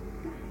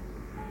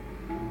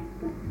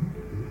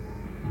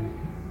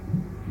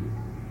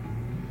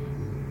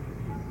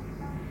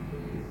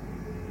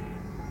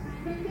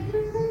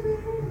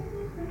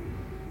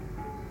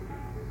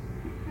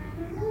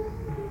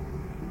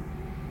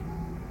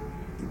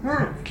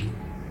 Huh?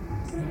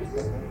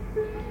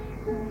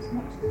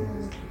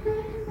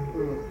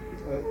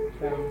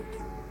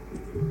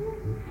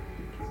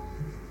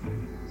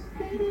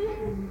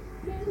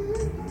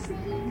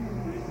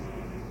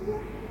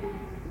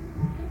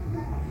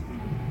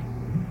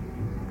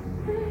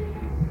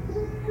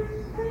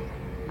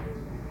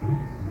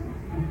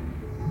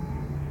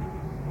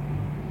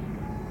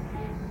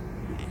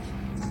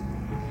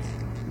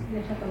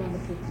 Let's talk about the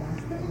food class.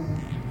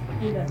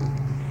 Either.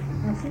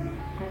 That's it.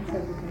 Hands are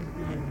different.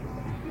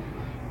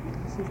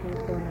 This is the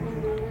corner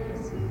here.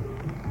 Let's see.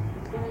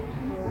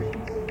 Alright.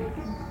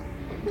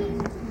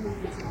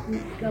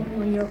 Come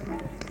on your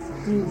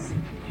knees.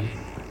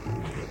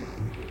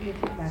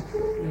 Lift it back.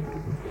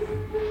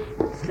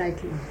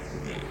 Slightly.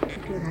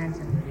 Put your hands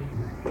up.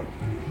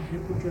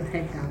 And put your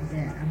head down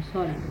there. I'm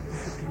sorry. It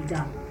has to be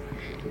down.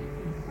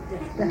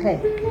 Just the head.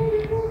 Yes,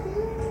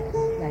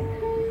 like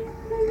that.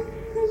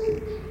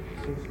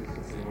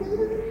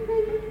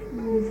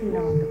 Easy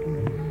now on the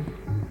pillow.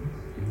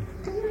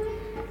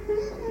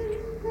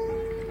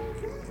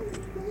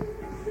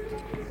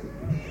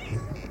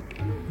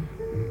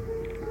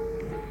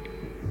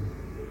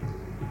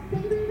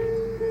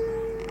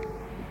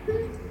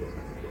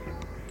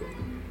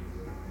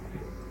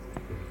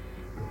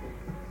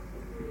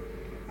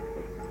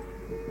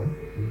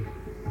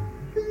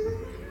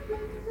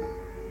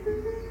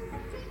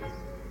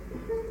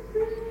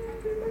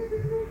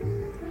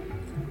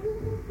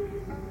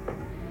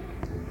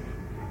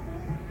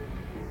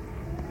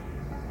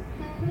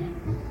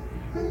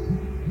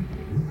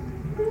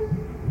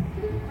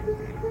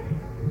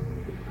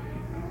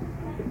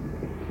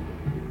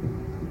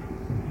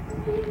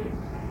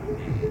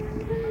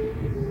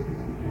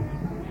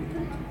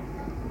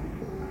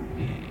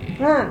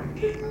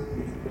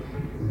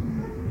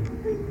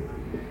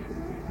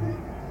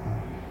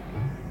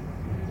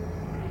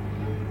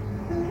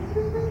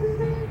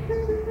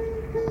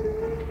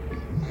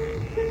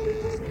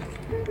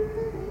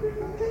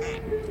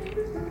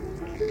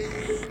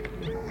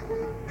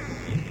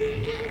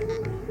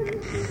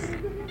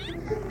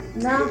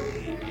 Now.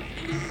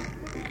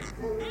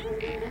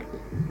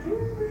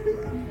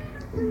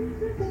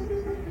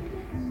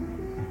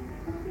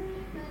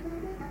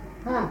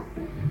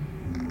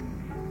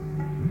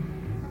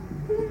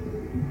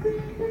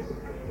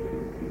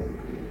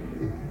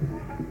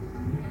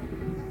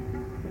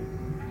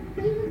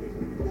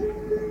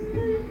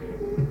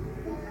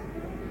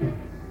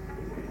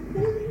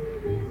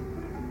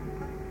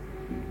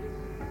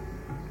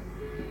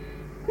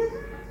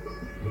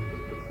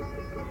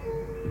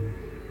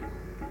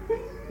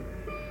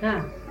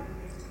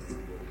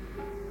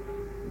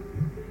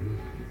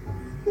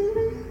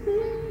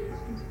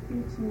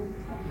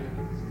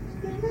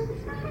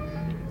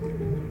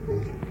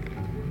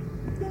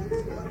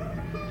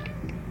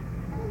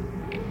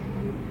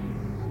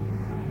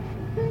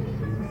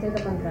 Say the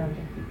mantra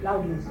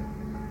loudly.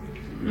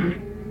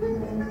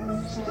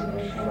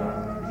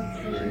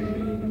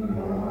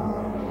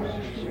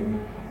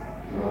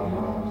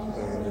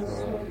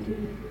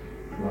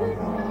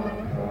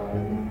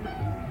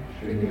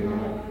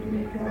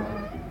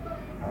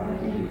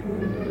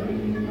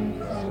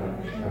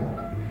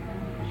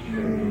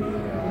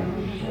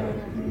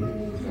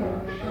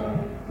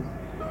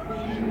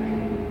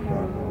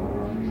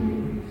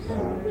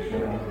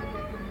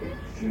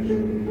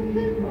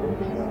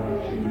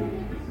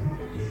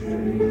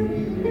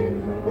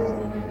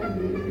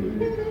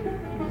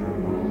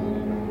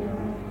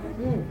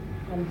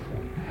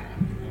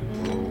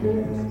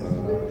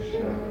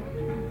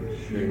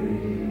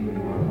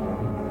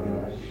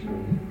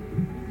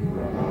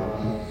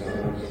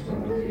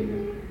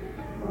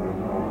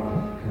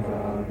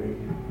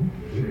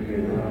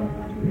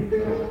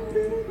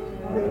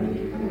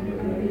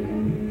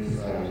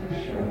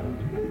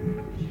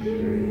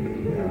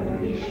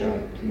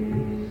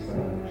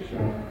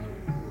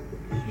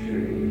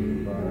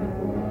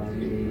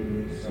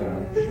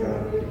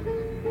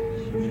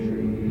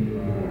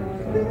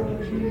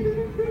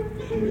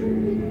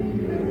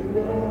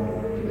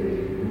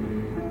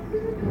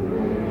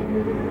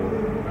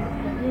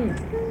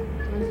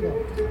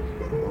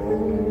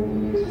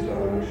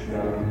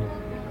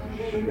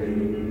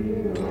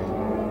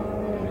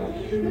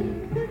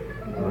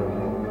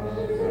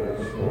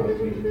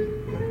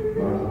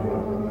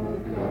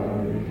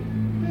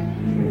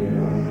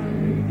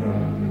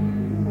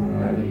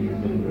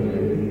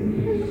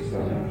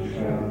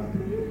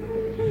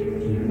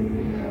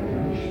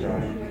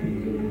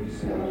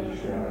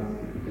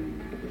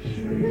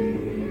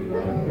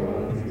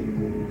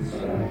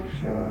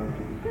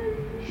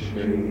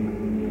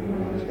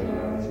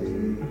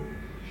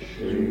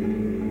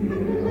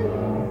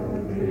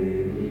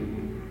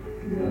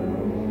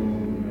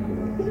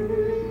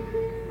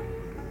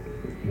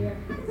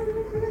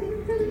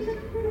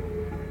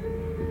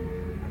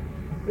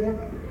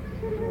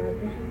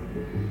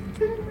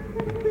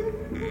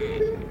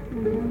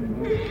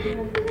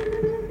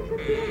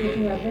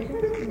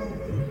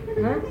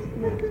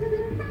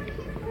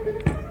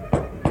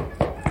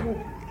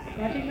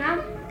 Got it now?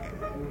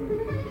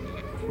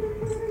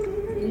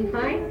 Feeling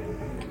fine?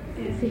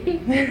 See?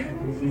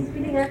 She's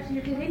feeling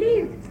absolutely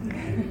relieved,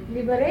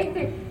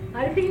 liberated.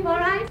 Are you feeling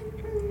alright?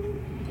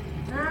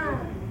 How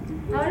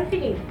are you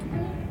feeling?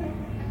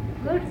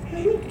 Good?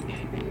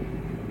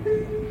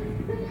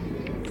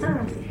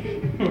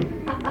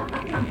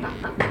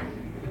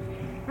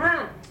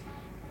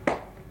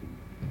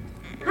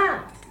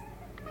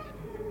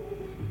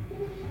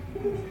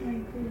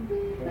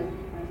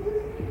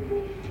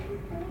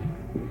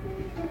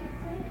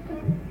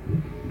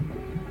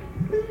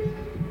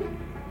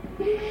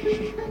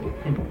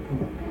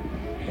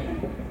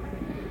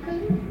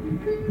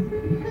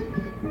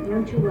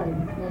 Don't you worry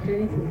about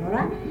anything,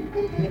 alright?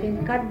 You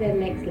can cut their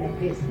legs like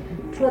this,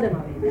 throw them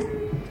away.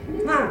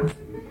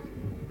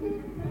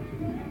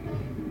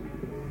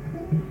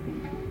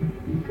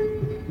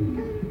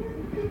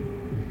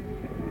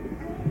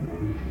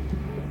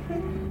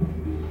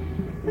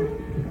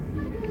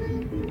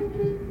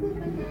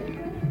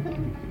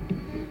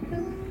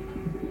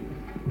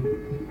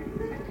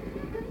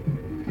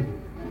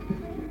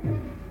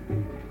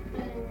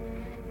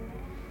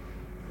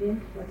 See,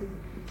 what is it?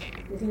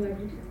 Is it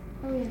vibration?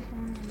 Oh yes,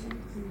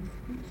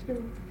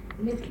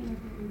 Little,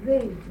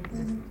 very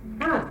good.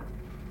 Are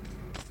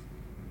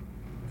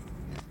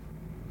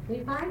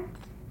you fine?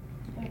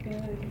 Okay, I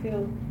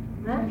feel.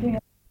 Huh?